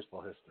runs in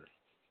baseball history.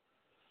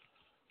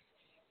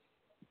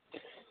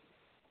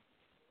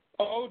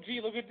 Oh,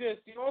 gee, look at this.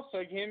 The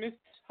All-Star game is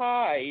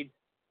tied.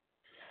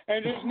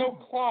 And there's no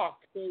clock,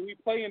 so we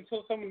play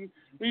until someone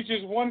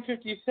reaches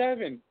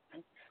 157.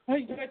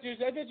 I bet you're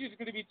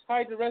going to be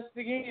tied the rest of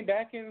the game,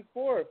 back and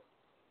forth.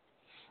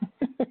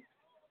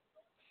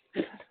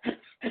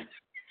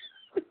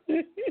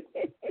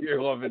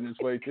 You're loving this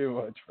way too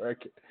much,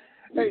 Frank.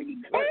 Hey,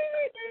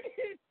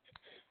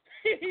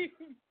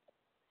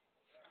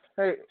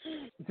 hey,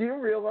 do you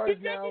realize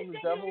now the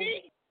Devils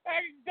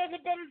does a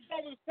better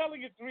job of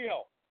selling it's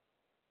real?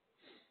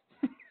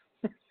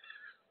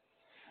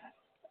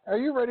 Are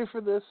you ready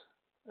for this?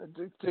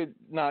 to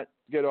not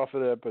get off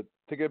of that, but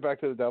to get back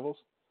to the Devils,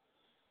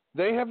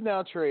 they have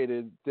now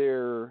traded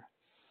their.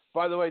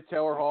 By the way,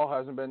 Taylor Hall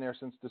hasn't been there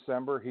since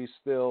December. He's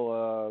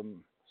still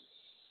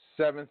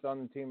 7th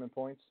on the team in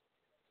points.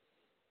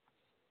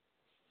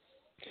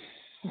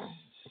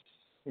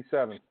 He's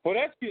 7th. Well,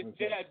 that's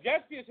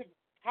just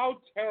how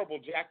terrible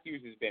Jack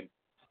Hughes has been.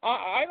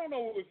 I don't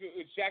know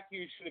if Jack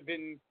Hughes should have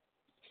been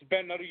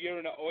spent another year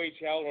in the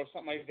OHL or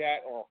something like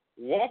that, or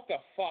what the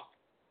fuck.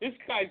 This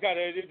guy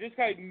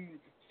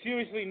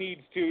seriously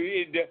needs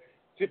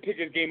to pick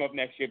his game up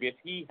next year because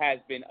he has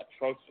been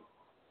atrocious.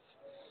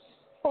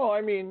 Well,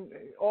 I mean,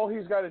 all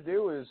he's got to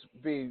do is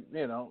be,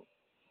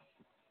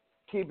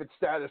 keep it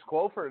status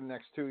quo for the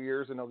next 2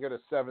 years, and he'll get a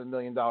 $7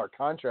 million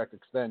contract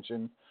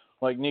extension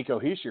like Nico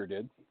Hischier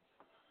did.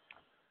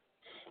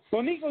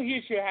 Well, Nico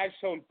Hischier has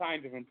shown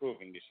signs of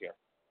improving this year.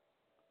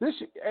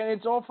 And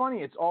it's all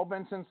funny. It's all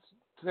been since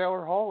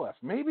Taylor Hall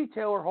left. Maybe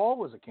Taylor Hall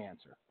was a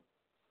cancer.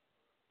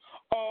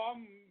 Oh,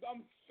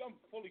 I'm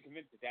fully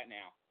convinced of that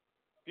now.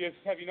 Because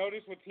have you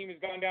noticed what team has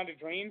gone down the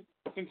drain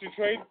since the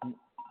trade?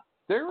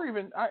 They were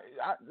even.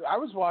 I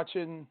was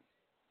watching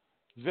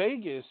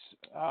Vegas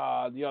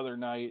the other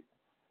night,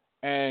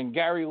 and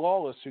Gary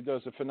Lawless, who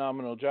does a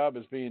phenomenal job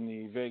as being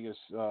the Vegas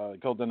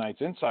Golden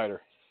Knights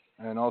insider,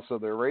 and also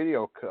their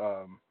radio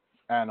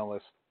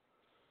analyst,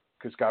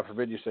 because God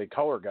forbid you say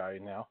color guy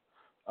now.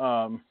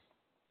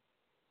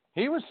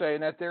 He was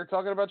saying that they're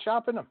talking about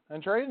shopping them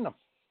and trading them.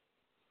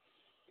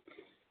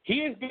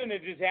 He has been a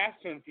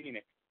disaster in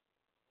Phoenix.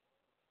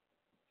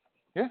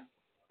 Yeah.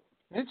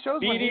 It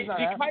shows when he's not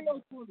happy. The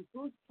Coyotes were in the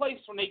first place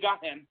when they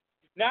got him.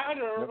 Now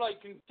they're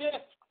like in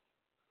 5th.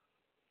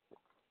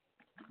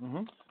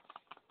 Mm-hmm.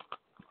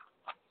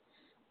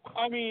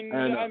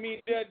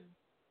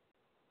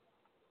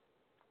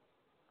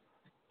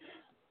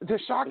 The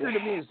shocker to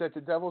me is that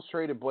the Devils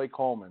traded Blake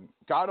Coleman,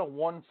 got a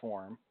 1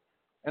 for him,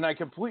 and I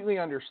completely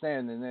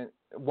understand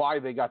why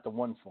they got the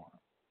 1 for him.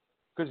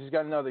 Because he's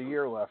got another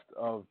year left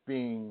of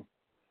being,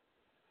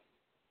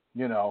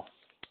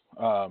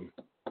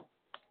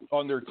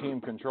 under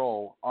team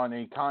control on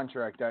a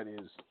contract that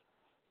is,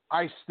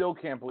 I still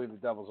can't believe the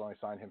Devils only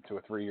signed him to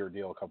a 3-year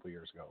deal a couple of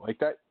years ago. Like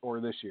that, or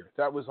this year.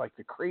 That was like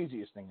the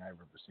craziest thing I've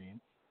ever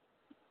seen.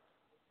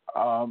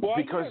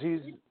 Because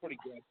he's pretty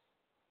good.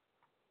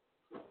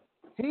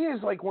 He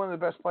is like one of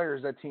the best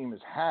players that team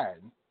has had.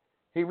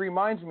 He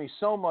reminds me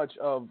so much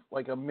of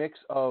like a mix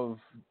of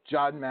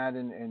John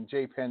Madden and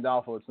Jay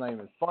Pandolfo. It's not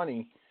even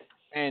funny.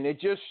 And it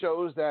just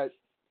shows that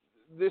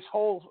this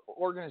whole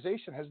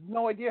organization has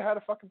no idea how to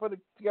fucking put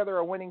together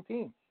a winning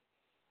team.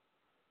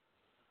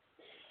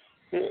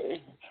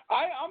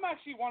 I'm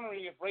actually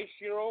wondering if Ray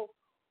Shero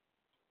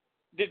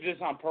did this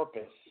on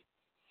purpose.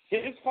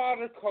 His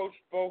father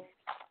coached both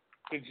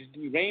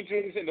the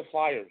Rangers and the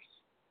Flyers.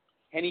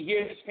 And he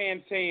hears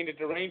fans saying that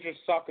the Rangers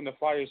suck and the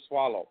Flyers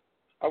swallow.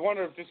 I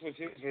wonder if this was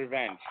his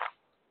revenge.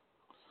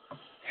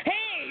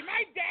 Hey,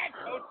 my dad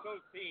coached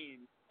those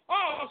teams.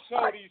 Oh,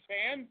 so these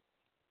fans.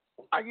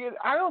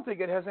 I don't think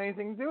it has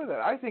anything to do with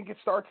that. I think it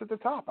starts at the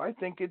top. I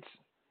think it's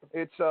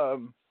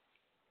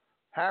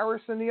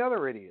Harris and the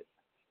other idiot.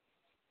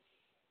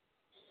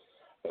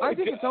 I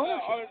think it's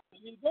ownership.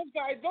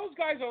 Those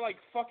guys are like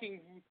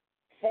fucking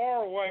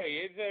far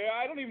away.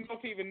 I don't even know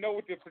if they even know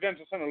what the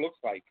Prudential Center looks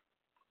like.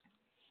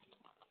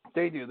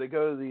 They do. They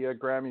go to the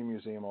Grammy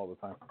Museum all the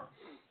time.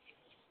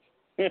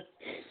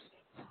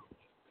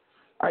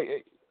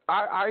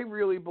 I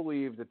really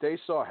believe that they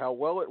saw how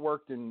well it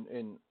worked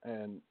in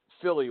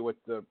Philly with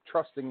the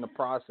trusting the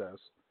process,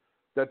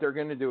 that they're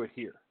going to do it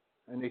here,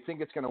 and they think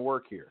it's going to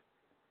work here.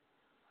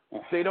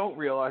 They don't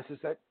realize is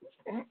that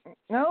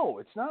no,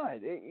 it's not.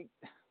 Here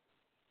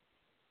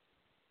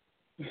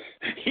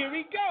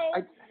we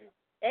go.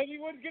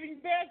 Everyone's getting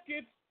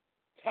baskets.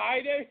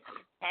 Tied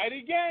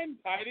again.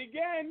 I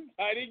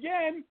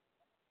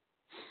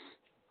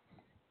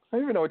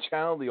don't even know what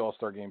channel the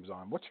All-Star Game's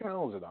on. What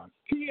channel is it on?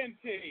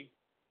 TNT.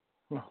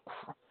 Oh,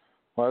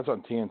 well, that's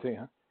on TNT,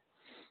 huh?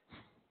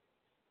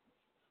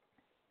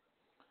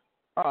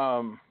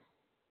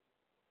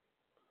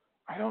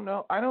 I don't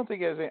know. I don't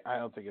think it's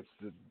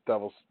the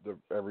Devils, the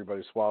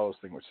everybody swallows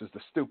thing, which is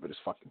the stupidest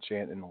fucking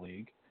chant in the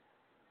league.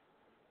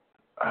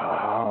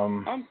 I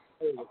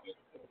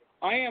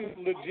am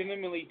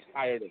legitimately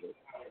tired of it.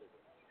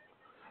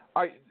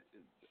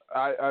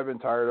 I've been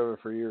tired of it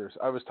for years.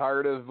 I was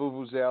tired of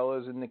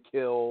Vuvuzelas and the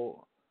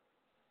Kill.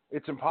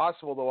 It's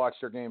impossible to watch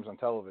their games on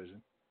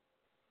television.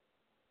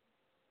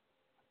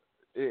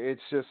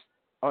 It's just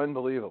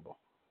unbelievable.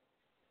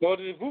 Well,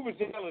 the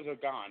Vuvuzelas are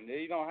gone.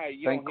 You don't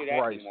hear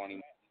that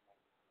anymore.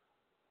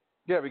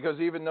 Yeah, because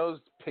even those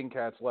pink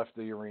hats left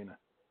the arena.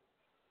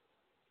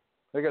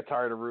 They got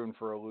tired of rooting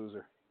for a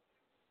loser.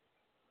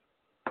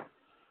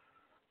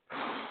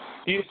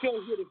 You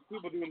still hear the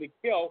people doing the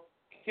kill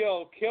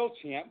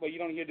chant, but you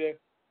don't hear the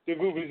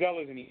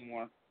Vuvuzelas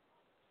anymore.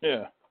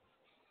 Yeah.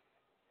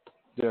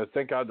 Yeah,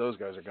 thank God those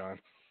guys are gone.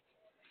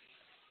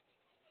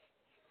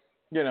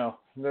 You know,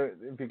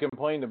 if you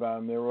complained about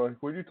them, they were like,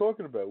 what are you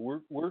talking about?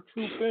 We're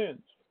true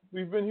fans.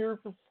 We've been here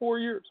for 4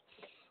 years.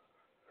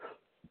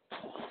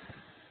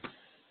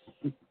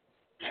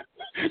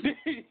 is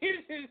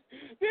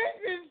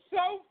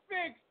so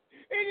fixed.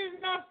 It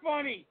is not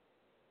funny.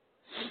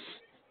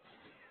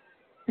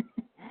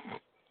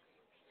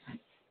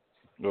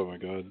 Oh my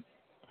God.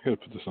 I gotta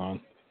put this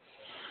on.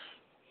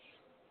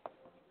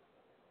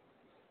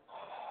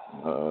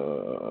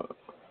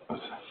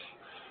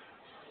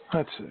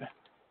 Let's see.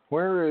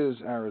 Where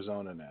is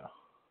Arizona now?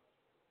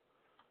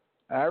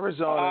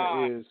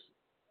 Arizona is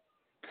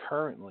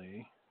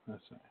currently,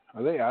 let's see,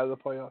 are they out of the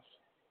playoffs?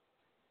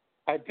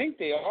 I think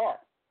they are.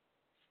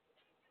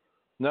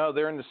 No,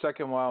 they're in the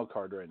second wild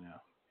card right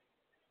now.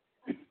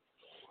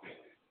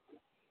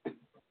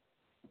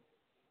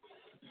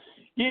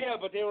 Yeah,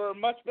 but they were in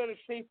much better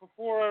shape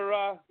before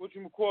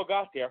McCall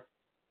got there.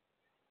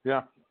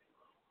 Yeah.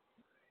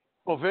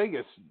 Well,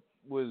 Vegas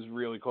was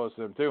really close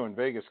to them too, and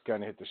Vegas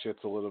kind of hit the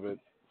shits a little bit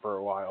for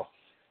a while.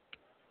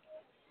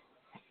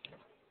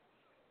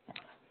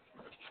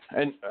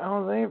 And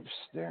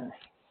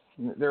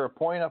they're a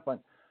point up on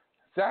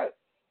that.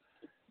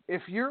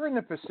 If you're in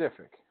the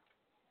Pacific,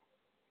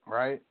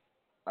 right?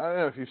 I don't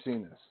know if you've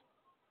seen this.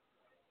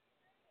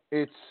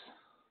 It's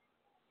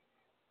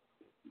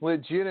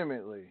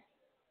legitimately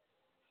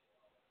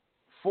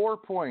 4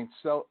 points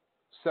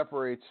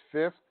separates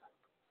fifth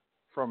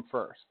from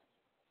first.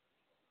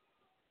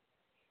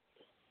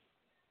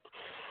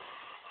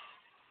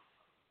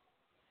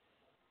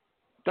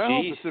 That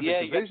whole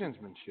Pacific Division's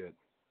been shit.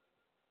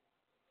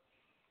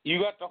 You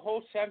got the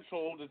whole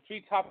Central. The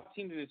three top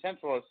teams in the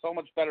Central are so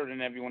much better than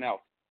everyone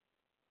else.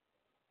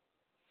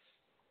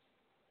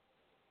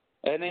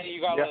 And then you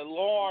got a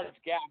large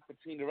gap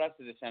between the rest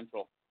of the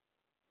Central.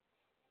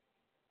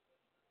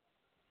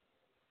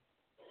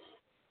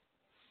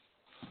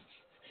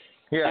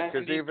 Yeah,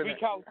 because the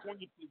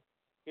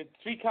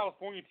three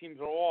California teams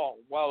are all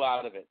well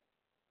out of it.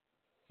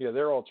 Yeah,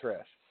 they're all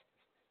trash.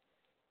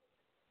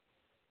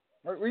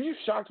 Were you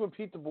shocked when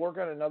Pete DeBoer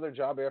got another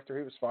job after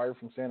he was fired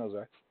from San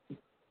Jose?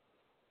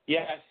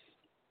 Yes.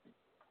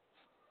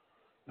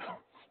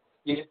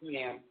 Yes,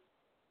 ma'am.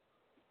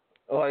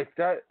 Like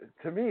that,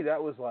 to me,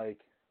 that was like,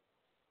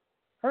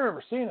 I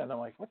remember seeing it and I'm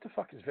like, what the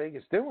fuck is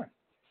Vegas doing?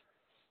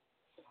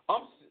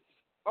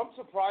 I'm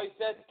surprised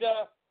that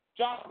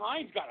John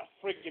Hines got a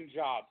freaking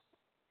job.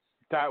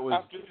 That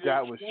was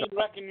train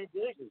wreck in New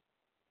Jersey.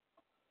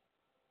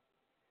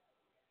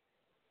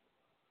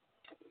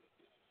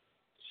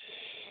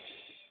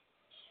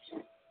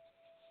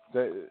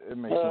 It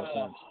makes no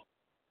sense.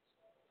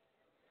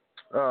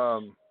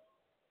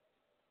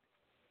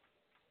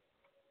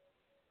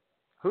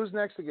 Who's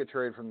next to get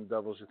traded from the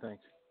Devils, you think?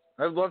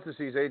 I'd love to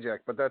see Zajac,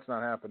 but that's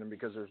not happening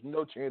because there's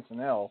no chance in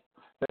hell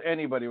that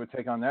anybody would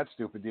take on that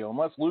stupid deal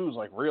unless Lou's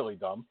like really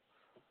dumb.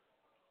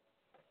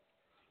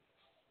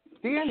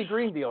 The Andy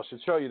Green deal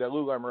should show you that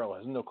Lou Lamoriello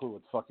has no clue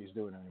what the fuck he's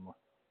doing anymore.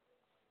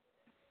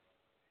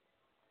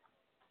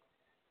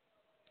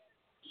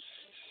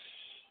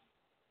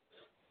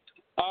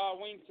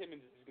 Wayne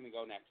Simmons is going to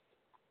go next.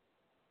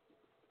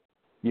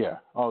 Yeah.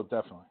 Oh,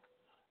 definitely.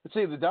 But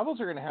see, the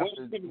Devils are going to have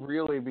to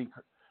really be,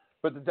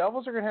 but the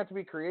Devils are going to have to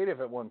be creative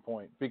at one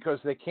point because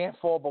they can't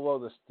fall below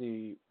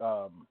the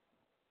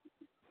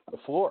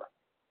floor.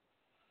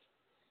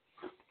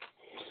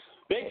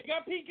 They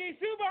got PK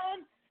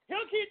Subban.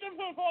 He'll keep them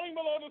from falling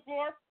below the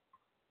floor.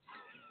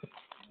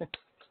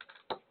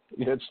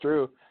 Yeah, it's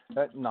true.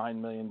 That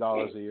 $9 million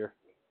a year.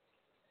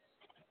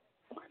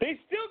 They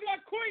still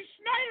got Corey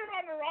Schneider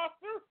on the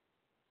roster.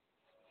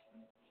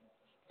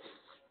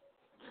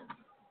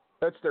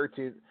 That's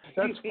 13.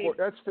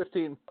 That's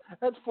 15.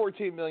 That's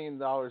 $14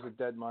 million of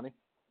dead money.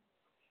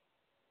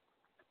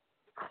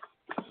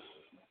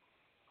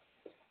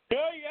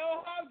 Yeah,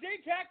 you'll have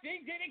Zajac. They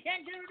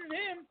can't get rid of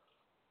him.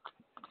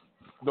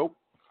 Nope.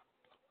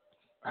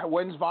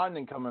 When's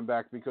Vodnik coming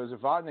back? Because if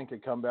Vodnik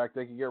could come back,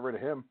 they could get rid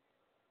of him.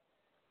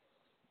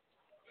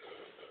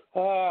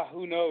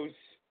 Who knows?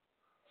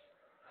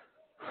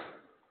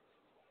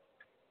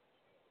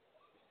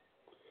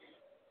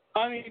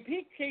 I mean,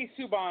 PK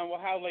Subban will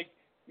have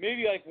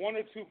maybe one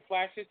or two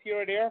flashes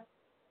here or there,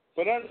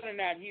 but other than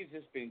that, he's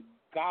just been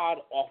god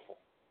awful.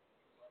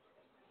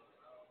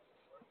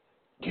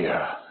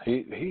 Yeah,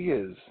 he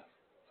is.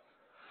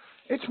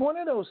 It's one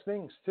of those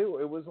things too.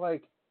 It was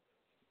like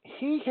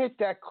he hit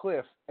that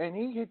cliff, and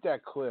he hit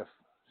that cliff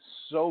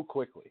so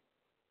quickly.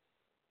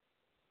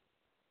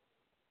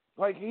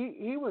 Like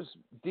he was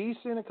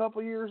decent a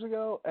couple years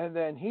ago, and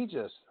then he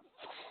just.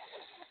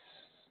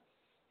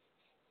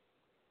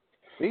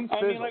 I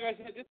mean, like I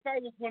said, this guy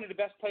was one of the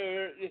best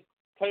players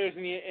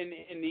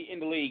in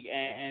the league,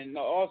 and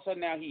all of a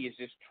sudden now he is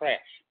just trash.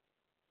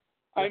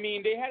 I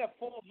mean, they had a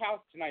full house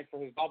tonight for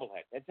his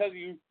bobblehead. That tells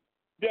you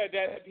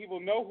that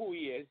people know who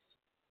he is.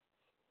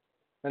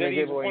 And that they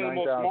he's gave away one of the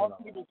most 9,000.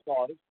 marketable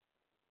stars.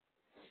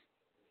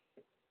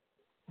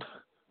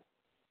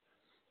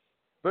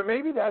 But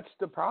maybe that's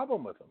the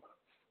problem with him.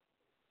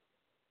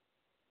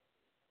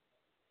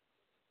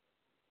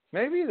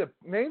 Maybe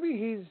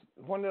he's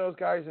one of those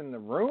guys in the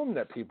room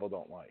that people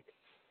don't like.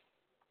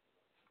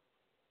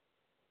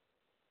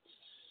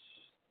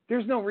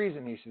 There's no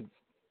reason he should.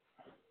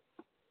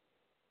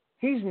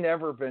 He's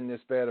never been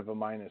this bad of a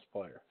minus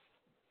player.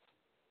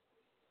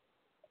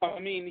 I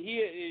mean,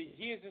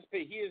 he has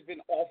been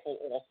awful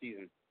all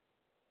season.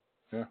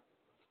 Yeah.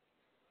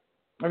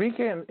 I mean,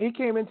 he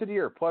came into the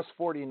year plus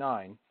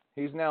 49.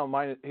 He's now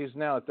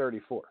at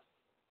 34.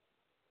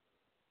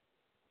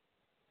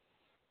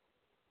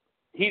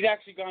 He's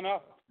actually gone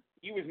up.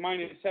 He was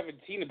minus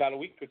 17 about a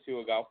week or two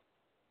ago.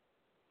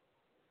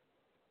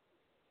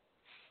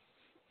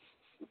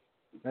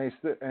 And he's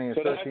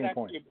 13 that's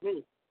points.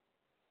 Improved.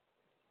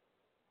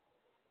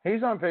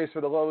 He's on pace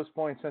for the lowest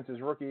point since his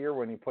rookie year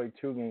when he played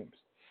 2 games.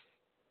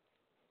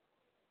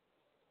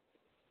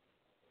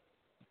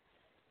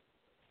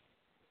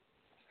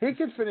 He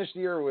could finish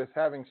the year with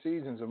having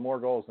seasons of more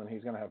goals than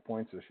he's going to have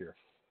points this year.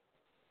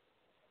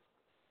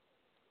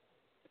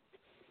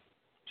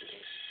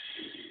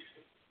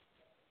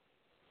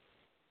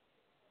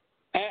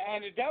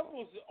 And the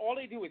Devils, all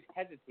they do is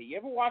hesitate. You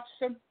ever watch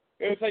them?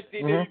 It's like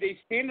they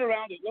stand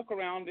around, they look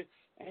around,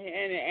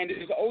 and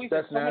there's always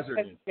so much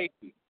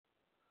hesitation.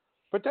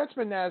 But that's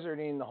been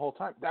Nazardine the whole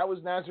time. That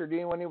was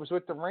Nazardine when he was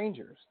with the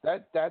Rangers.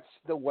 That's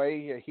the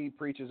way he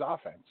preaches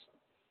offense.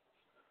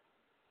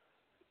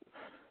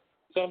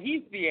 So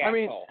he's the asshole. I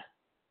mean,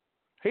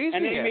 he's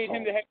and the they asshole. made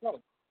him the head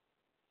coach.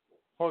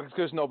 Well, it's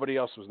because nobody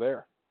else was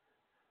there.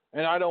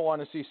 And I don't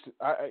want to see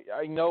 –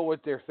 I know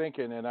what they're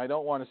thinking, and I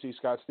don't want to see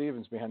Scott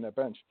Stevens behind that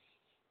bench.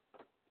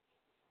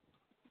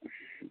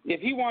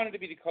 If he wanted to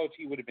be the coach,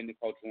 he would have been the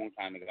coach a long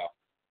time ago.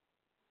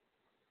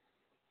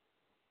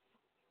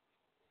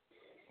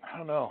 I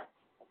don't know.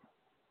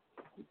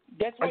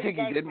 That's why I think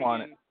he did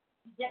want it.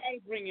 You got to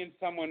bring in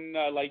someone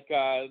like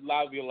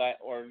Laviolette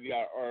or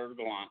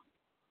Gallant.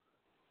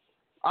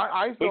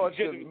 I thought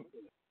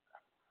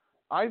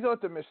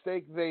the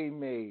mistake they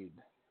made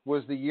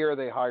was the year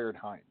they hired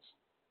Hines.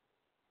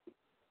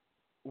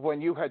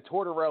 When you had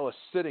Tortorella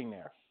sitting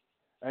there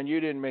and you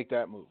didn't make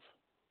that move.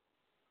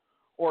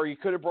 Or you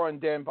could have brought in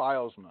Dan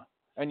Bilesma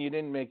and you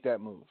didn't make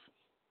that move.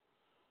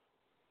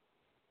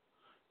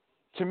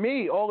 To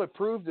me, all it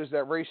proved is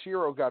that Ray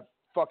Shero got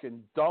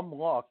fucking dumb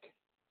luck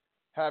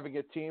having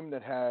a team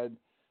that had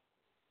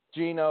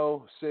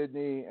Gino,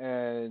 Sidney,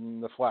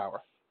 and the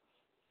Flower.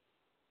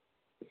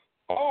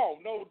 Oh,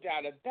 no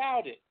doubt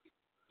about it.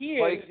 He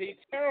is a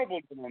terrible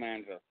general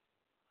manager.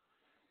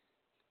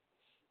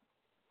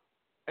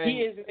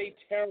 He is a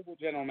terrible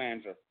general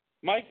manager.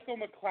 Michael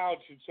McLeod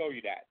should show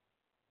you that.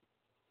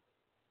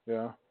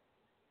 Yeah.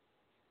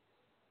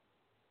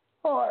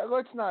 Well,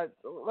 let's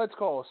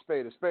call a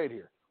spade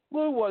here.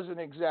 Lou wasn't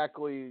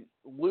exactly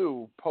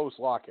Lou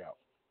post-lockout.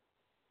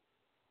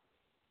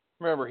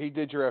 Remember, he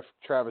did draft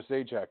Travis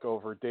Zajac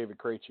over David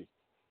Krejci.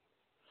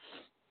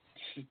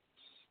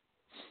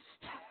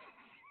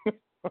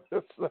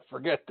 Let's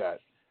forget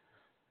that.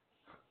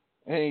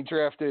 And he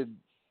drafted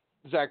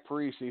Zach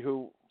Parise,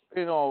 who,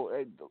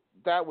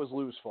 that was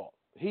Lou's fault.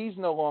 He's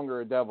no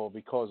longer a Devil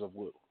because of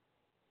Lou.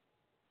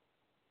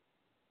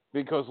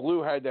 Because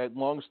Lou had that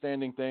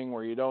long-standing thing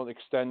where you don't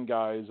extend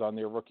guys on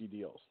their rookie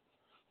deals,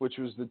 which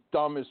was the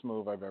dumbest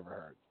move I've ever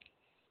heard.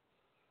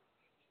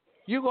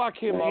 You lock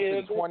him up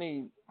in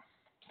 2009.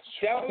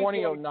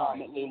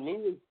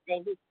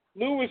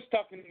 Lou was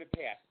stuck in the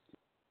past.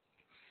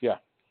 Yeah.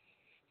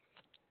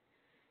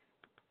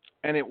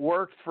 And it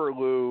worked for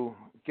Lou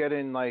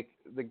getting like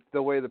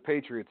the way the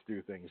Patriots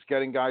do things,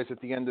 getting guys at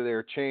the end of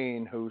their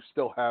chain who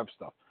still have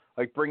stuff,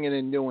 like bringing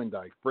in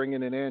Neuendijk,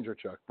 bringing in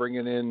Andrechuk,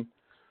 bringing in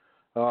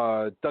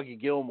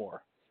Dougie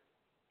Gilmore,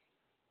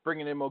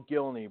 bringing in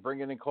Mogilny,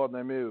 bringing in Claude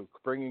Lemieux,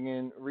 bringing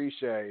in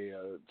Riche,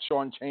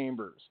 Sean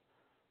Chambers.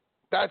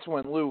 That's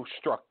when Lou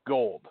struck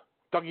gold.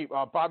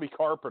 Bobby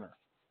Carpenter.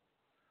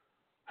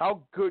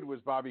 How good was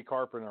Bobby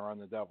Carpenter on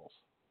the Devils?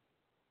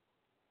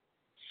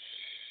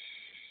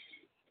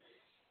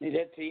 He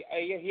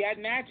had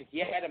magic. He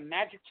had a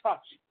magic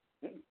touch.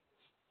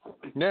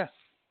 Yeah.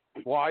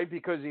 Why?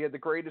 Because he had the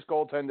greatest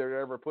goaltender to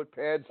ever put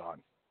pads on.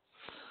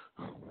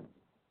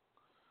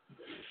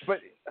 But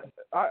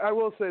I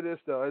will say this,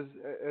 though,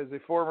 as a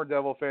former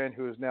Devil fan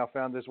who has now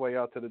found his way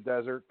out to the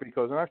desert,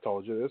 and I've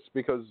told you this,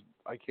 because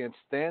I can't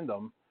stand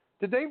them.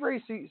 Did they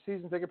raise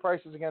season ticket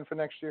prices again for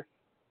next year?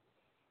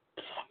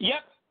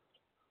 Yep.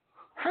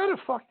 How the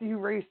fuck do you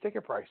raise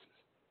ticket prices?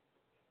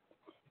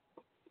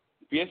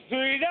 Yes,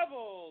 three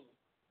Devils.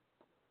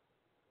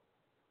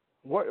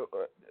 What?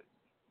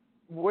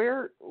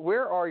 Where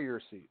are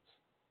your seats?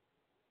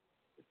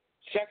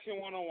 Section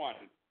 101.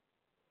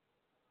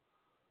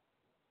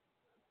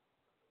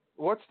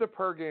 What's the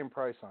per game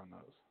price on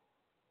those?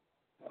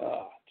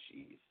 Oh,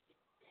 jeez.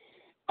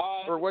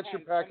 Or what's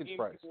your package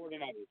price?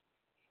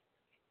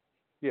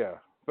 Yeah,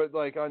 but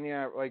like on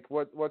the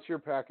what's your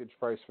package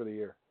price for the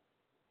year?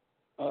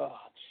 Oh,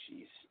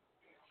 jeez.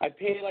 I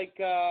pay like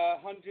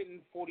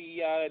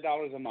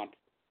 $140 a month,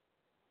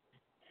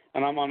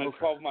 and I'm on a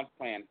 12-month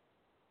plan.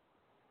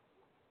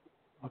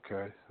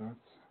 Okay,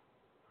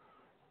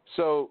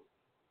 so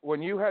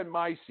when you had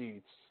my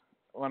seats,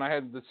 when I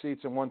had the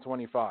seats in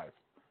 125,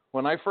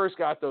 when I first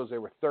got those, they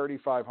were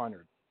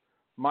 $3,500.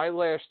 My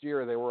last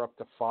year, they were up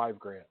to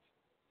 $5,000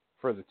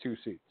 for the 2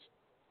 seats.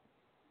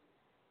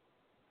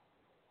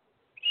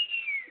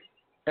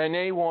 And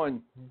they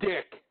won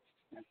dick.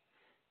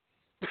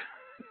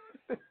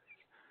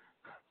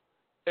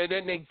 And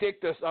then they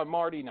dicked us on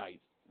Marty night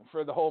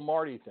for the whole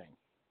Marty thing.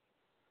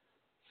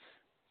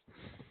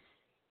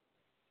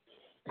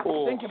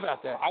 Cool. Think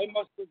about that.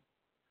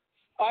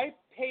 I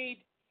paid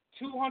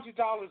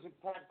 $200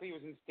 and practically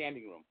was in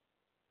standing room.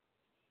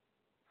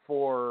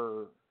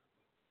 For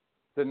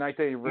the night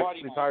they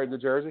retired the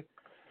jersey?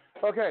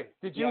 Okay.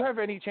 Did you have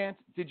any chance?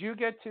 Did you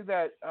get to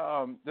that,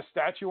 the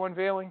statue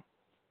unveiling?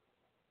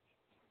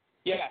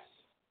 Yes.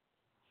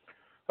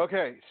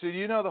 Okay. So do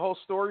you know the whole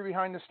story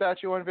behind the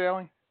statue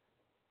unveiling?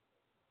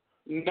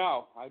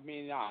 No, I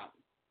mean not.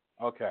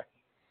 Okay.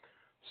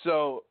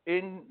 So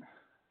in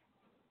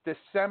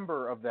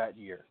December of that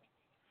year,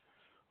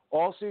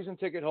 all season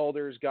ticket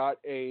holders got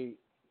a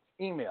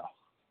email.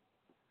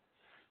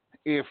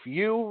 If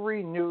you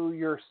renew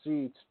your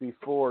seats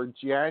before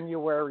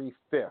January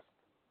 5th,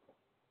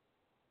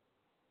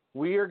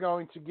 we are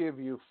going to give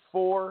you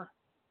 4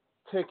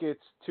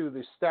 tickets to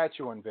the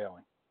statue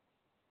unveiling.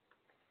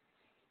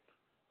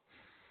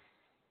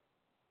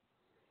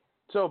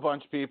 So a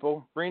bunch of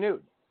people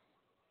renewed.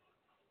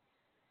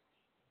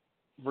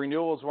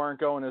 Renewals weren't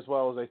going as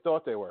well as they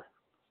thought they were.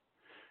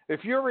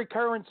 If you're a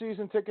recurrent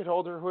season ticket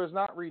holder who has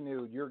not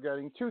renewed, you're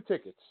getting 2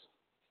 tickets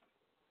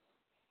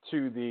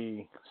to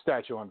the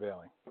statue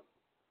unveiling.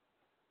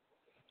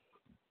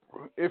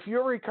 If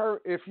you're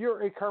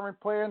a current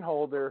plan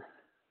holder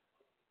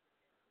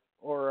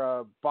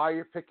or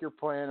pick your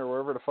plan or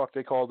whatever the fuck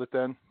they called it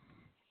then,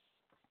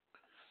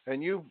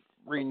 and you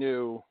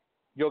renew,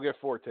 you'll get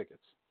 4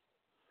 tickets.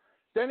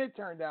 Then it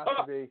turned out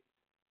to be,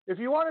 if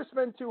you want to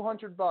spend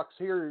 $200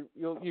 here,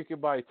 you can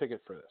buy a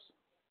ticket for this.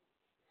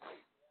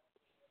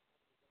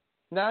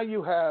 Now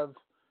you have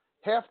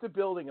half the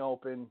building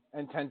open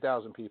and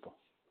 10,000 people.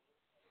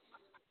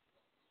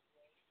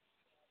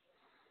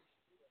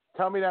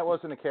 Tell me that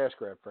wasn't a cash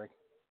grab, Frank.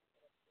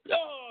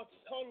 Oh, it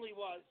totally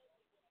was.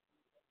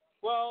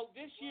 Well,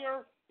 this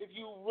year, if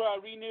you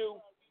renew,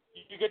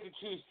 you get to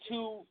choose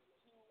 2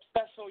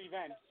 special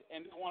events,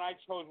 and the one I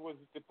chose was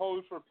to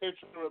pose for a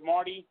picture of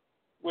Marty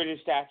with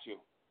his statue.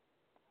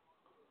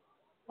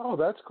 Oh,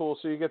 that's cool.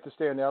 So you get to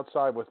stand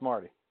outside with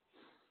Marty.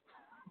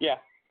 Yeah.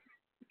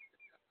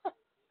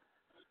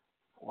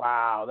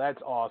 Wow,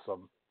 that's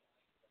awesome.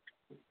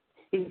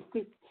 You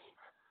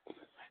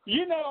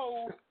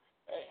know,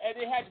 and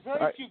they had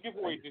very few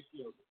giveaways this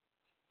year.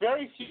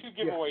 Very few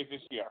giveaways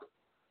this year.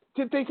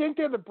 They think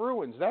they're the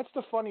Bruins. That's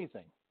the funny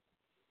thing.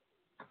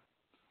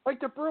 Like,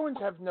 the Bruins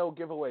have no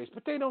giveaways,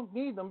 but they don't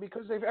need them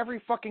because every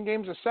fucking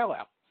game's a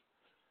sellout.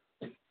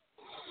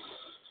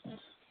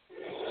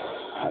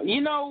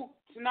 You know,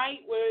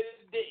 tonight was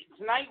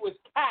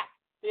packed.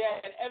 They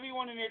had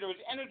everyone in there. There was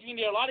energy in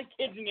there. A lot of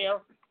kids in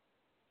there.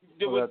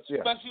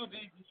 Especially with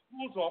the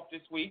schools off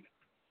this week.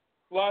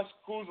 A lot of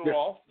schools are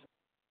off.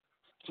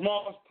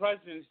 Tomorrow's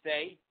President's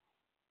Day.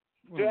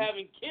 They're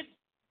having Kids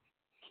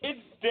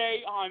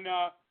Day on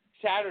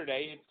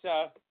Saturday.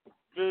 It's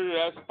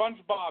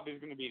SpongeBob is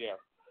going to be there.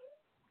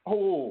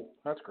 Oh,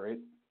 that's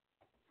great.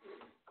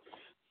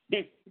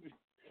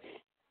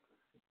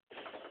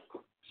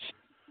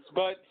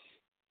 But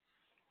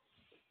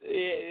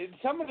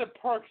some of the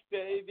perks,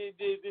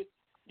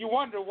 you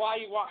wonder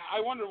why. I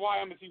wonder why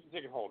I'm a season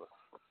ticket holder.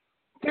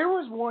 There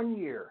was one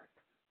year,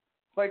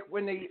 like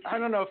when I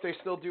don't know if they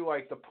still do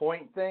like the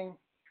point thing,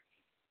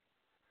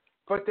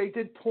 but they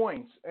did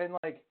points, and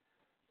like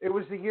it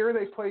was the year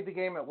they played the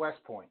game at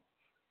West Point.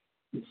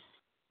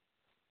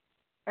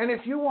 And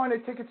if you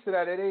wanted tickets to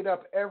that, it ate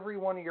up every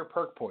one of your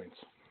perk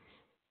points.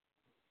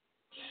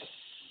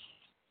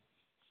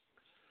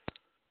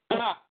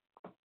 I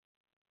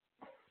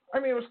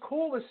mean, it was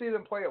cool to see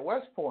them play at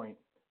West Point,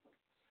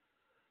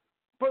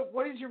 but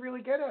what did you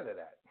really get out of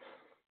that?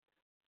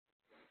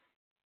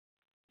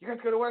 You got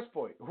to go to West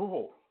Point.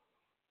 Ooh.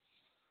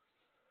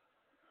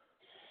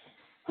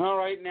 All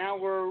right, now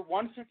we're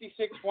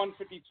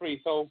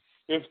 156-153. So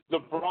if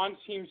LeBron's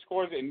team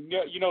scores, and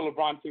you know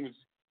LeBron's team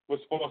was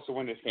supposed to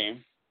win this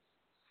game.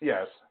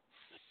 Yes.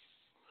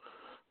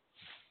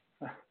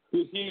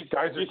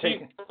 Guys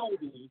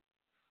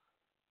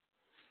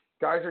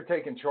are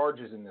taking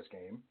charges in this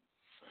game,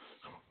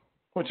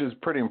 which is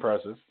pretty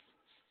impressive.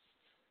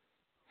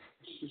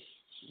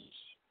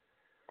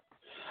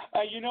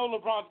 You know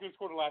LeBron's going to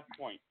score the last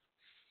point.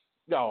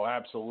 No,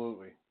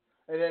 absolutely.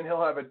 And then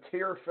he'll have a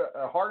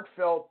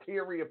heartfelt,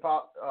 teary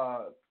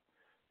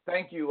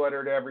thank you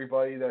letter to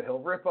everybody that he'll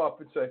rip up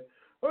and say,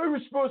 I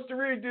was supposed to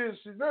read this.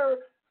 I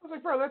was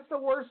like, bro, that's the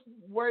worst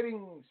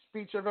wedding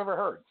speech I've ever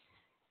heard.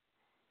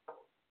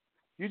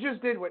 You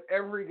just did what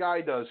every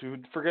guy does who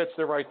forgets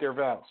to write their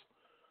vows.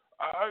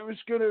 I was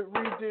going to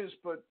read this,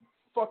 but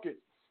fuck it.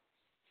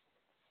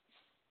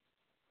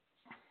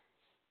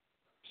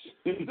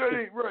 That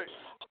ain't right.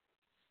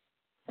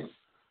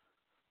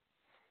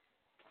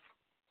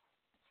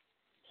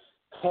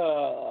 Of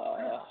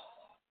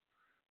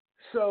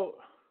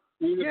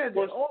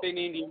course, they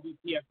named the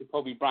MVP after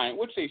Kobe Bryant,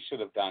 which they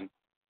should have done.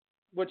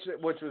 Which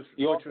was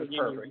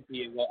perfect.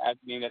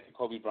 Named after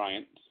Kobe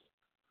Bryant.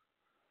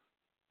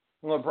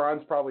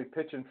 LeBron's probably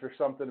pitching for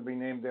something to be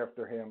named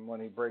after him when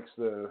he breaks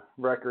the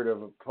record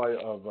of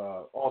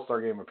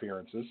All-Star game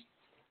appearances.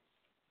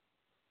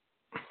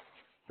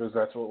 Because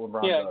that's what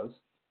LeBron does.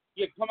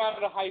 Yeah, come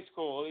out of high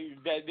school.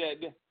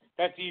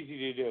 That's easy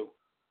to do.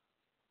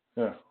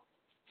 Yeah.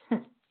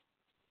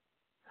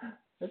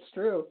 It's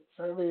true.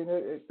 I mean,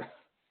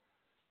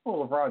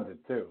 well, LeBron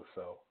did too,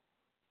 so.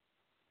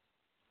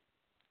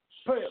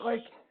 But,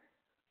 like,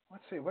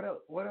 let's see, what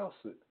else?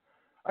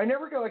 I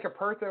never got, like, a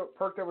perk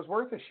that was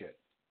worth a shit.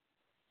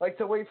 Like,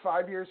 to wait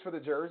 5 years for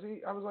the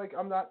jersey, I was like,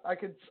 I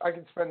could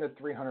spend the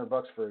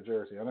 $300 for a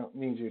jersey. I don't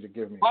need you to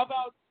give me. How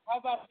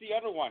about the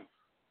other one?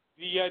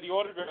 The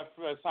autograph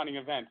signing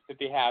event that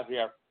they have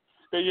here.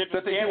 So you have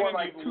to stand on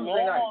like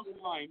long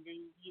line.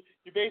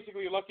 You're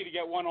basically lucky to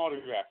get one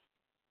autograph.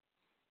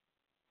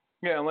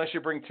 Yeah, unless you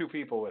bring two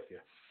people with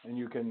you, and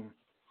you can.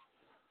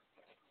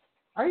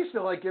 I used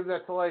to give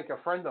that to a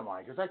friend of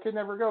mine because I could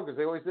never go because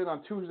they always did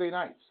on Tuesday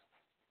nights.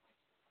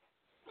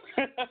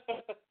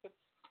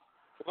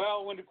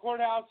 Well, when the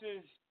courthouse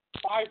is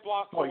 5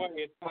 blocks away,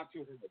 it's not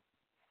too hard.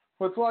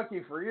 Well, it's lucky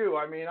for you.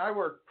 I mean, I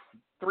work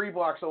 3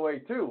 blocks away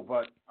too,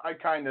 but I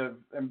kind of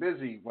am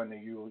busy when they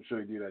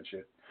usually do that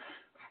shit.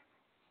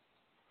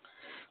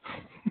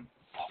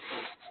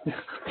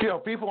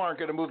 People aren't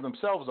going to move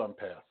themselves on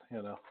path,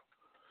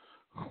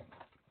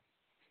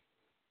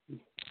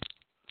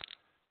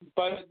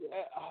 But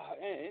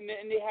and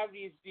they have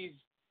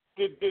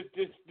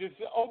this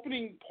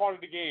opening part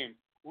of the game.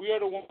 We are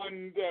the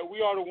ones.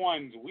 We are the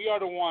ones. We are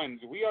the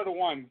ones. We are the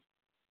ones.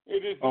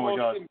 It is the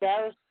most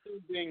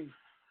embarrassing thing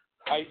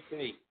I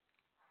see.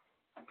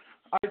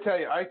 I tell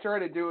you, I try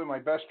to do in my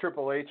best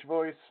Triple H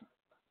voice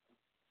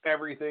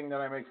everything that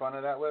I make fun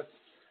of that with,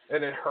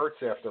 and it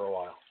hurts after a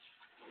while.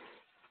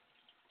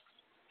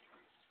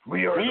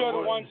 We are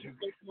the ones who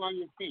get you on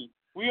your feet.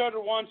 We are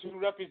the ones who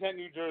represent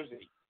New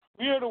Jersey.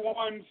 We are the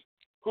ones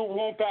who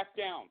won't back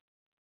down.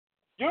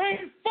 You're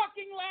in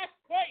fucking last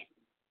place.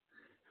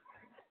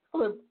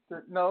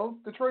 No,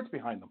 Detroit's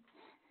behind them.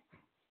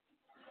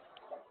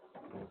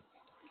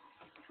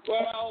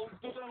 Well,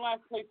 they're in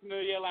last place in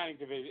the Atlantic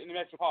Division, in the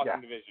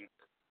Metropolitan Division.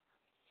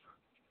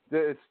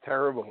 It's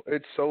terrible.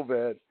 It's so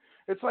bad.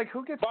 It's like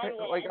who gets By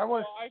the way, I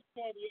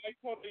saw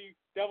the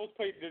Devils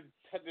play the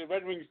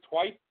Red Wings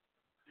twice.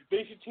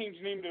 They should change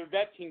the name of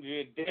that team to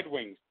the Dead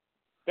Wings.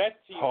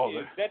 That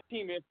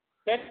team is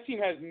a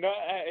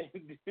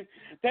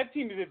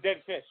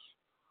dead fish.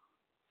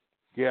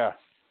 Yeah,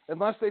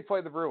 unless they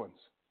play the Bruins.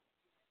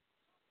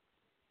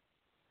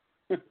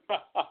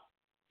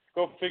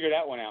 Go figure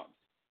that one out.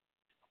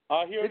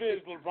 Here it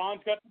is.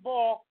 LeBron's got the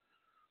ball.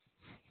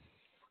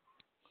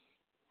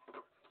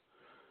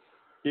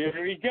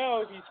 Here he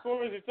goes. He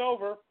scores. It's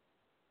over.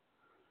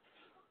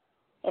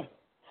 They're going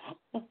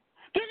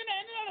to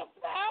end it on a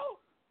foul?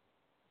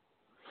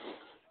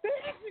 They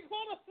actually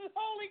called us.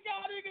 Holy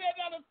God, they're going to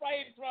end on a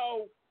fire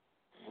throw.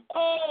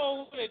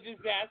 Oh, what a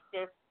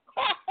disaster.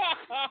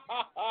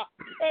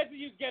 That's what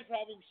you get for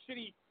having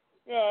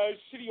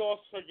shitty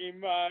All-Star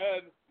game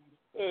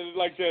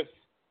like this.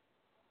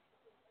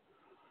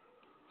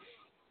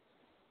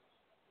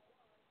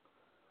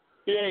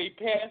 Yeah, he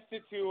passed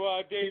it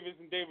to Davis,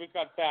 and Davis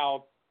got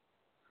fouled.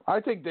 I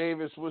think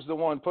Davis was the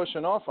one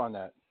pushing off on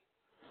that.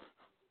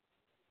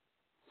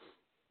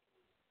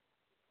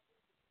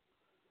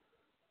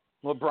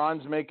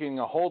 LeBron's making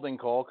a holding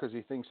call because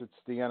he thinks it's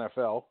the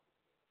NFL.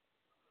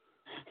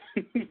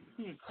 This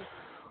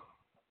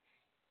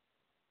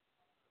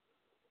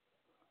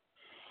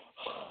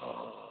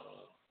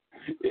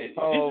is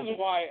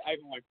why I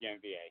don't like the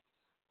NBA.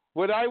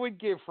 What I would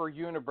give for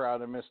Unibrow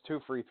to miss 2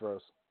 free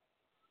throws.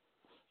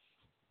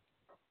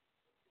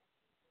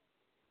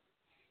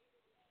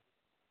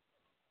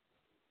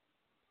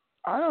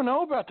 I don't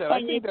know about that.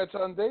 I think that's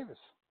on Davis.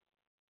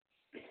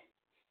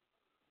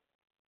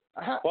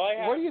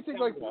 What do you think?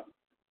 What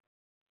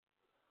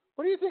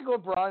do you think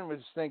LeBron was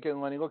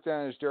thinking when he looked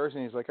down at his jersey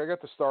and he's like, "I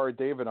got the Star of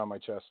David on my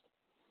chest."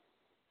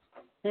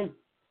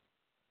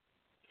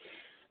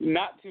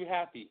 Not too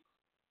happy.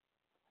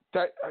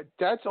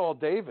 That's all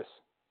Davis,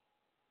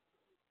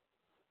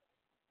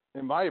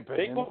 in my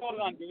opinion. They called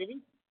it on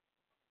Davis.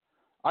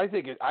 I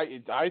think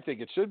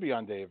it should be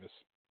on Davis.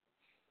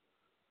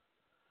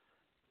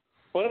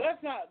 Well,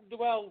 that's not.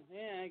 Well,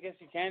 yeah, I guess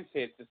you can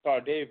say it's the Star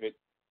of David.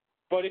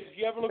 But if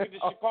you ever look at the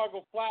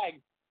Chicago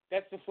flag,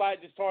 that's the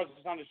flag. The stars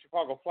is on the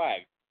Chicago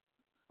flag.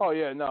 Oh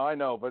yeah, no, I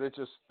know, but it's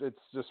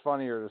just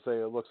funnier to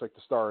say it looks like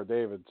the Star of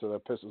David, so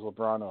that pisses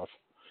LeBron off.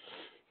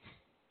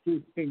 Yeah,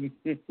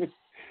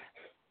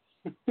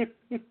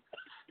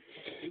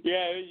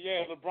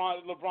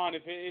 LeBron.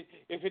 If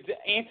it's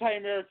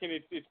anti-American,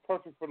 it's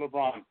perfect for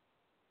LeBron.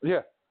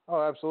 Yeah.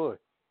 Oh, absolutely.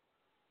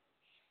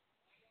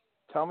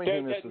 Tell me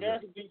who misses that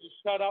Americans need to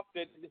shut up.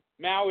 That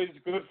Mao is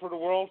good for the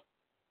world.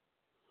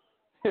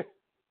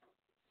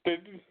 Here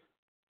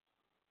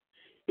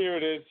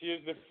it is.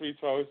 Here's the free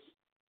throws.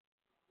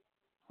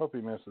 Hope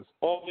he misses.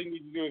 All he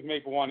needs to do is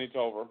make one. It's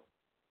over.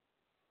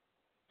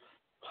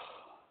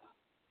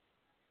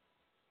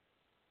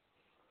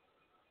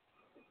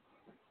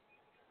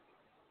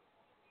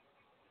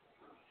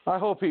 I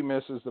hope he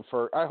misses the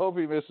first. I hope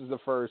he misses the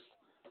first.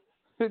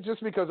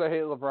 Just because I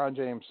hate LeBron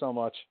James so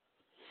much.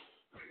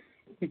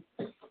 Miss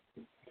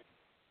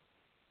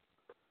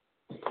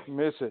it.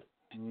 Miss it.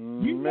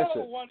 You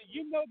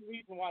know the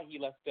reason why he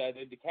left the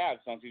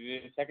Cavs, don't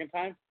you? The second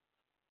time?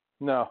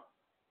 No.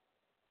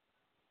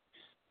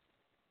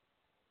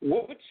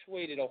 Which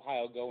way did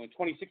Ohio go in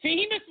 2016?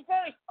 He missed the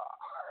first.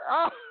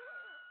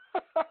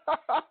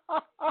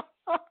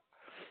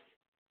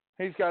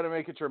 He's got to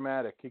make it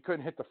dramatic. He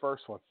couldn't hit the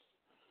first one.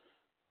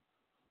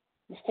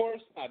 Of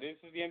course not. This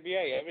is the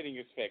NBA. Everything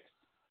is fixed.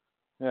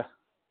 Yeah.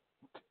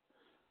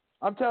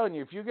 I'm telling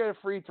you, if you get a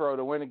free throw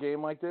to win a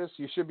game like this,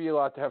 you should be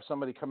allowed to have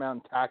somebody come out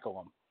and tackle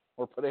him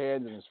or put a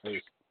hand in his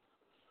face.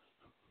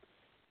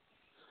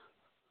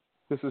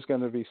 This is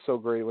going to be so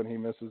great when he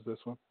misses this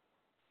one.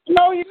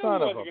 No, he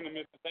wasn't going to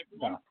miss the second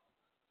one.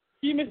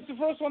 He missed the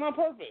first one on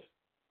purpose.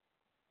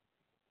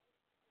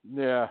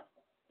 Yeah,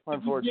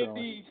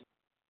 unfortunately.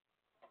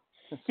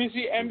 Since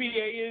the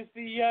NBA is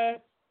the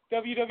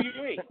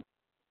WWE.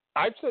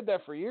 I've said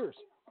that for years.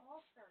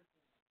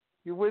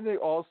 You win the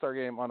All-Star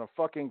game on a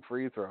fucking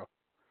free throw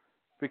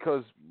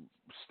because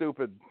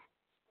stupid.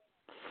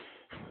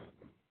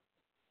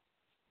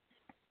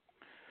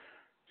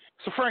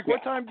 So Frank,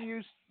 what time do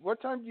you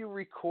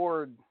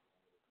record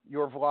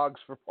your vlogs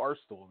for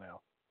Barstool now?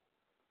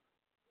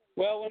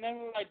 Well,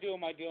 whenever I do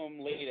them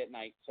late at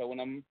night. So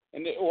when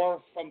or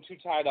if I'm too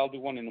tired, I'll do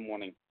one in the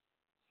morning.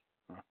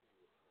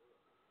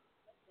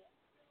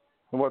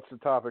 What's the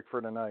topic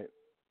for tonight?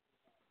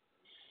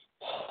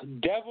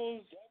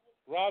 Devils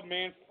Rob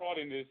Manfred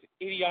in this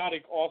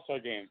idiotic All-Star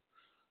game.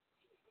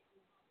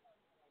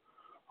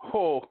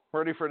 Oh,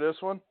 ready for this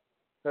one?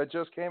 That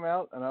just came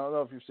out, and I don't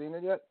know if you've seen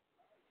it yet.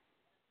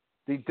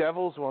 The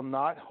Devils will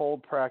not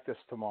hold practice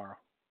tomorrow.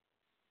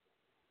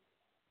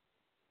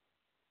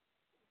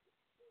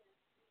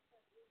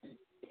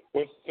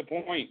 What's the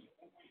point?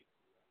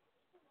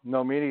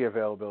 No media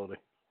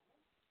availability.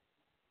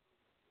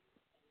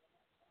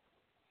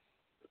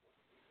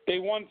 They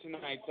won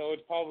tonight, so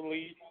it's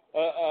probably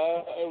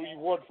a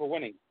reward for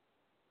winning.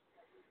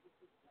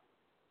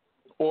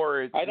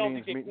 Or it I don't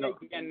means think they play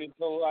again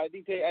until I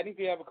think they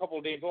have a couple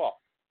of days off.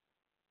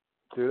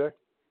 Do they?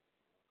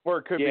 Or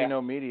it could be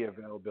no media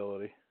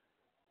availability.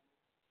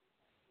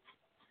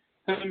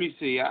 Let me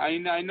see. I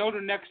know the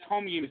next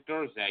home game is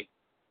Thursday.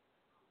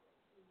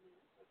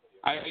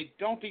 I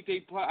don't think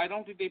they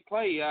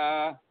play.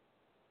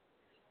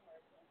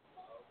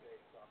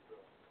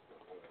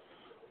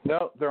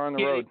 No, they're on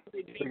the road.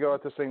 They go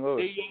out to St.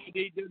 Louis.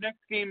 The next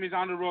game is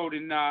on the road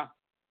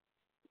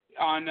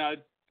on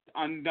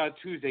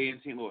Tuesday in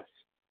St. Louis.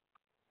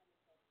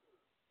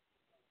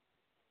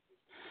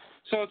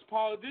 So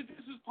this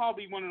is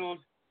probably one of those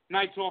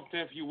nights off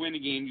that if you win a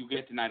game, you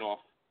get the night off.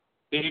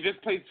 They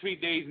just played 3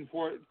 games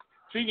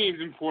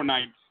in 4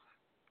 nights.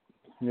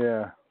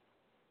 Yeah.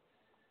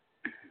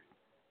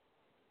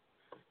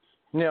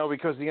 No,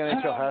 because the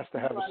NHL has to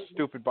have a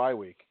stupid bye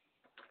week.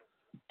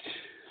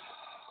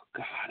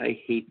 God, I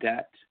hate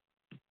that.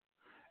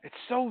 It's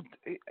so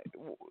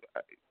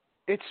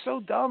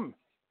dumb.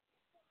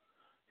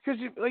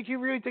 Because you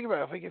really think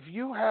about it. Like if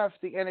you have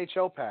the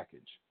NHL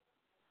package,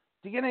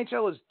 the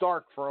NHL is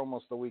dark for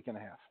almost a week and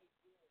a half.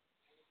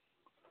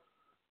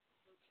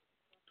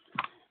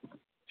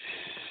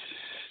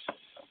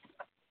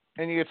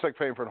 And you get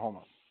paying for the home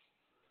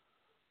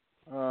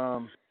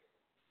run.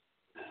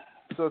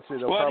 So let's see.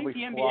 They'll probably I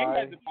think the fly. NBA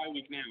has a bye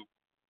week now.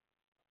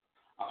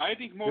 I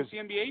think most of the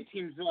NBA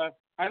teams.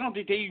 I don't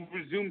think they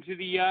resume to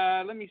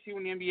the. Let me see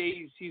when the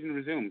NBA season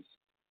resumes.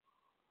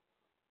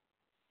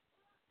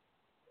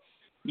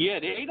 Yeah,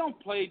 they don't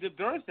play the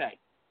Thursday.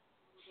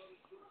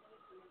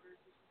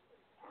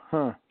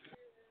 Huh.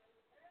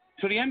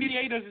 So the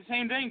NBA does the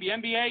same thing. The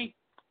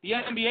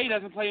NBA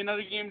doesn't play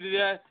another game.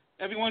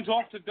 Everyone's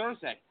off to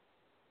Thursday.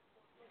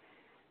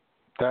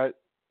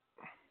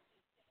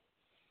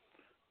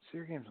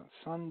 Your games on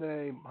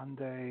Sunday,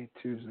 Monday,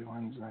 Tuesday,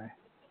 Wednesday.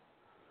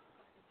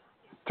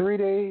 3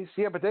 days.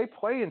 Yeah, but they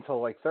play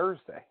until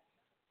Thursday.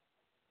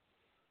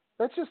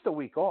 That's just a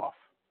week off.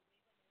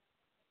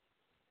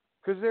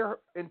 Because their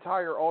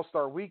entire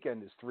All-Star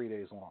weekend is 3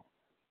 days long.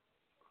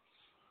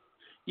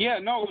 Yeah,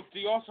 no, it's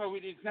the All-Star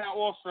week. It's now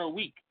All-Star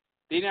week.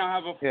 They now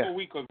have a full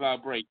week of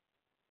break.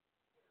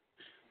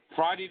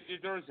 Friday to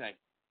Thursday.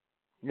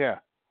 Yeah.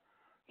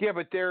 Yeah,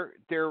 but their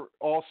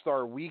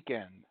All-Star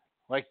weekend,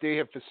 they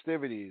have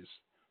festivities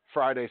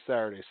Friday,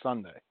 Saturday,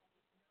 Sunday.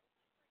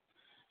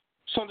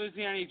 So does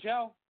the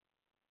NHL.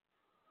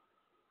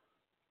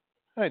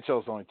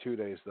 NHL's only 2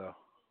 days, though.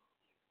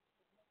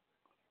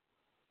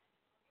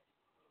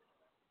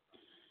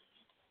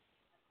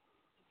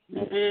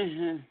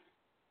 Mm-hmm.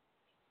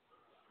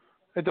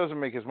 It doesn't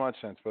make as much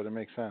sense, but it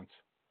makes sense.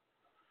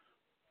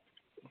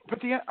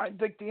 But the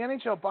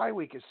NHL bye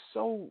week is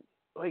so,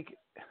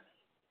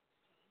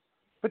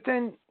 But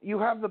then you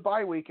have the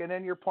bye week, and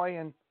then you're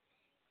playing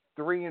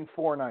 3 and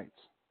 4 nights.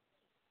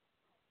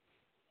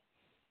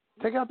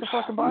 Take out the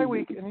fucking bye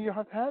week, and you don't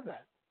have to have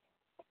that.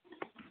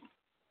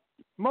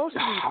 Most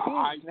of these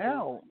teams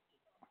now,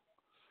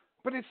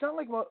 But it's not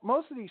like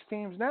most of these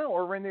teams now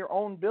are in their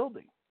own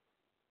building.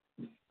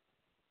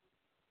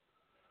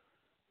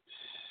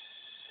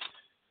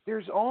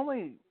 There's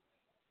only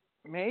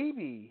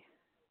maybe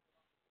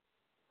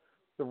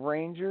the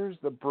Rangers,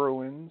 the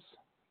Bruins,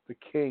 the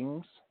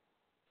Kings.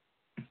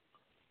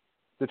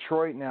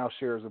 Detroit now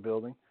shares a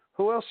building.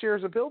 Who else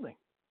shares a building?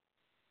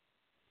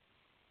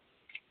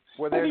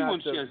 Where they're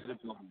Everyone not shares the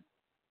building.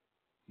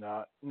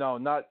 No,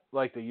 not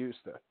like they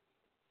used to.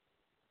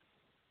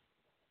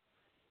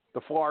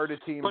 The Florida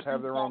teams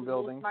have their own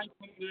buildings.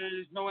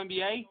 There's no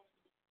NBA.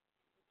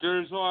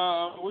 There's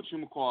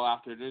whatchamacall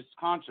out there. There's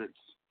concerts.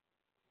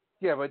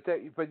 Yeah,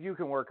 but you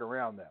can work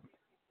around them.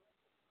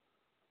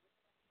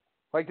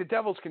 Like the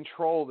Devils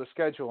control the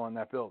schedule on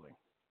that building.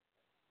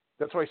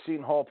 That's why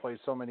Seton Hall plays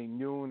so many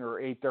noon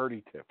or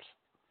 8:30 tips.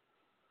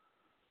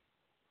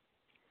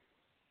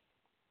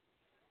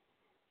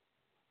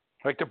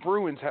 Like the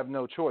Bruins have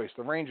no choice.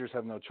 The Rangers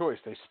have no choice.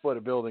 They split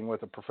a building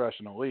with a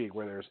professional league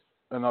where there's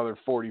another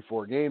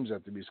 44 games that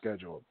have to be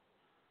scheduled.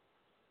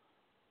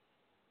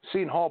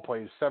 Seton Hall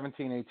plays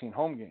 17, 18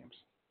 home games.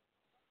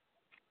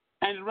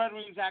 And the Red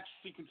Wings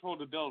actually control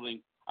the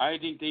building. I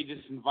think they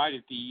just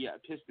invited the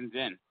Pistons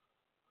in.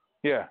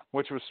 Yeah,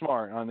 which was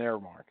smart on their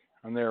mark,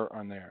 on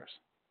theirs.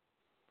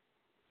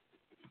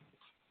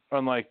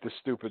 Unlike the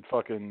stupid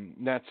fucking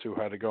Nets who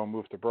had to go and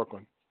move to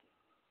Brooklyn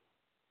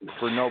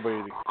for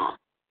nobody.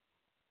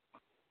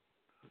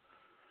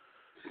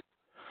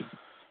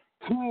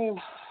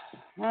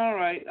 All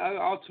right,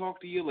 I'll talk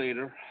to you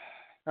later.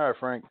 All right,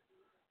 Frank.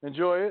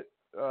 Enjoy it.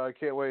 I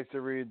can't wait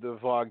to read the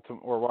vlog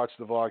or watch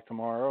the vlog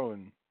tomorrow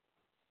and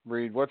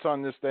read what's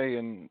on this day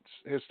in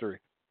history.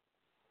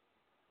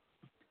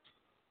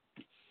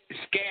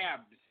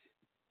 Scabs.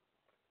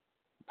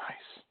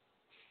 Nice.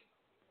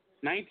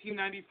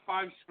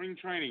 1995 spring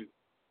training.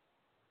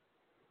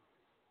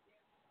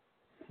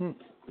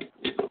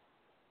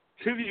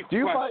 Trivia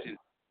question.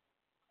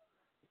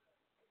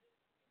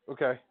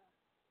 Okay.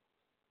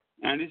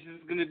 And this is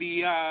going to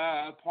be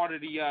part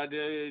of the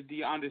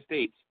on the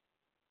states.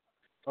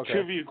 Okay.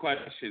 Trivia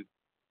question.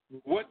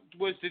 What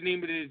was the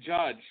name of the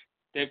judge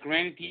that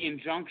granted the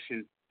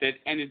injunction that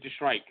ended the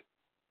strike?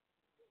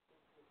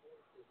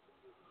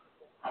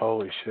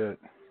 Holy shit.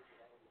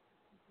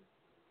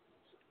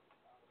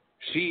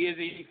 She is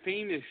a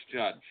famous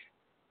judge.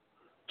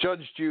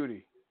 Judge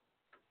Judy.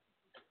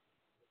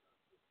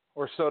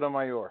 Or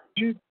Sotomayor.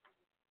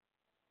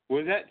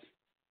 Was that?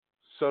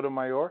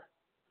 Sotomayor?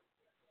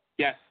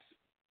 Yes.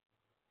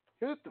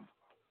 Here's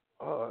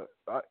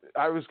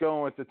I was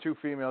going with the two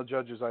female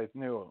judges I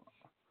knew.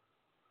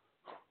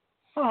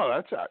 Oh,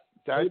 that's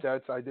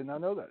I did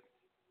not know that.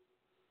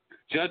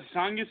 Judge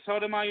Sonia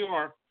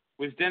Sotomayor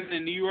was then the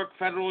New York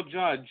federal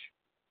judge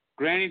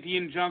granting the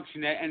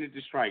injunction that ended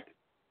the strike.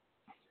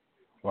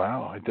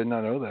 Wow, I did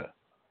not know that.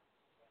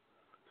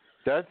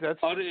 That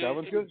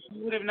was good. If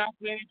you would have not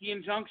granted the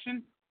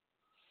injunction,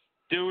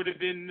 there would have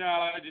been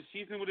the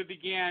season would have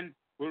began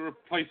with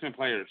replacement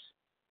players.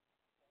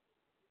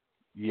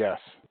 Yes.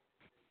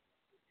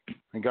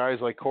 And guys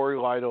like Corey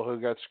Lytle who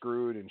got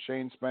screwed and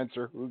Shane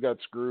Spencer who got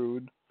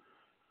screwed.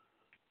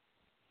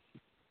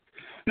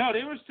 No,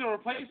 they were still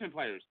replacement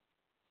players.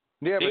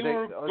 Yeah, they but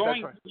were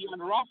going to be on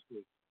the roster.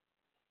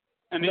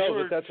 And they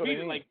were that's what I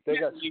treated mean. like they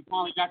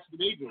finally got to the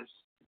majors.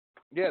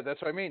 Yeah,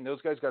 that's what I mean.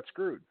 Those guys got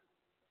screwed.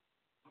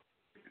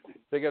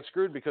 They got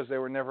screwed because they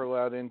were never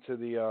allowed into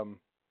the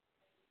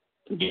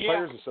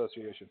Players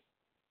Association.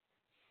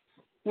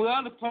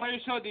 Well, the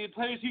players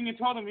union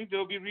told them there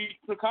will be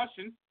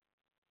repercussions.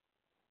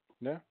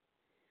 Yeah.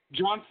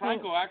 John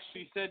Franco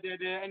actually said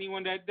that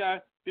anyone that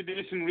did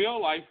this in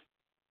real life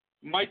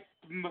might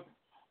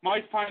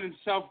find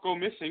himself go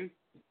missing,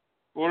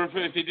 or if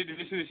they did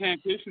this in the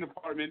sanitation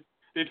department,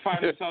 they'd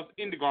find themselves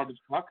in the garbage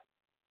truck.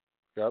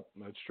 Yep,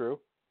 that's true.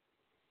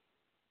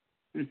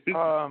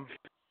 Are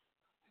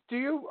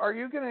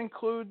you going to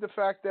include the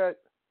fact that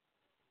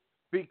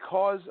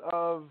because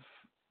of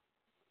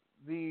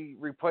the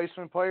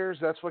replacement players,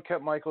 that's what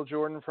kept Michael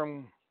Jordan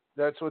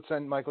that's what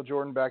sent Michael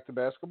Jordan back to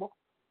basketball?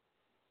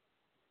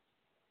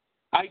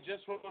 I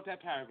just wrote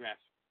that paragraph.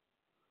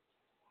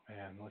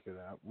 Man, look at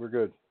that. We're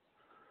good.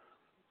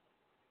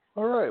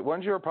 All right.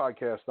 When's your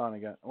podcast on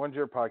again? When's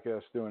your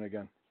podcast doing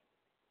again?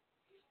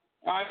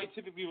 I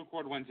typically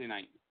record Wednesday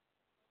night.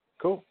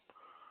 Cool.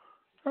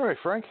 All right,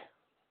 Frank.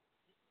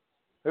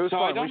 It was so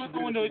fun. I don't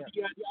know when the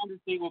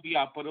understate will be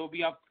up, but it'll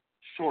be up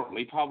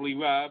shortly,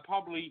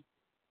 probably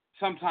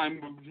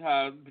sometime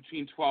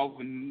between 12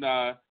 and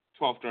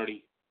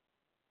 12:30.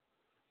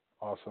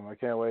 Awesome! I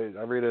can't wait.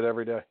 I read it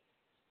every day.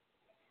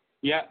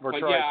 Yeah,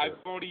 I've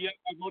already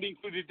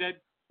included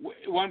that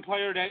one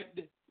player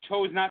that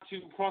chose not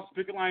to cross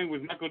the picket line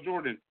was Michael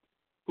Jordan,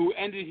 who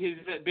ended his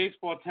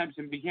baseball attempts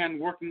and began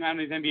working on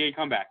his NBA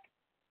comeback.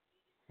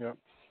 Yep.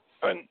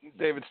 And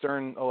David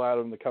Stern allowed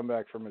him to come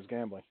back from his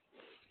gambling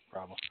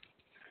problem.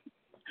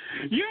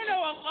 You know,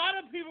 a lot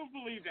of people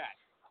believe that.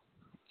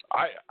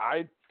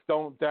 I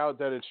don't doubt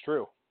that it's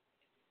true.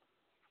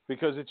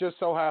 Because it just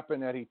so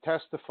happened that he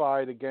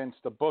testified against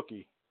a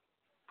bookie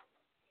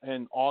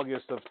in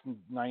August of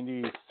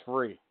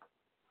 93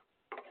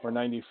 or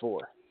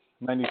 94,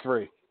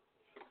 93.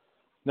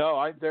 No,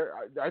 I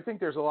think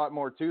there's a lot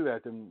more to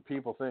that than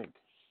people think.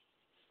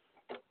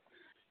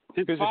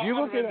 Because if you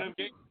look at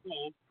it,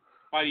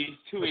 by these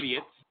two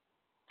idiots.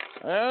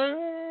 I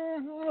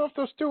don't know if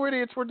those two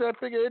idiots were that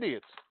big of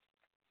idiots.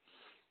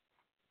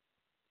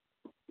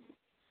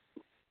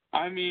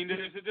 I mean,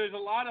 there's a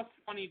lot of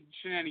funny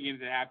shenanigans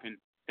that happened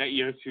that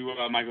year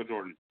to Michael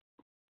Jordan.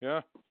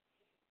 Yeah.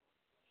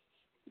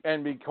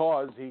 And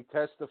because he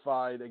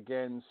testified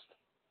against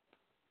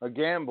a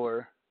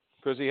gambler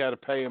because he had to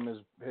pay him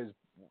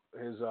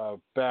his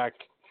back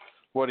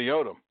what he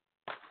owed him.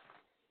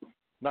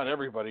 Not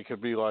everybody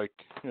could be like,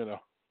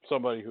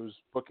 somebody whose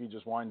bookie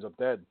just winds up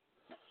dead.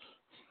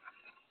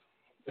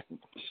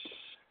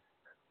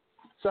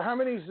 So how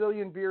many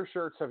zillion beer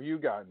shirts have you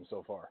gotten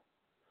so far?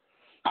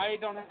 I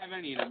don't have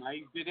any of them.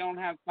 They don't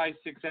have size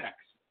 6X.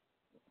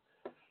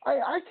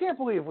 I can't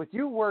believe with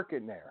you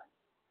working there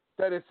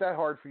that it's that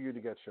hard for you to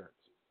get shirts.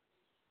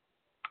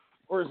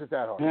 Or is it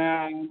that hard?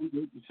 Yeah, I don't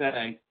know what to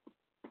say.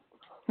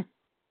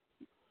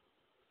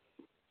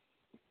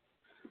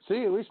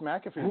 See, at least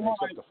McAfee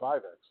makes up to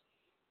 5X.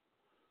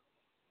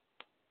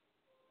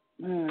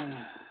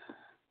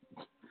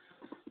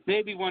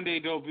 Maybe one day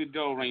they'll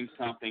arrange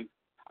something.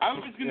 I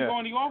was going to go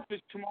in the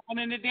office tomorrow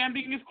and the damn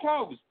thing is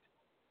closed.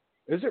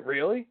 Is it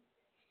really?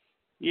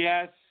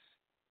 Yes.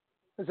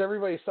 Is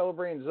everybody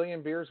celebrating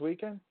Zillion Beers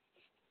weekend?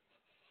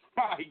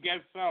 I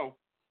guess so.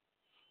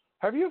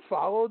 Have you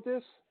followed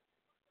this?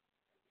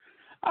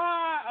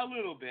 A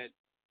little bit.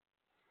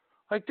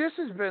 Like, this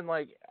has been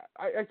like,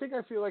 I think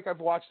I feel like I've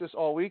watched this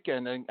all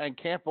weekend and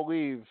can't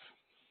believe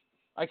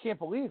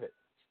it.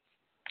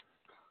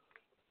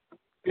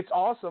 It's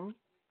awesome,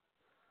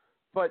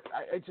 but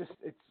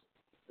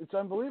it's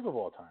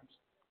unbelievable at times.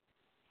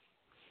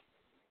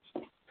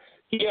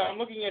 Yeah, I'm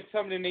looking at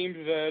some of the names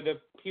of the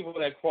people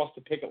that crossed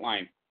the picket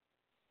line.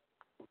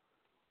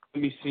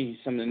 Let me see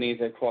some of the names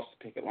that crossed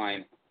the picket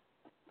line.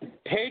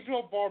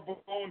 Pedro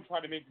Barbone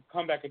tried to make a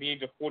comeback at the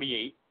age of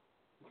 48.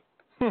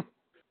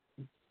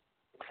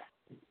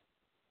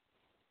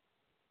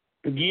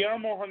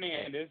 Guillermo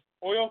Hernandez,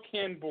 Oil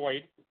Can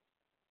Boyd,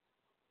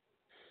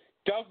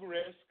 Doug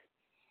Risk.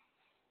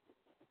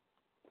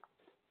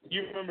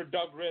 You remember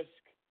Doug Risk?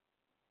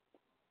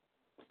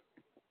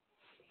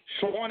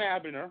 Sean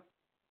Abner.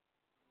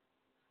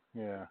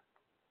 Yeah.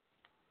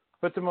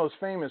 But the most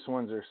famous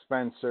ones are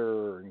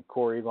Spencer and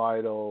Corey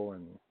Lytle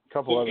and a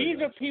couple other These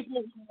guys. are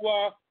people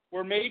who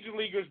were major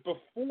leaguers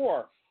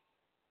before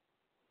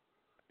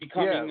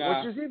becoming...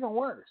 Yeah, which is even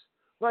worse.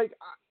 Like,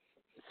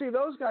 see,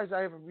 those guys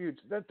I have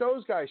reviewed, that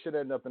those guys should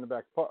end up in the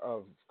back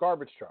of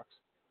garbage trucks.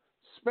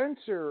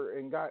 Spencer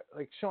and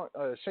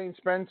Shane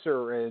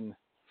Spencer and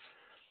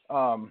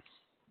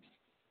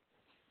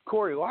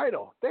Corey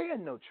Lytle, they had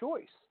no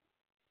choice.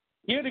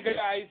 Here the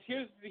guys.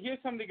 Here's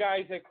some of the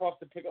guys that crossed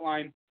the picket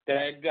line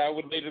that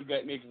would later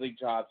get major league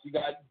jobs. You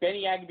got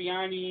Benny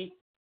Agbiani,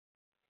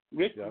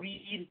 Rick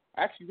Reed.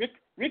 Actually,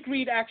 Rick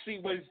Reed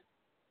was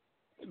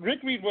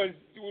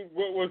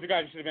the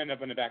guy who should have ended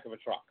up in the back of a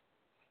truck.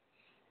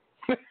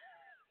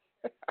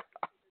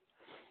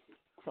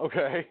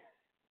 Okay.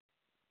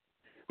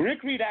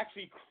 Rick Reed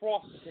actually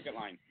crossed the picket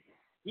line.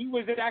 He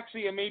was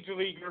actually a major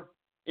leaguer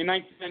in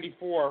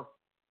 1994,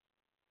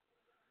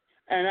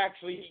 and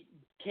actually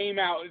came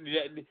out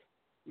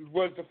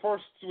was the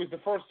first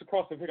to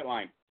cross the picket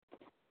line.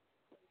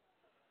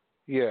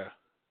 Yeah.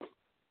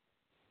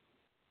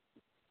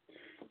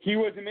 He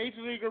was a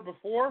major leaguer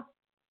before,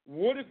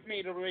 would have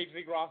made a major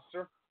league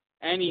roster,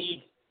 and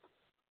he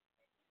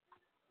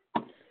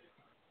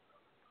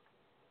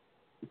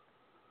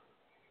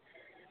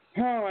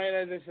all right,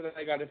 as I said,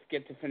 I got to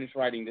get to finish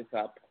writing this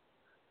up.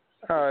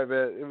 All right,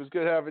 man. It was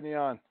good having you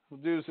on. We'll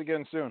do this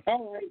again soon.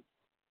 All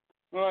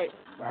right,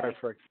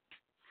 Frank.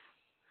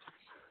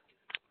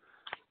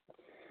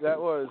 That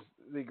was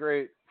the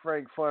great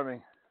Frank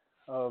Fleming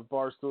of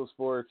Barstool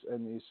Sports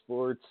and the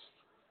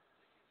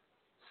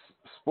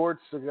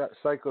Sports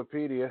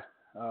Encyclopedia.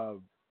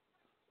 For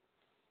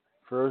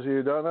those of you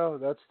who don't know,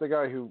 that's the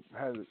guy who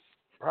had a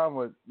problem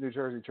with New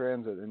Jersey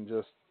Transit and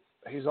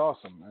he's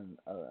awesome, and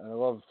I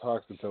love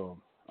talking to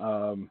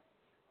him.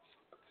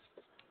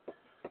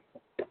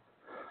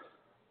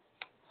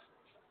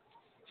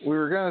 We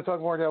were going to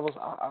talk more Devils.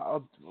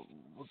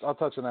 I'll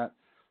touch on that.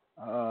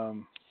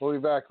 We'll be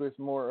back with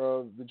more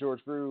of the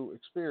George Brew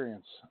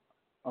experience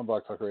on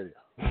Block Talk Radio.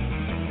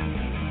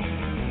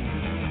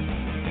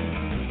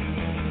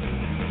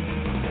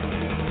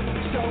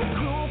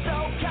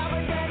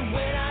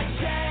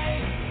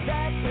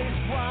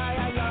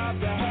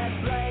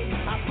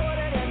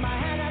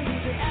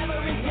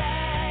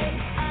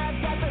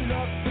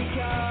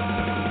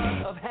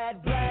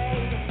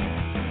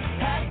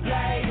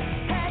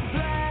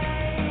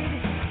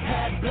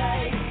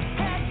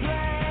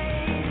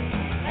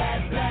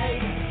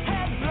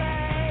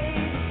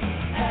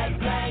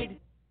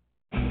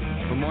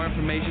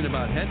 Information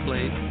about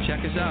Headblade, check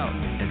us out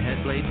at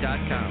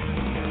headblade.com.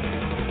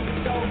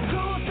 So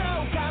cool, so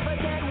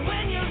confident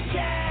when you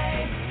share.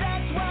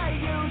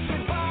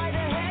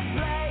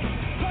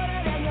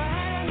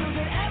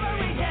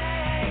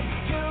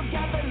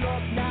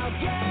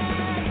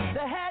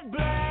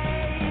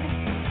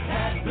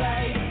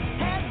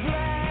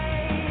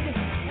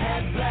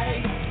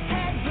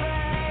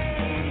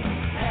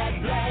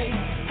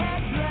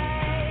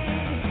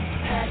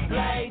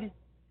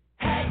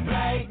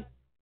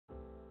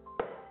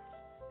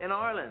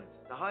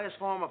 highest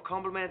form of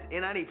compliment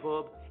in any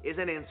pub is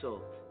an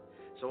insult.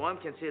 So I'm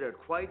considered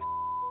quite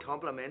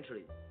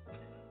complimentary.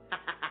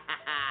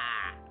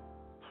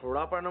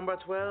 Proper number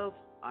 12,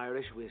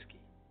 Irish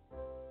whiskey.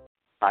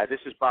 Hi, this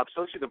is Bob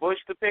Sochi, the voice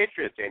of the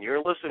Patriots, and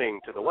you're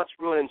listening to the What's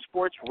Brewing in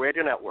Sports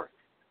Radio Network.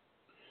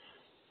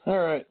 All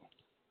right.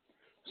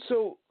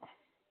 So,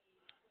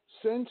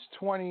 since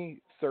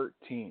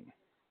 2013,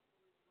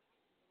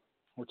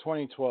 or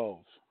 2012,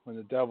 when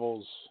the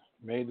Devils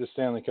made the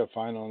Stanley Cup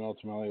final and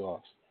ultimately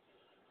lost,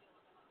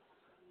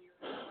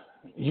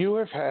 you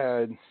have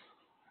had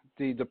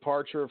the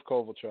departure of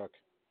Kovalchuk,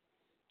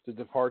 the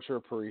departure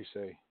of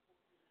Parise,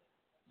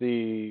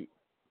 the,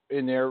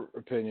 in their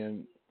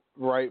opinion,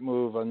 right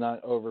move on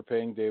not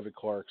overpaying David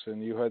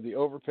Clarkson. You had the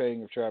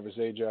overpaying of Travis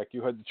Zajac.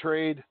 You had the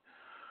trade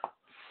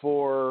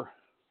for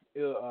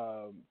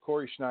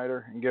Corey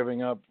Schneider and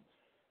giving up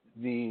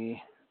the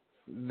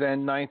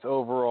then 9th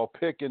overall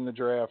pick in the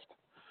draft,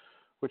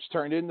 which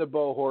turned into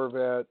Bo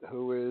Horvat,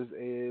 who is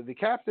the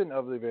captain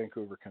of the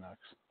Vancouver Canucks.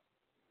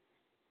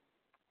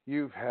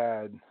 You've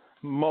had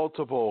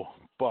multiple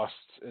busts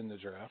in the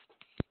draft,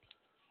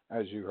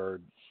 as you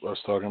heard us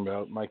talking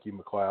about Mikey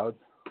McLeod,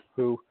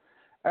 who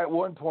at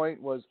one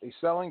point was a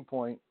selling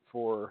point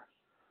for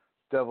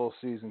Devil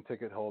season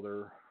ticket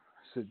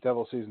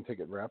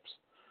reps.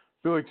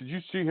 Be like, did you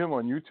see him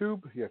on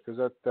YouTube? Yeah, because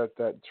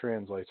that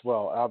translates.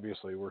 Well,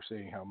 obviously, we're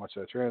seeing how much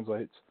that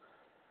translates.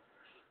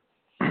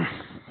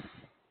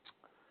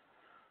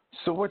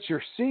 So what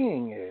you're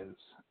seeing is,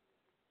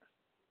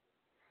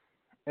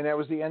 and that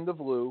was the end of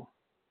Lou,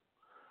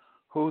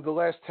 who the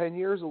last 10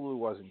 years of Lou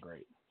wasn't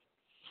great.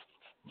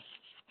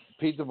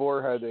 Pete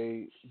DeBoer had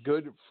a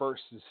good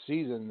first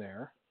season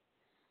there,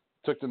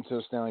 took them to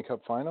the Stanley Cup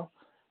final.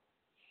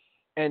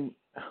 And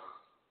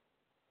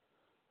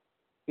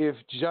if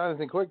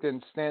Jonathan Quick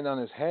didn't stand on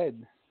his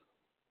head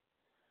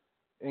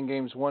in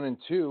games 1 and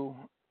 2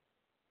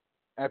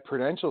 at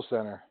Prudential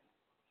Center,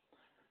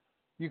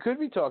 you could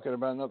be talking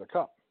about another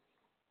cup.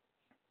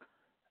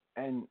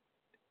 And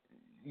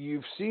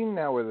you've seen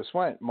now where this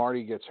went.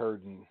 Marty gets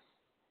hurt in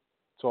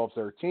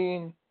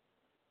 12-13.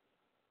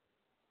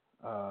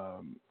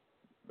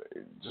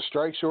 The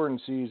strike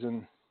shortened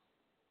season.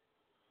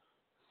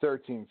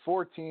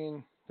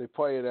 13-14. They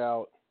play it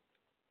out.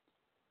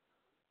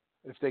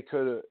 If they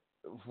could have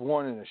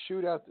won in a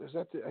shootout,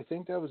 I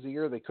think that was the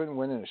year they couldn't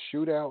win in a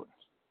shootout.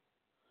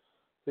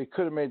 They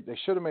should have made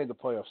the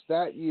playoffs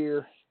that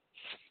year.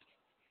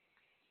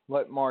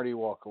 Let Marty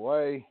walk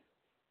away.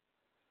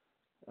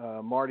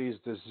 Marty's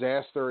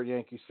disaster at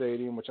Yankee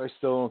Stadium, which I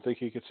still don't think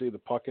he could see the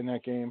puck in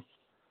that game.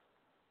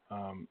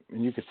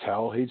 And you could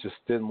tell he just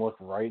didn't look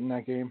right in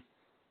that game.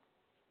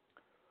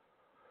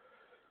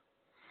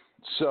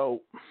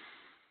 So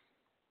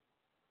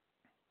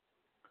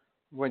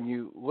when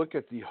you look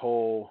at the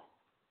whole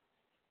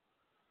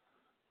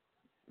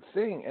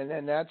thing, and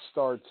then that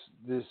starts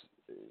this,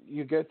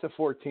 you get to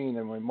 14,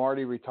 and when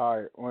Marty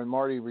retires,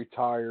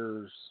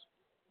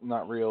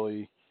 not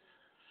really,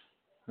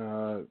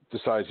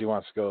 decides he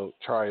wants to go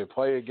try to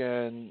play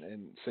again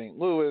in St.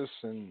 Louis,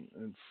 and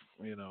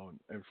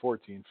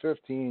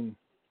 14-15,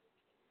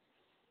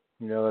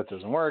 that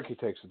doesn't work. He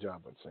takes a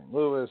job at St.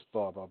 Louis,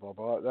 blah, blah, blah,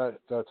 blah.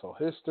 That's all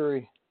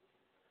history.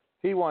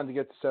 He wanted to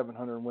get to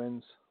 700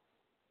 wins.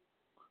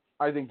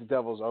 I think the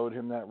Devils owed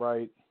him that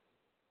right.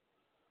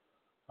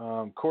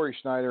 Corey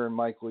Schneider and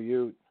Mike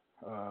Liute,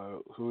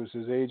 who is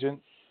his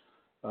agent,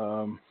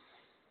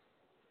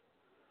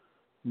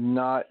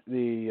 not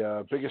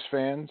the biggest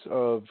fans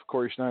of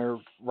Corey Schneider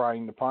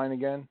riding the pine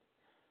again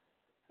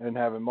and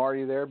having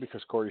Marty there,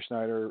 because Corey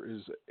Schneider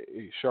is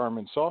a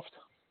Charmin soft.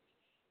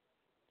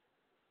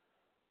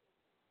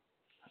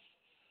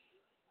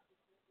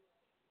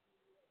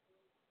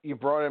 You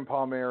brought in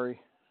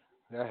Palmieri.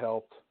 That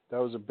helped.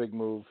 That was a big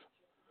move.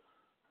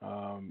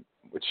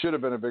 It should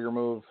have been a bigger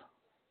move.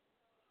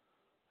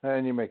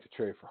 And you make the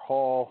trade for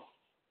Hall.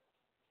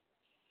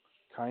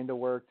 Kind of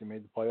worked. You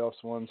made the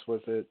playoffs once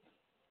with it.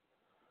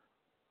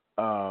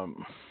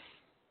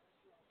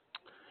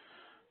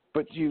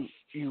 But you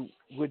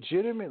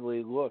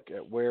legitimately look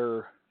at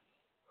where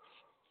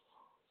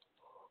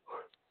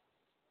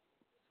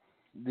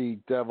the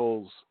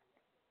Devils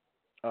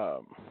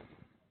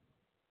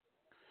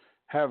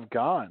have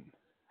gone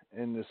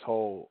in this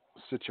whole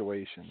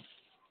situation.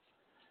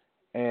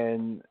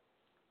 And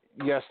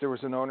yes, there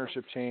was an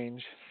ownership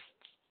change.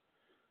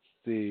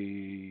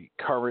 The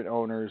current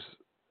owners,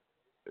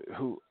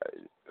 who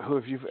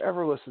if you've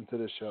ever listened to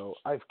this show,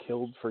 I've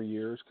killed for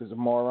years because of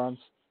morons.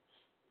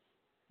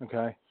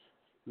 Okay?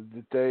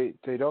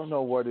 They don't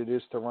know what it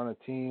is to run a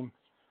team.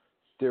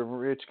 They're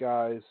rich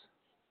guys.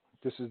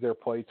 This is their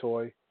play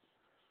toy.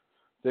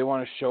 They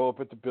want to show up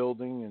at the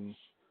building and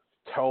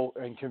tell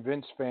and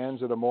convince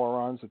fans of the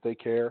morons that they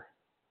care,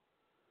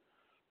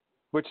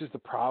 which is the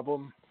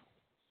problem.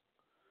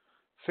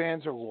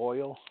 Fans are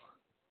loyal.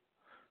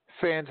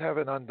 Fans have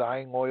an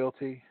undying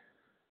loyalty.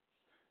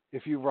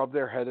 If you rub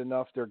their head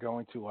enough, they're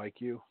going to like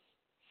you.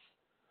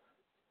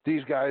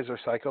 These guys are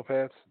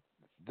psychopaths.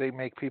 They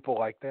make people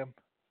like them.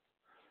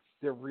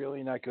 they're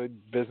really not good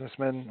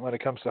businessmen when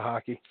it comes to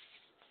hockey.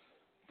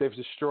 They've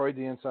destroyed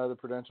the inside of the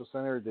Prudential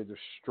Center. They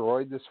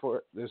destroyed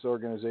this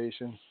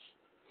organization.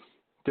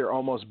 They're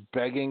almost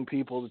begging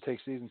people to take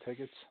season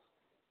tickets.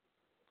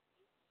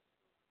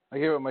 I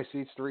gave up my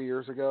seats 3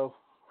 years ago.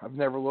 I've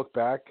never looked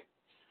back.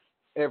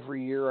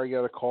 Every year I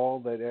get a call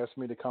that asks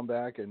me to come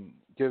back and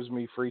gives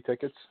me free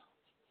tickets.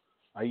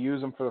 I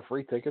use them for the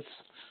free tickets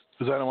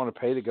because I don't want to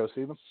pay to go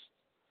see them.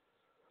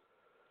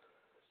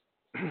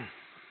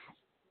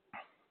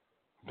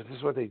 But this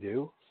is what they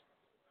do.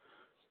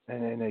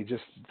 And they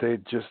just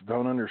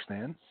don't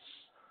understand.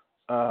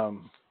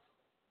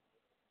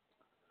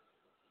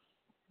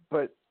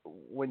 But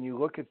when you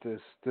look at this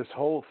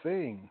whole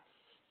thing,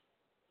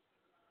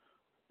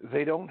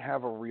 they don't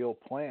have a real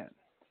plan.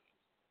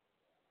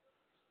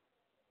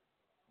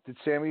 Did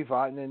Sammy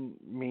Vatanen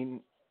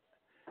mean,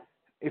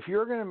 if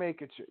you're going to make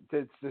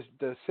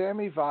the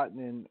Sammy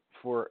Vatanen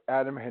for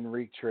Adam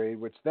Henrique trade,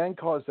 which then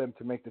caused them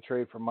to make the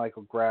trade for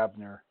Michael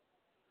Grabner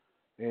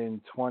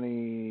in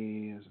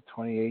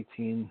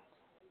 2018.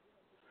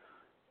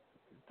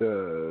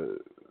 The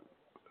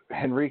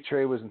Henrique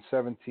trade was in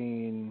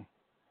 17.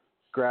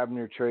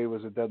 Grabner trade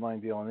was a deadline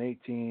deal in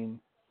 18.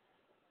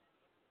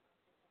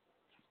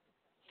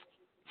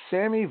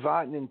 Sammy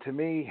Vatanen, to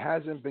me,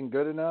 hasn't been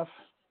good enough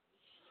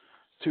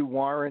to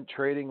warrant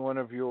trading one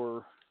of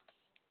your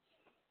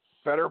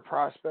better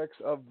prospects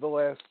of the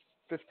last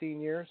 15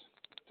 years,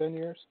 10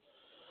 years.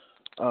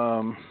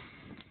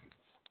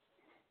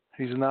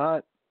 He's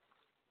not.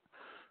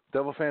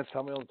 Devil fans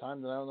tell me all the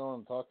time that I don't know what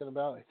I'm talking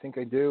about. I think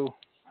I do.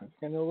 I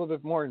think I know a little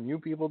bit more than you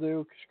people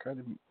do because you're kind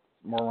of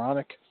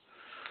moronic.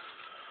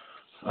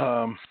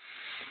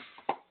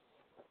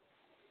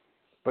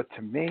 But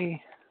to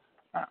me,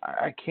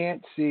 I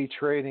can't see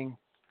trading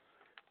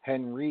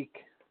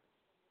Henrique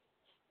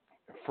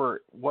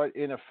for what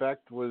in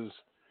effect was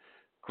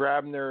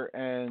Grabner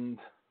and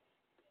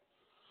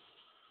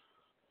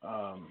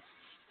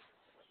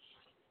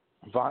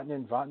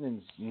Vatanen.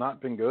 Vatanen's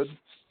not been good.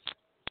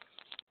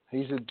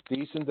 He's a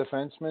decent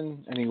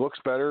defenseman, and he looks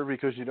better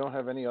because you don't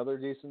have any other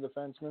decent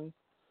defensemen.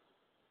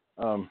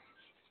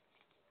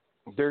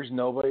 There's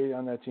nobody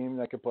on that team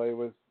that could play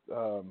with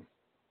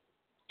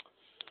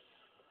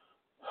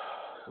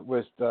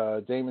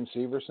Damon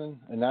Severson,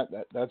 and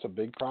that's a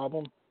big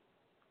problem.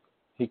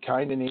 He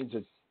kind of needs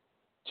a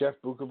Jeff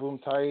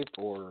Bukaboom type,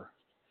 or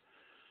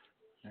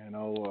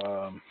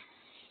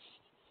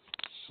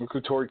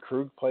who Torrey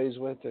Krug plays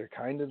with. They're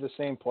kind of the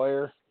same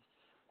player.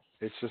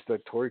 It's just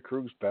that Torrey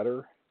Krug's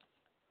better.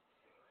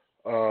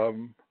 Or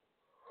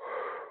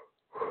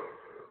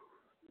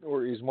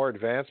he's more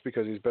advanced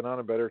because he's been on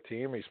a better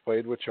team. He's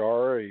played with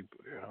Chara. He's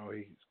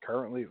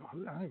currently, I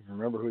don't even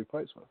remember who he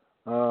plays with.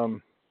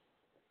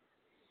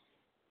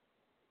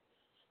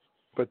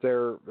 But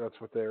that's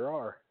what they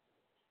are.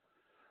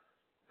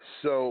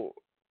 So,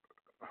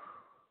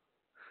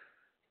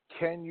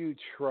 can you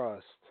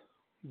trust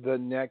the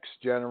next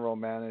general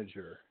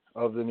manager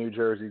of the New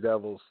Jersey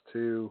Devils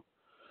to?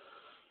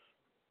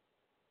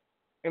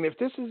 And if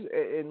this is,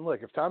 and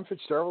look, if Tom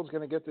Fitzgerald's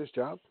going to get this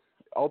job,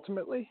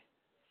 ultimately,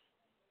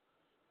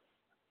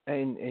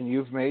 and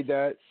you've made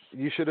that,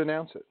 you should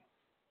announce it.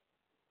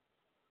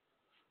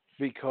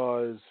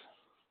 Because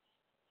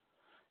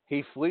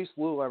he fleeced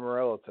Lou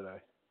Lamoriello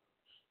today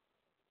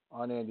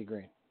on Andy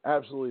Green.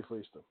 Absolutely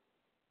fleeced him.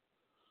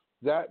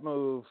 That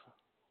move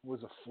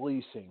was a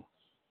fleecing.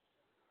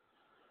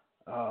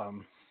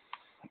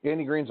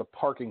 Andy Green's a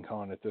parking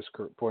cone at this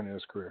point in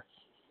his career.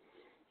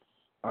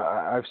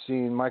 I've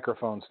seen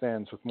microphone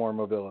stands with more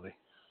mobility.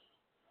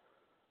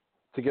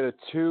 To get a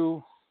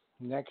 2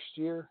 next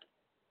year.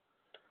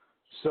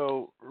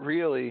 So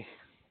really,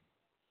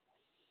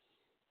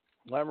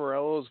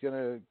 Lamoriello is going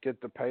to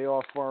get the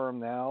payoff for him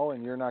now,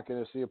 and you're not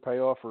going to see a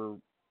payoff for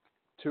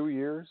 2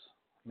 years,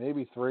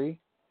 maybe 3.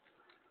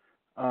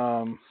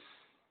 But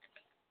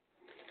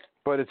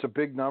it's a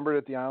big number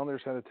that the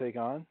Islanders had to take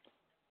on.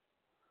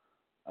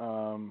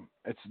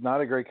 It's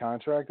not a great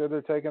contract that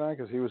they're taking on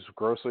because he was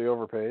grossly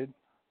overpaid,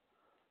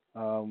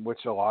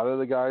 which a lot of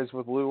the guys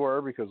with Lou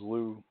were, because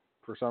Lou,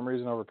 for some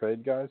reason,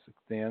 overpaid guys at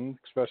the end,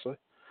 especially.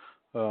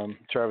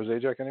 Travis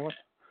Zajac, anyway.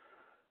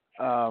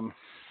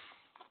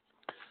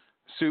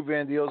 Sue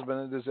Van Deel's been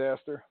a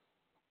disaster.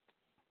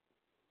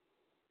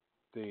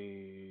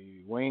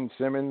 The Wayne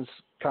Simmons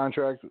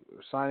contract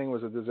signing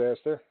was a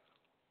disaster.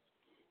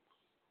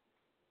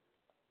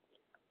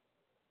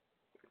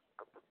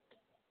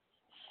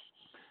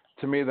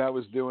 To me, that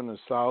was doing a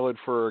solid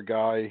for a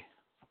guy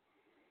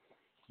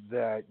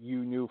that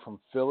you knew from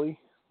Philly,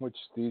 which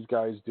these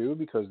guys do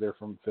because they're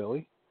from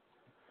Philly.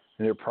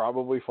 And they're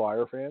probably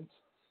Flyer fans.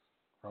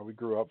 Probably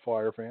grew up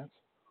Flyer fans.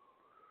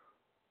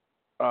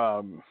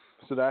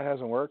 So that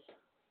hasn't worked.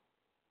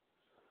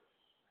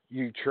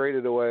 You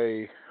traded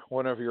away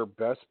one of your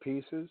best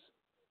pieces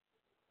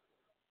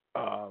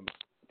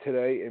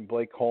today in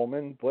Blake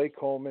Coleman. Blake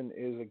Coleman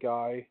is a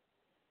guy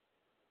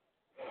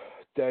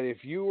that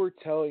if you were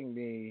telling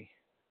me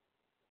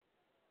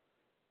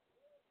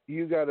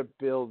you got to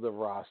build a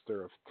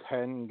roster of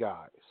 10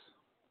 guys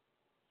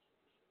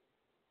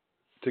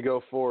to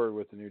go forward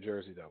with the New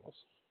Jersey Devils.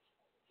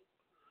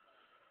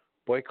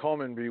 Blake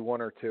Coleman be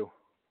 1 or 2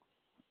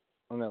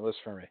 on that list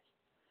for me.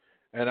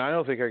 And I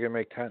don't think I can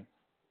make 10.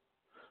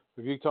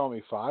 If you told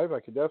me 5, I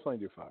could definitely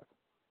do 5.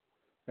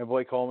 And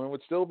Blake Coleman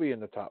would still be in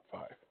the top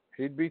 5.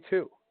 He'd be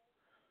 2.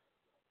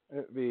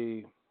 It'd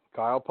be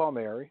Kyle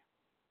Palmieri.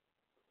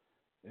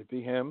 It'd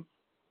be him.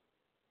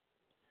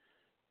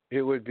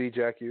 It would be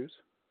Jack Hughes.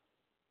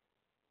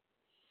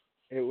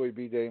 It would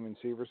be Damon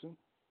Severson.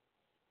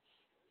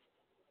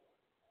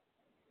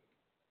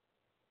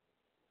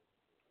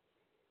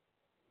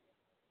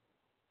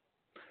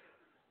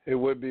 It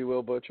would be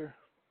Will Butcher.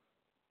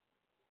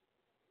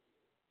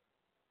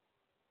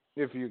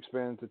 If you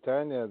expand it to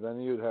 10, yeah,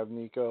 then you'd have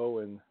Nico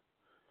and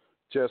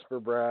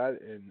Jesper Bratt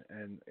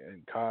and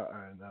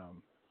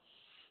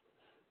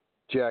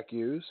Jack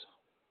Hughes.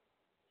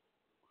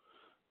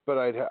 But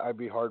I'd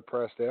be hard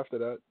pressed after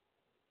that.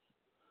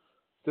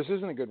 This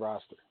isn't a good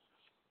roster.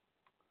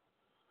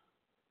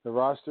 The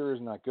roster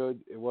is not good.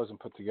 It wasn't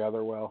put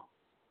together well.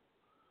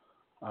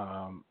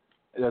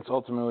 That's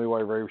ultimately why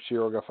Ray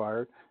Shero got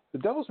fired. The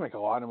Devils make a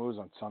lot of moves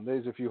on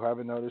Sundays, if you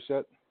haven't noticed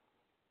yet.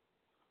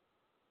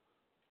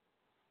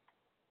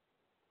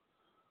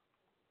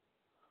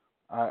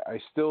 I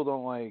still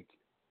don't like.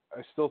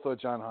 I still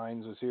thought John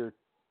Hines was here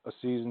a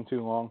season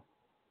too long.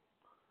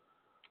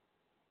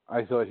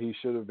 I thought he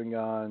should have been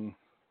gone.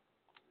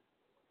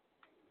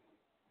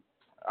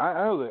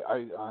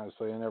 I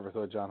honestly never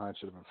thought John Hines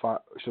should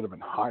have been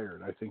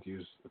hired. I think he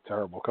was a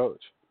terrible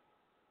coach.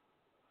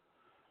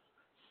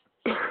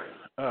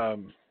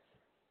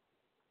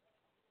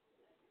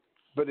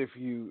 But if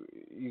you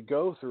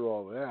go through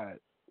all that,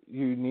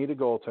 you need a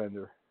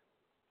goaltender.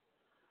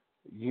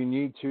 You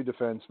need 2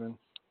 defensemen.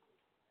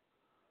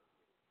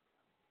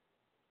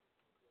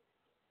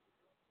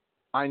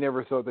 I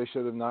never thought they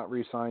should have not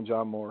re-signed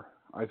John Moore.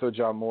 I thought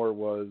John Moore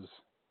was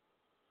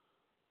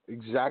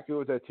exactly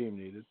what that team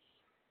needed.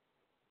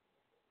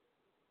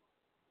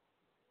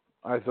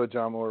 I thought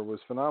John Moore was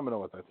phenomenal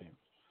with that team.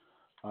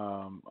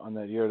 On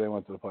that year they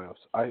went to the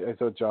playoffs. I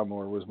thought John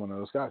Moore was one of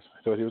those guys.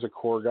 I thought he was a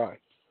core guy.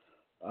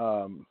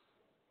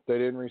 They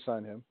didn't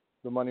re-sign him.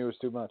 The money was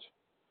too much.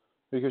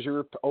 Because you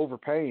were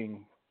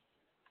overpaying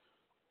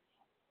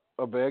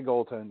a bad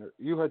goaltender.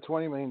 You had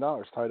 $20 million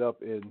tied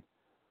up in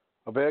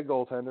a bad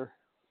goaltender,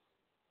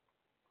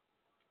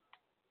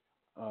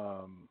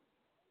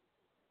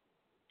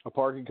 a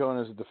parking cone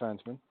as a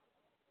defenseman,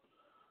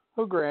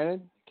 who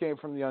granted came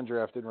from the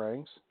undrafted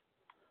ranks,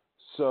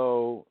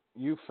 so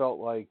you felt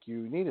like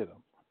you needed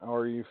him,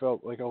 or you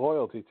felt like a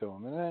loyalty to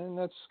him, and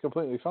that's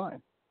completely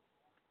fine.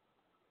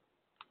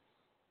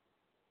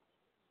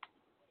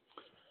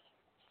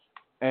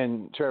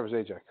 And Travis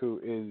Zajac, who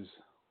is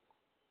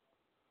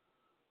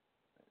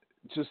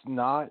just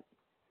not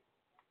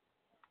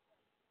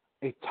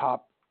a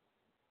top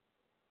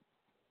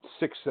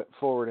 6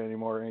 forward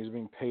anymore, and he's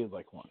being paid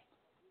like one.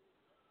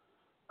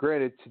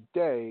 Granted,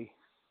 today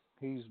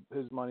his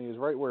money is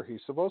right where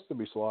he's supposed to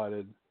be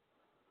slotted,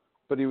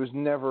 but he was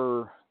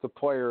never the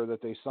player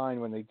that they signed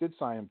when they did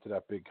sign him to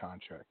that big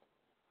contract.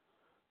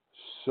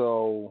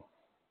 So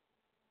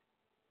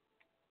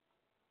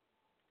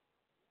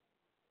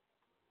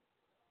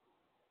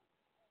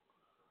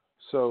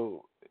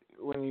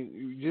when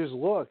you just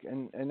look,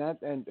 and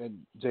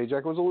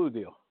Zajac was a Lou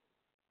deal.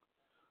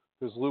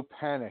 Because Lou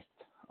panicked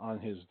on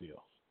his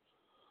deal.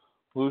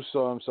 Lou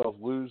saw himself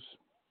lose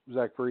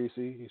Zach Parise.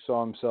 He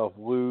saw himself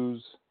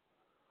lose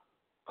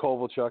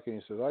Kovalchuk, and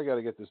he said, I got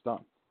to get this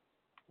done.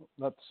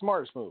 Not the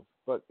smartest move,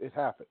 but it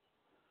happened.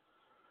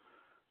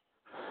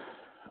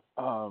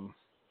 So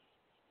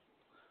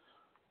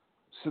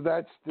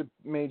that's the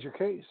major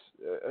case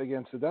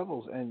against the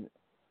Devils. And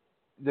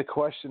the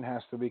question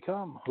has to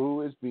become,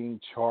 who is being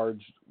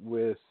charged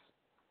with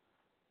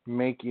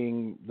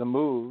making the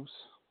moves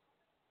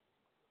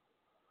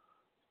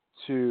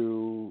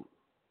to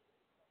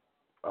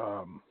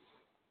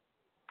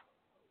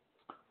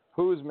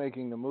who is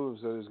making the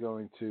moves that is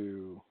going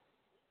to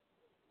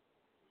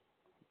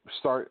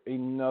start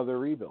another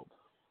rebuild?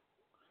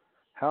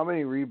 How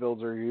many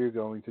rebuilds are you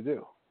going to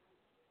do?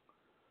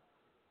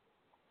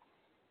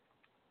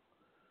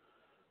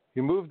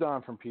 You moved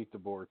on from Pete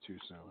DeBoer too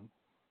soon.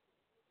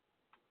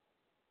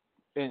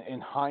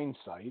 In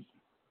hindsight,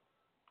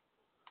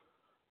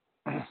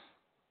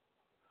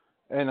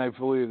 and I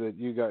believe that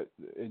you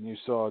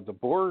saw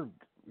DeBoer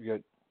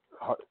get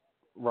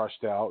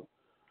rushed out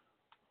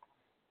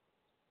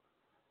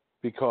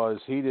because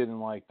he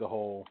didn't like the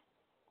whole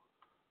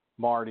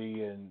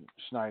Marty and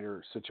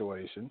Schneider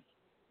situation.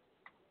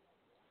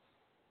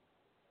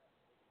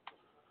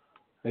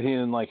 And he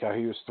didn't like how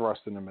he was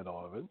thrust in the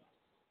middle of it.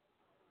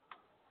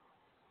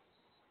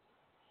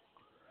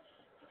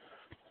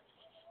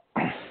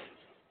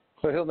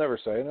 But he'll never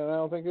say it, and I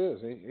don't think it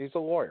is. He's a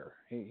lawyer.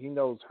 He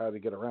knows how to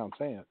get around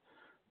saying it.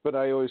 But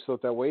I always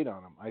thought that weighed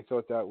on him. I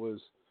thought that was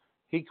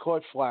 – he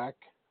caught flack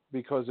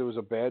because it was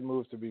a bad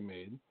move to be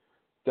made.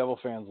 Devil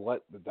fans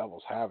let the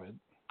Devils have it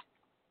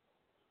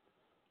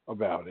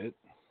about it.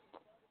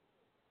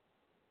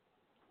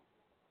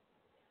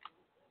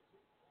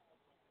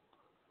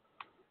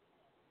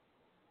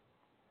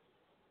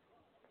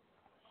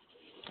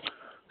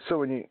 So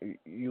when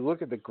you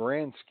look at the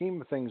grand scheme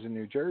of things in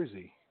New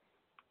Jersey,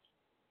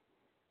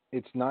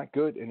 it's not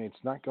good, and it's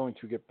not going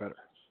to get better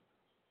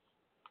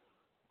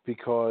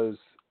because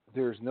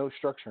there's no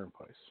structure in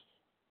place.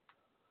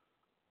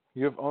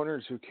 You have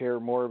owners who care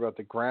more about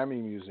the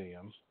Grammy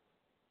Museum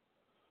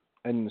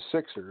and the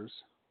Sixers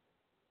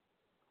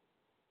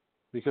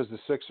because the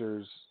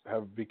Sixers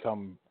have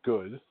become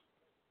good.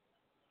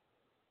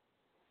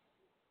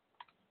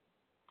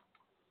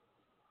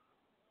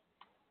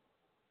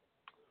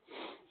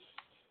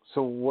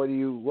 So what do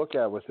you look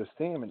at with this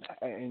team?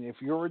 And if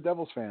you're a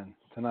Devils fan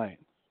tonight,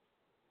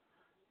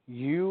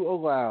 you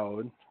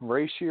allowed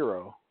Ray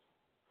Shero,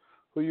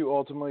 who you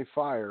ultimately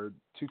fired,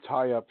 to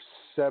tie up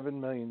 $7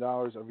 million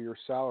of your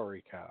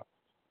salary cap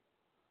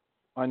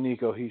on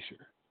Nico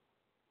Hischier.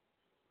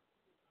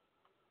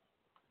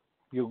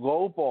 You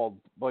lowballed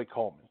Blake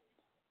Coleman.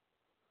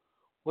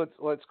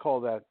 Let's call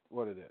that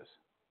what it is.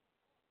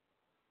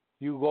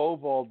 You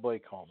lowballed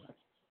Blake Coleman.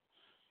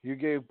 You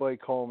gave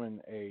Blake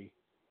Coleman a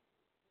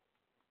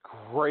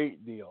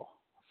great deal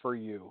for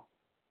you.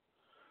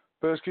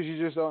 But it's because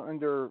you just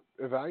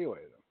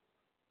under-evaluated him.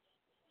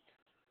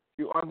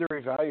 You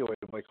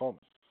under-evaluated Blake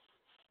Coleman.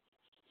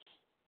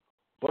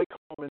 Blake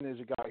Coleman is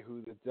a guy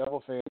who the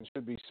Devil fans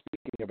should be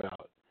speaking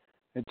about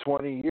in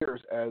 20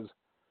 years as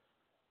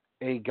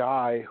a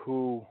guy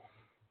who,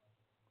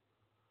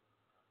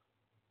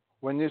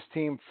 when this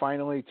team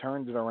finally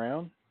turned it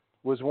around,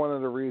 was one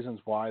of the reasons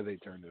why they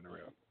turned it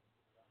around.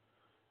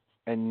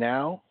 And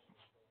now,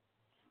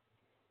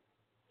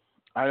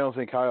 I don't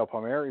think Kyle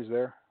Palmieri's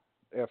there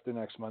after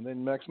next Monday.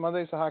 Next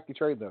Monday's the hockey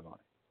trade deadline.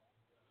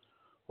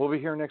 We'll be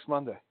here next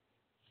Monday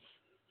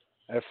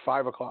at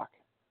 5 o'clock.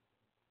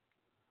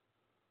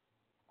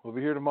 We'll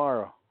be here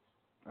tomorrow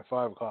at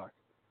 5 o'clock.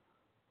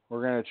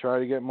 We're going to try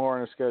to get more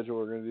on the schedule.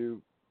 We're going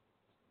to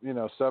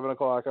do, 7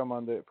 o'clock on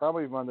Monday.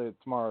 Probably Monday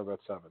tomorrow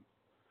about 7.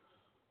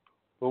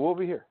 But we'll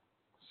be here.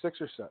 6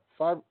 or 7.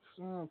 5,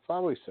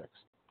 probably 6.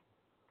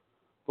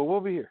 But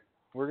we'll be here.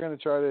 We're going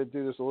to try to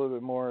do this a little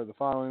bit more the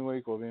following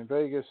week. We'll be in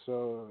Vegas,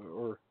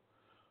 or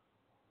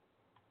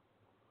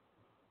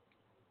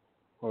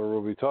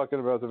we'll be talking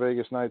about the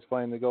Vegas Knights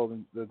playing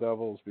the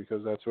Devils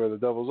because that's where the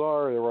Devils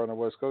are. They're on a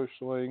West Coast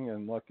swing,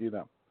 and lucky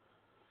them.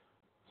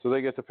 So they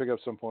get to pick up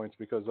some points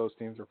because those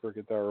teams are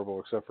freaking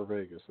terrible, except for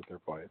Vegas that they're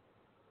playing.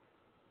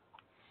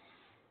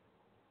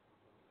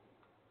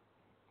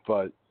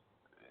 But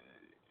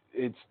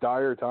it's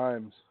dire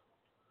times.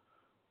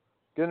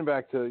 Getting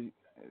back to,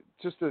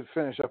 just to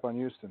finish up on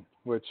Houston,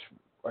 which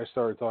I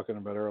started talking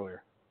about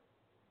earlier.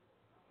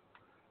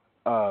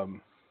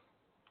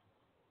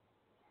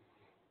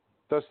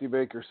 Dusty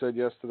Baker said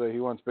yesterday he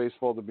wants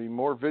baseball to be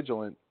more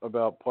vigilant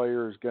about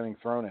players getting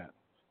thrown at.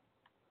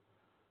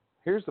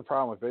 Here's the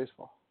problem with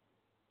baseball.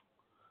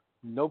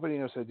 Nobody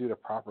knows how to do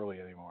that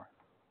properly anymore.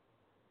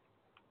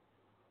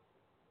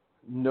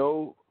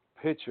 No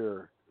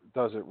pitcher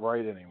does it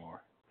right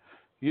anymore.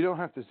 You don't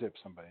have to zip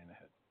somebody in the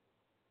head.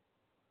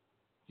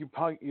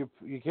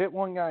 You hit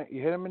one guy,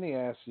 you hit him in the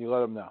ass, you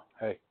let him know,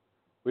 hey,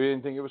 we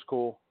didn't think it was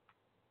cool.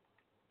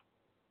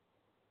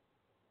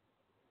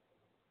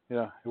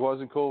 It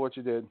wasn't cool what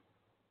you did.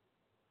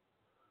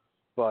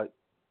 But,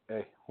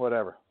 hey,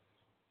 whatever.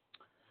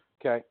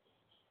 Okay.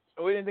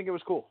 We didn't think it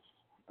was cool.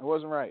 It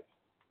wasn't right.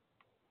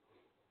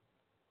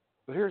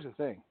 But here's the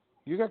thing.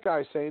 You got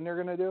guys saying they're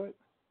going to do it.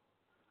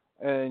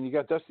 And you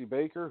got Dusty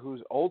Baker,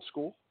 who's old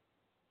school.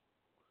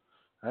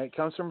 Right?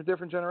 Comes from a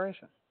different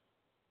generation.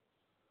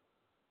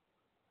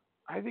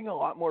 I think a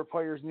lot more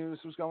players knew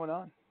this was going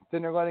on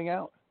than they're letting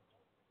out.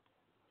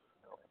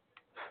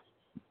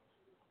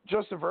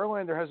 Justin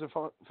Verlander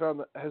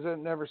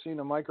hasn't never seen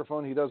a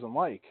microphone he doesn't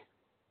like.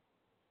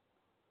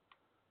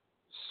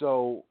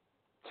 So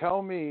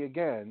tell me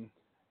again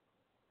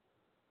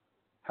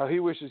how he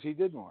wishes he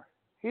did more.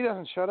 He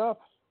doesn't shut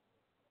up.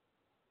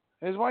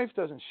 His wife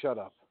doesn't shut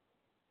up.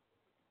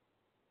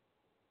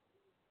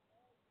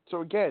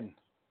 So again,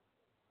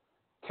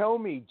 tell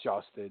me,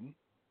 Justin,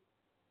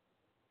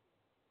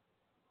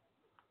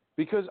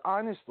 because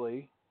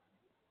honestly,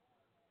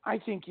 I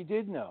think you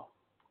did know.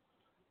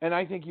 And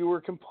I think you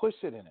were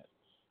complicit in it.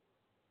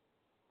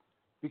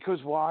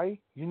 Because why?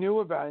 You knew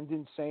about it and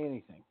didn't say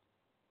anything.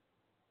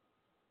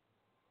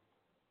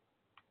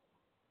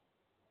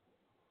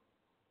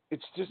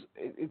 It's just,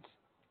 it's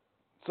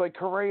like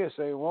Correa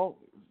saying, well,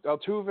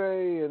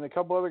 Altuve and a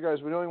couple other guys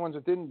were the only ones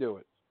that didn't do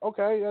it.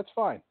 Okay, that's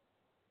fine.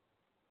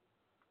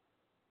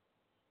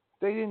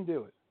 They didn't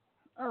do it.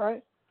 All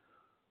right.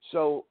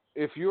 So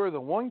if you're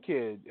the one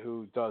kid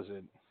who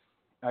doesn't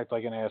act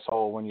like an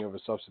asshole when you have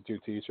a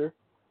substitute teacher,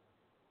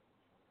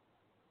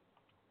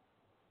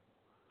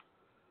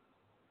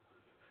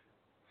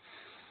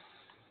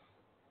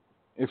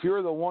 if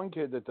you're the one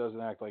kid that doesn't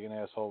act like an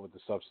asshole with the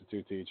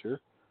substitute teacher,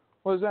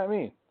 what does that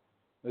mean?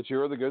 That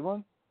you're the good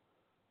one?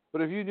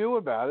 But if you knew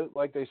about it,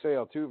 like they say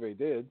Altuve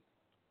did,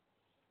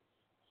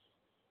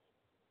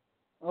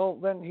 well,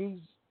 then he's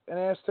an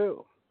ass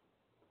too.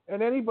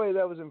 And anybody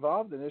that was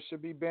involved in this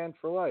should be banned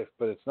for life.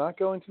 But it's not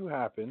going to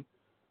happen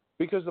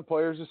Because the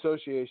Players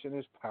Association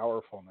is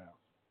powerful now.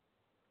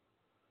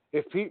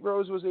 If Pete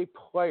Rose was a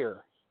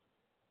player,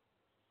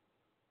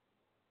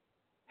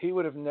 he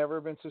would have never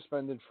been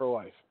suspended for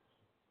life.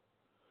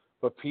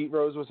 But Pete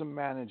Rose was a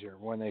manager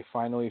when they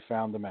finally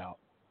found him out.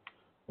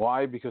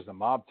 Why? Because the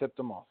mob tipped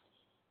him off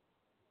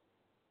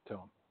to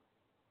him.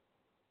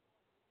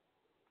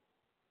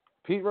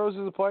 Pete Rose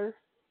is a player,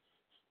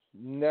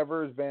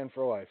 never is banned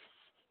for life.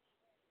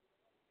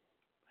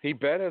 He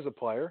bet as a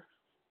player.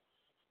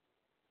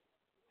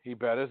 He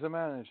bet as a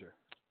manager.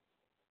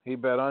 He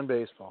bet on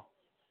baseball.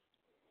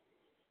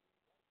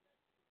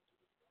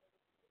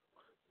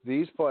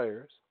 These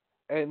players,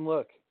 and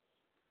look,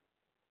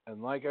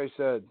 and like I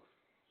said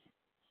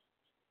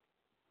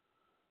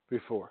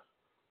before,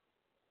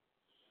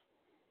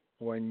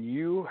 when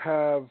you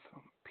have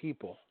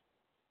people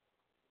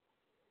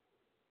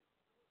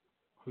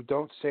who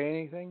don't say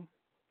anything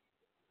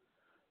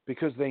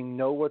because they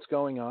know what's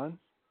going on,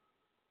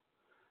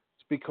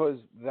 it's because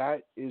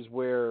that is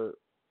where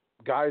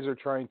guys are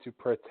trying to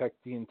protect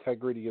the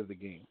integrity of the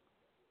game.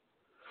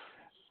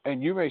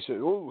 And you may say,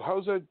 oh,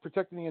 how's that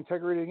protecting the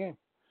integrity of the game?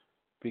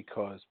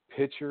 Because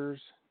pitchers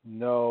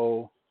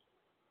know.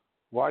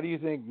 Why do you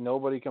think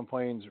nobody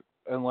complains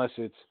unless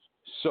it's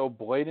so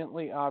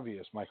blatantly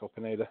obvious, Michael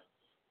Pineda,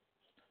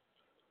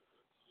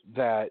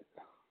 that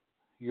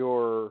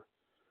you're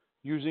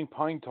using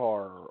pine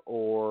tar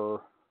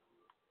or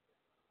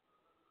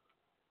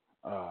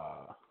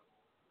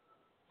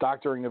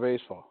doctoring the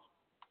baseball?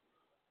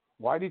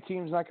 Why do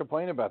teams not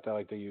complain about that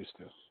like they used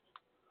to?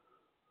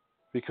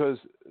 Because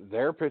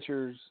their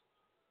pitchers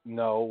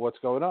know what's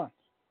going on.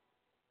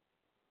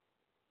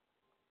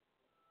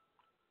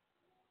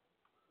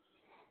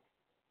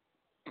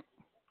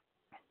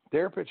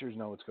 Their pitchers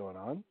know what's going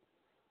on.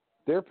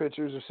 Their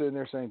pitchers are sitting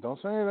there saying,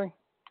 don't say anything.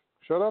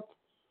 Shut up.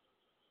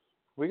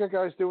 We got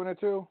guys doing it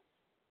too.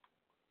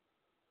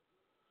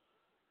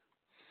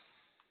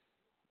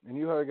 And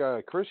you have a guy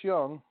like Chris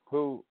Young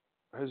who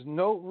has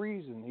no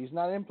reason. He's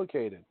not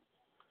implicated.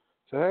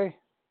 So, hey,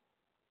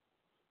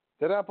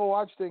 that Apple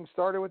Watch thing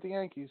started with the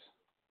Yankees.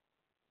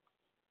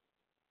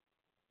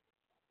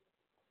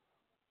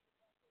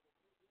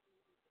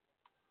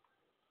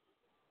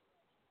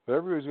 But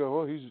everybody's going,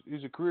 well,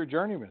 he's a career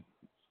journeyman.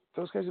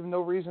 Those guys have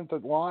no reason to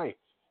lie.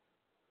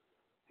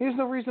 He has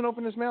no reason to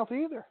open his mouth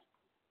either.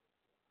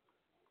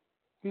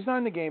 He's not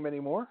in the game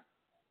anymore.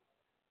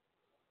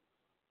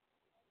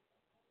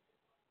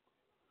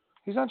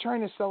 He's not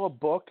trying to sell a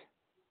book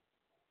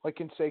like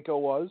Canseco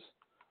was,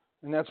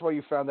 and that's why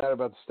you found out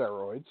about the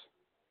steroids.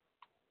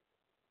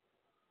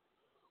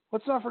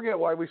 Let's not forget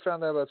why we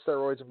found out about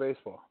steroids in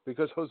baseball.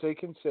 Because Jose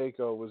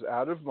Canseco was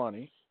out of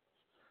money.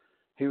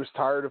 He was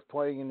tired of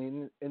playing in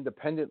the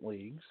independent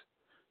leagues.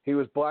 He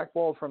was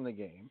blackballed from the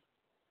game.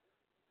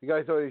 The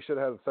guy thought he should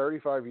have had a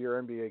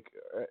 35-year NBA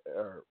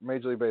or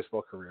Major League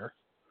Baseball career.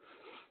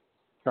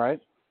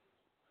 Right?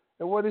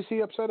 And what is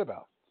he upset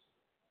about?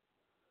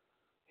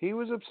 He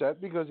was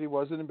upset because he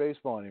wasn't in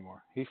baseball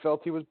anymore. He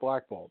felt he was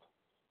blackballed.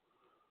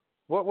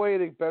 What way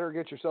to better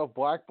get yourself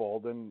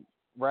blackballed than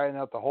ratting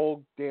out the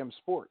whole damn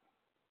sport?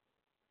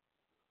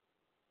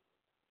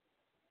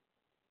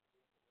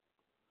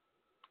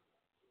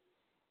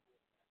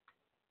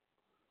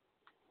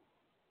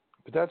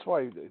 But that's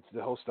why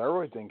the whole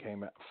steroid thing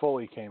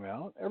fully came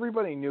out.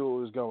 Everybody knew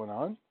what was going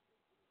on.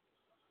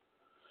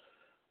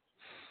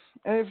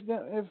 And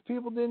if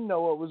people didn't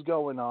know what was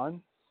going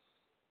on,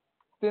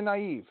 they're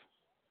naive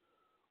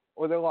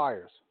or they're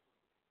liars.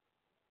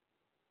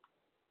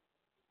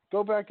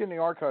 Go back in the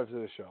archives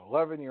of the show,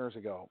 11 years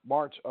ago,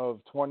 March of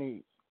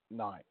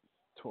 2009.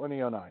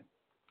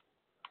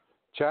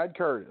 Chad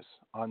Curtis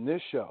on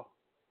this show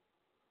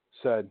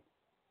said,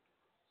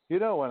 you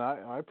know, when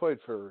I played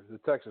for the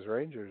Texas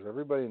Rangers,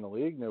 everybody in the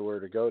league knew where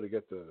to go to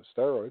get the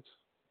steroids.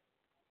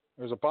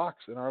 There's a box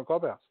in our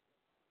clubhouse.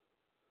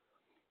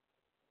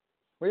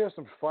 We asked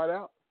him flat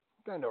out.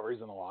 Got no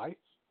reason to lie.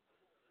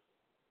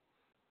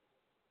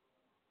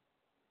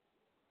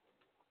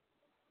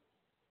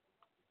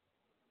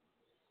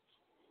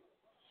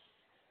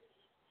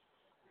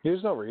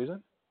 There's no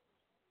reason.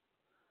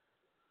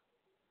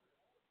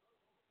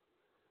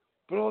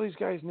 But all these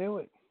guys knew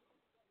it.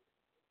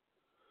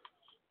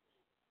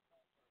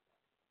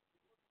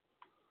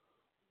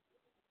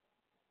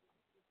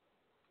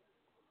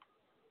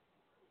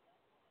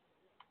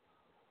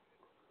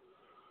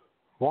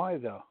 Why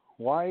though?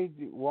 Why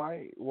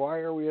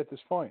are we at this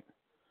point?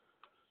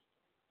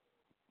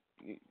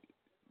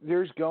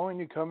 There's going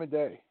to come a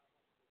day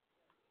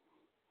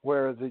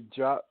where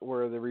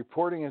the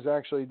reporting is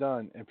actually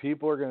done, and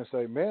people are going to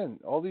say, "Man,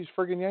 all these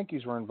friggin'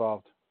 Yankees were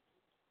involved."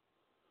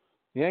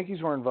 The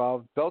Yankees were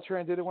involved.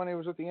 Beltran did it when he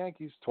was with the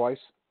Yankees twice.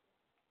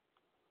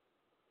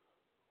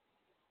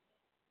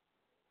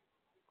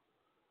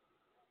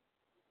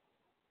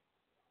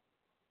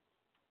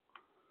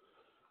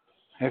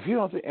 If you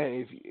don't think,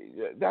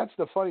 that's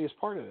the funniest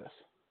part of this.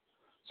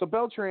 So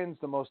Beltran's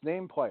the most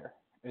named player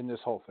in this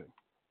whole thing,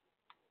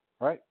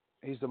 right?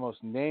 He's the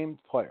most named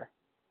player.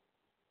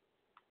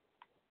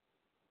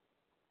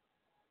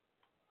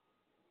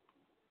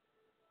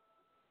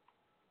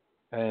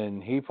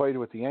 And he played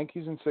with the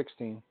Yankees in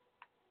 16.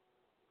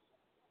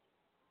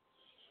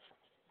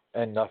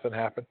 And nothing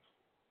happened.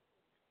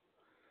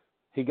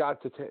 He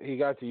got to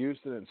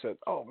Houston and said,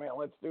 "Oh man,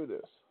 let's do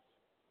this."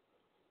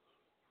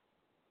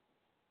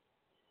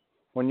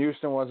 When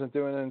Houston wasn't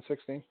doing it in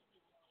 16.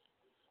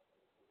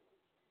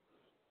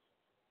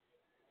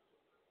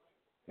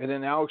 And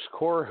then Alex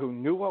Cora, who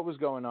knew what was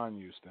going on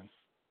in Houston,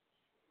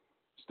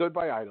 stood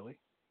by idly,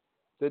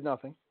 did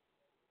nothing.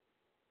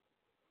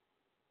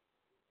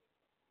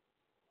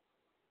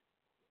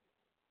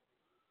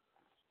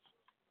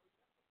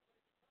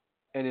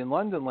 And in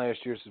London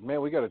last year, says,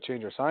 "Man, we got to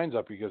change our signs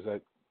up because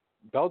that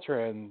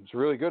Beltran's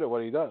really good at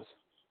what he does."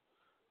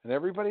 And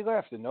everybody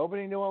laughed, and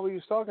nobody knew what he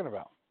was talking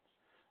about.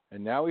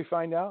 And now we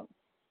find out.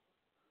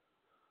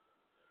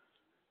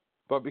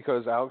 But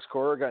because Alex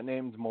Cora got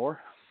named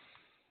more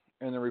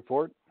in the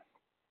report,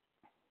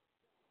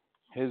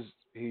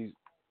 you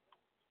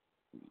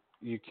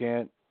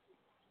can't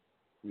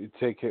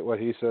take what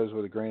he says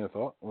with a grain of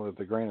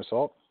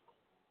salt.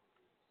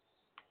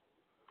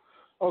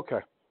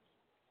 Okay.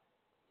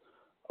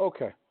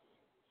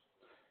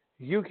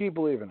 You keep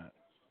believing it.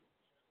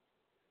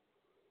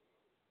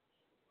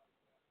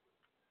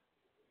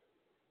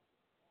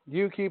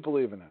 You keep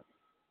believing it.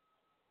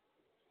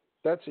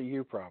 That's a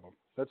you problem.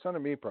 That's not a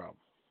me problem.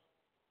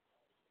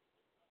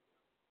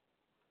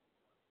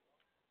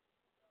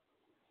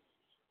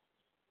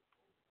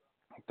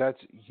 That's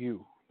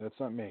you. That's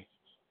not me.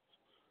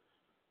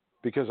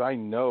 Because I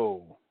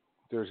know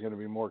there's going to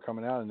be more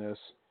coming out in this,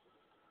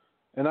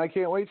 and I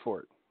can't wait for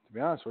it, to be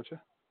honest with you.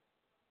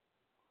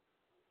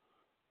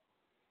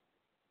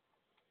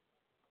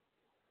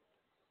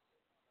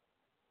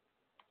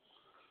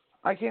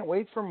 I can't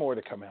wait for more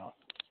to come out.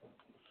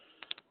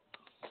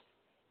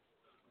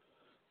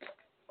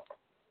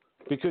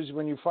 Because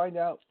when you find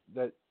out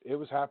that it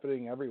was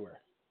happening everywhere,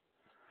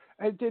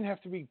 and it didn't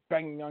have to be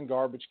banging on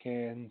garbage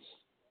cans.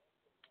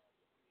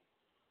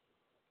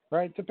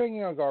 Right? The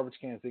banging on garbage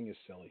can thing is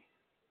silly.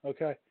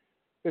 Okay?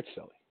 It's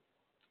silly.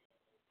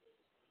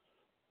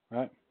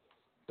 Right?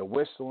 The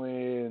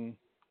whistling,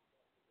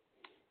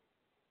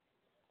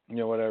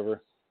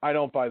 whatever. I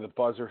don't buy the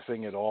buzzer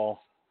thing at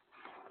all.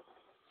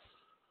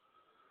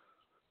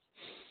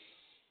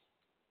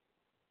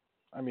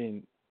 I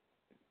mean,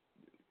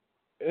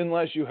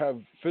 unless you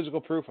have physical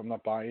proof, I'm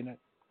not buying it.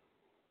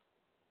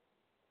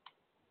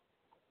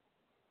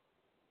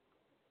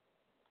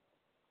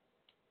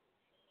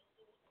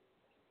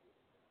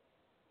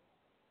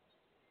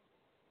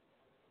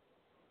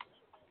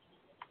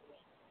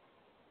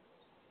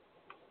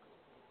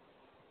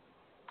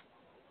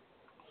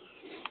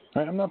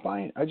 Right? I'm not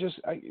buying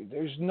it.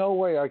 There's no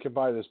way I could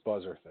buy this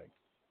buzzer thing.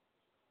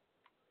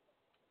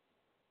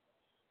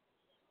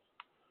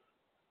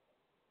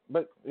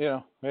 But,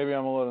 maybe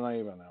I'm a little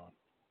naive on that one.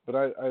 But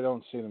I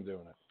don't see them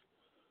doing it.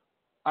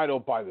 I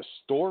don't buy the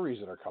stories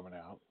that are coming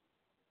out.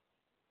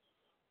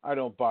 I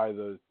don't buy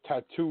the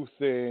tattoo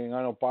thing.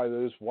 I don't buy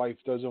that his wife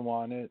doesn't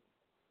want it.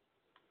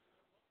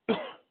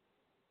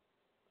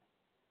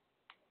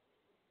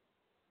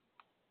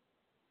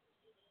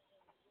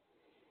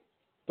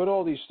 But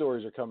all these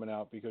stories are coming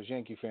out because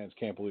Yankee fans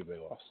can't believe they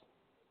lost.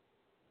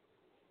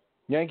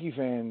 Yankee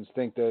fans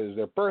think that is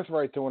their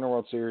birthright to win a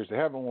World Series. They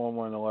haven't won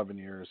one in 11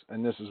 years,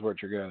 and this is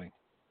what you're getting.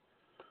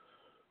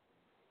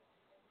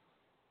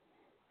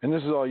 And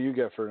this is all you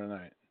get for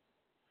tonight.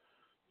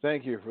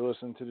 Thank you for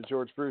listening to the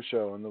George Brew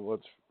Show on the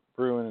What's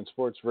Brewing in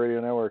Sports Radio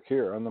Network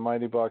here on the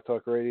Mighty Block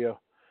Talk Radio.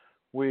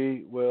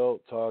 We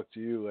will talk to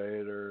you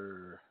later.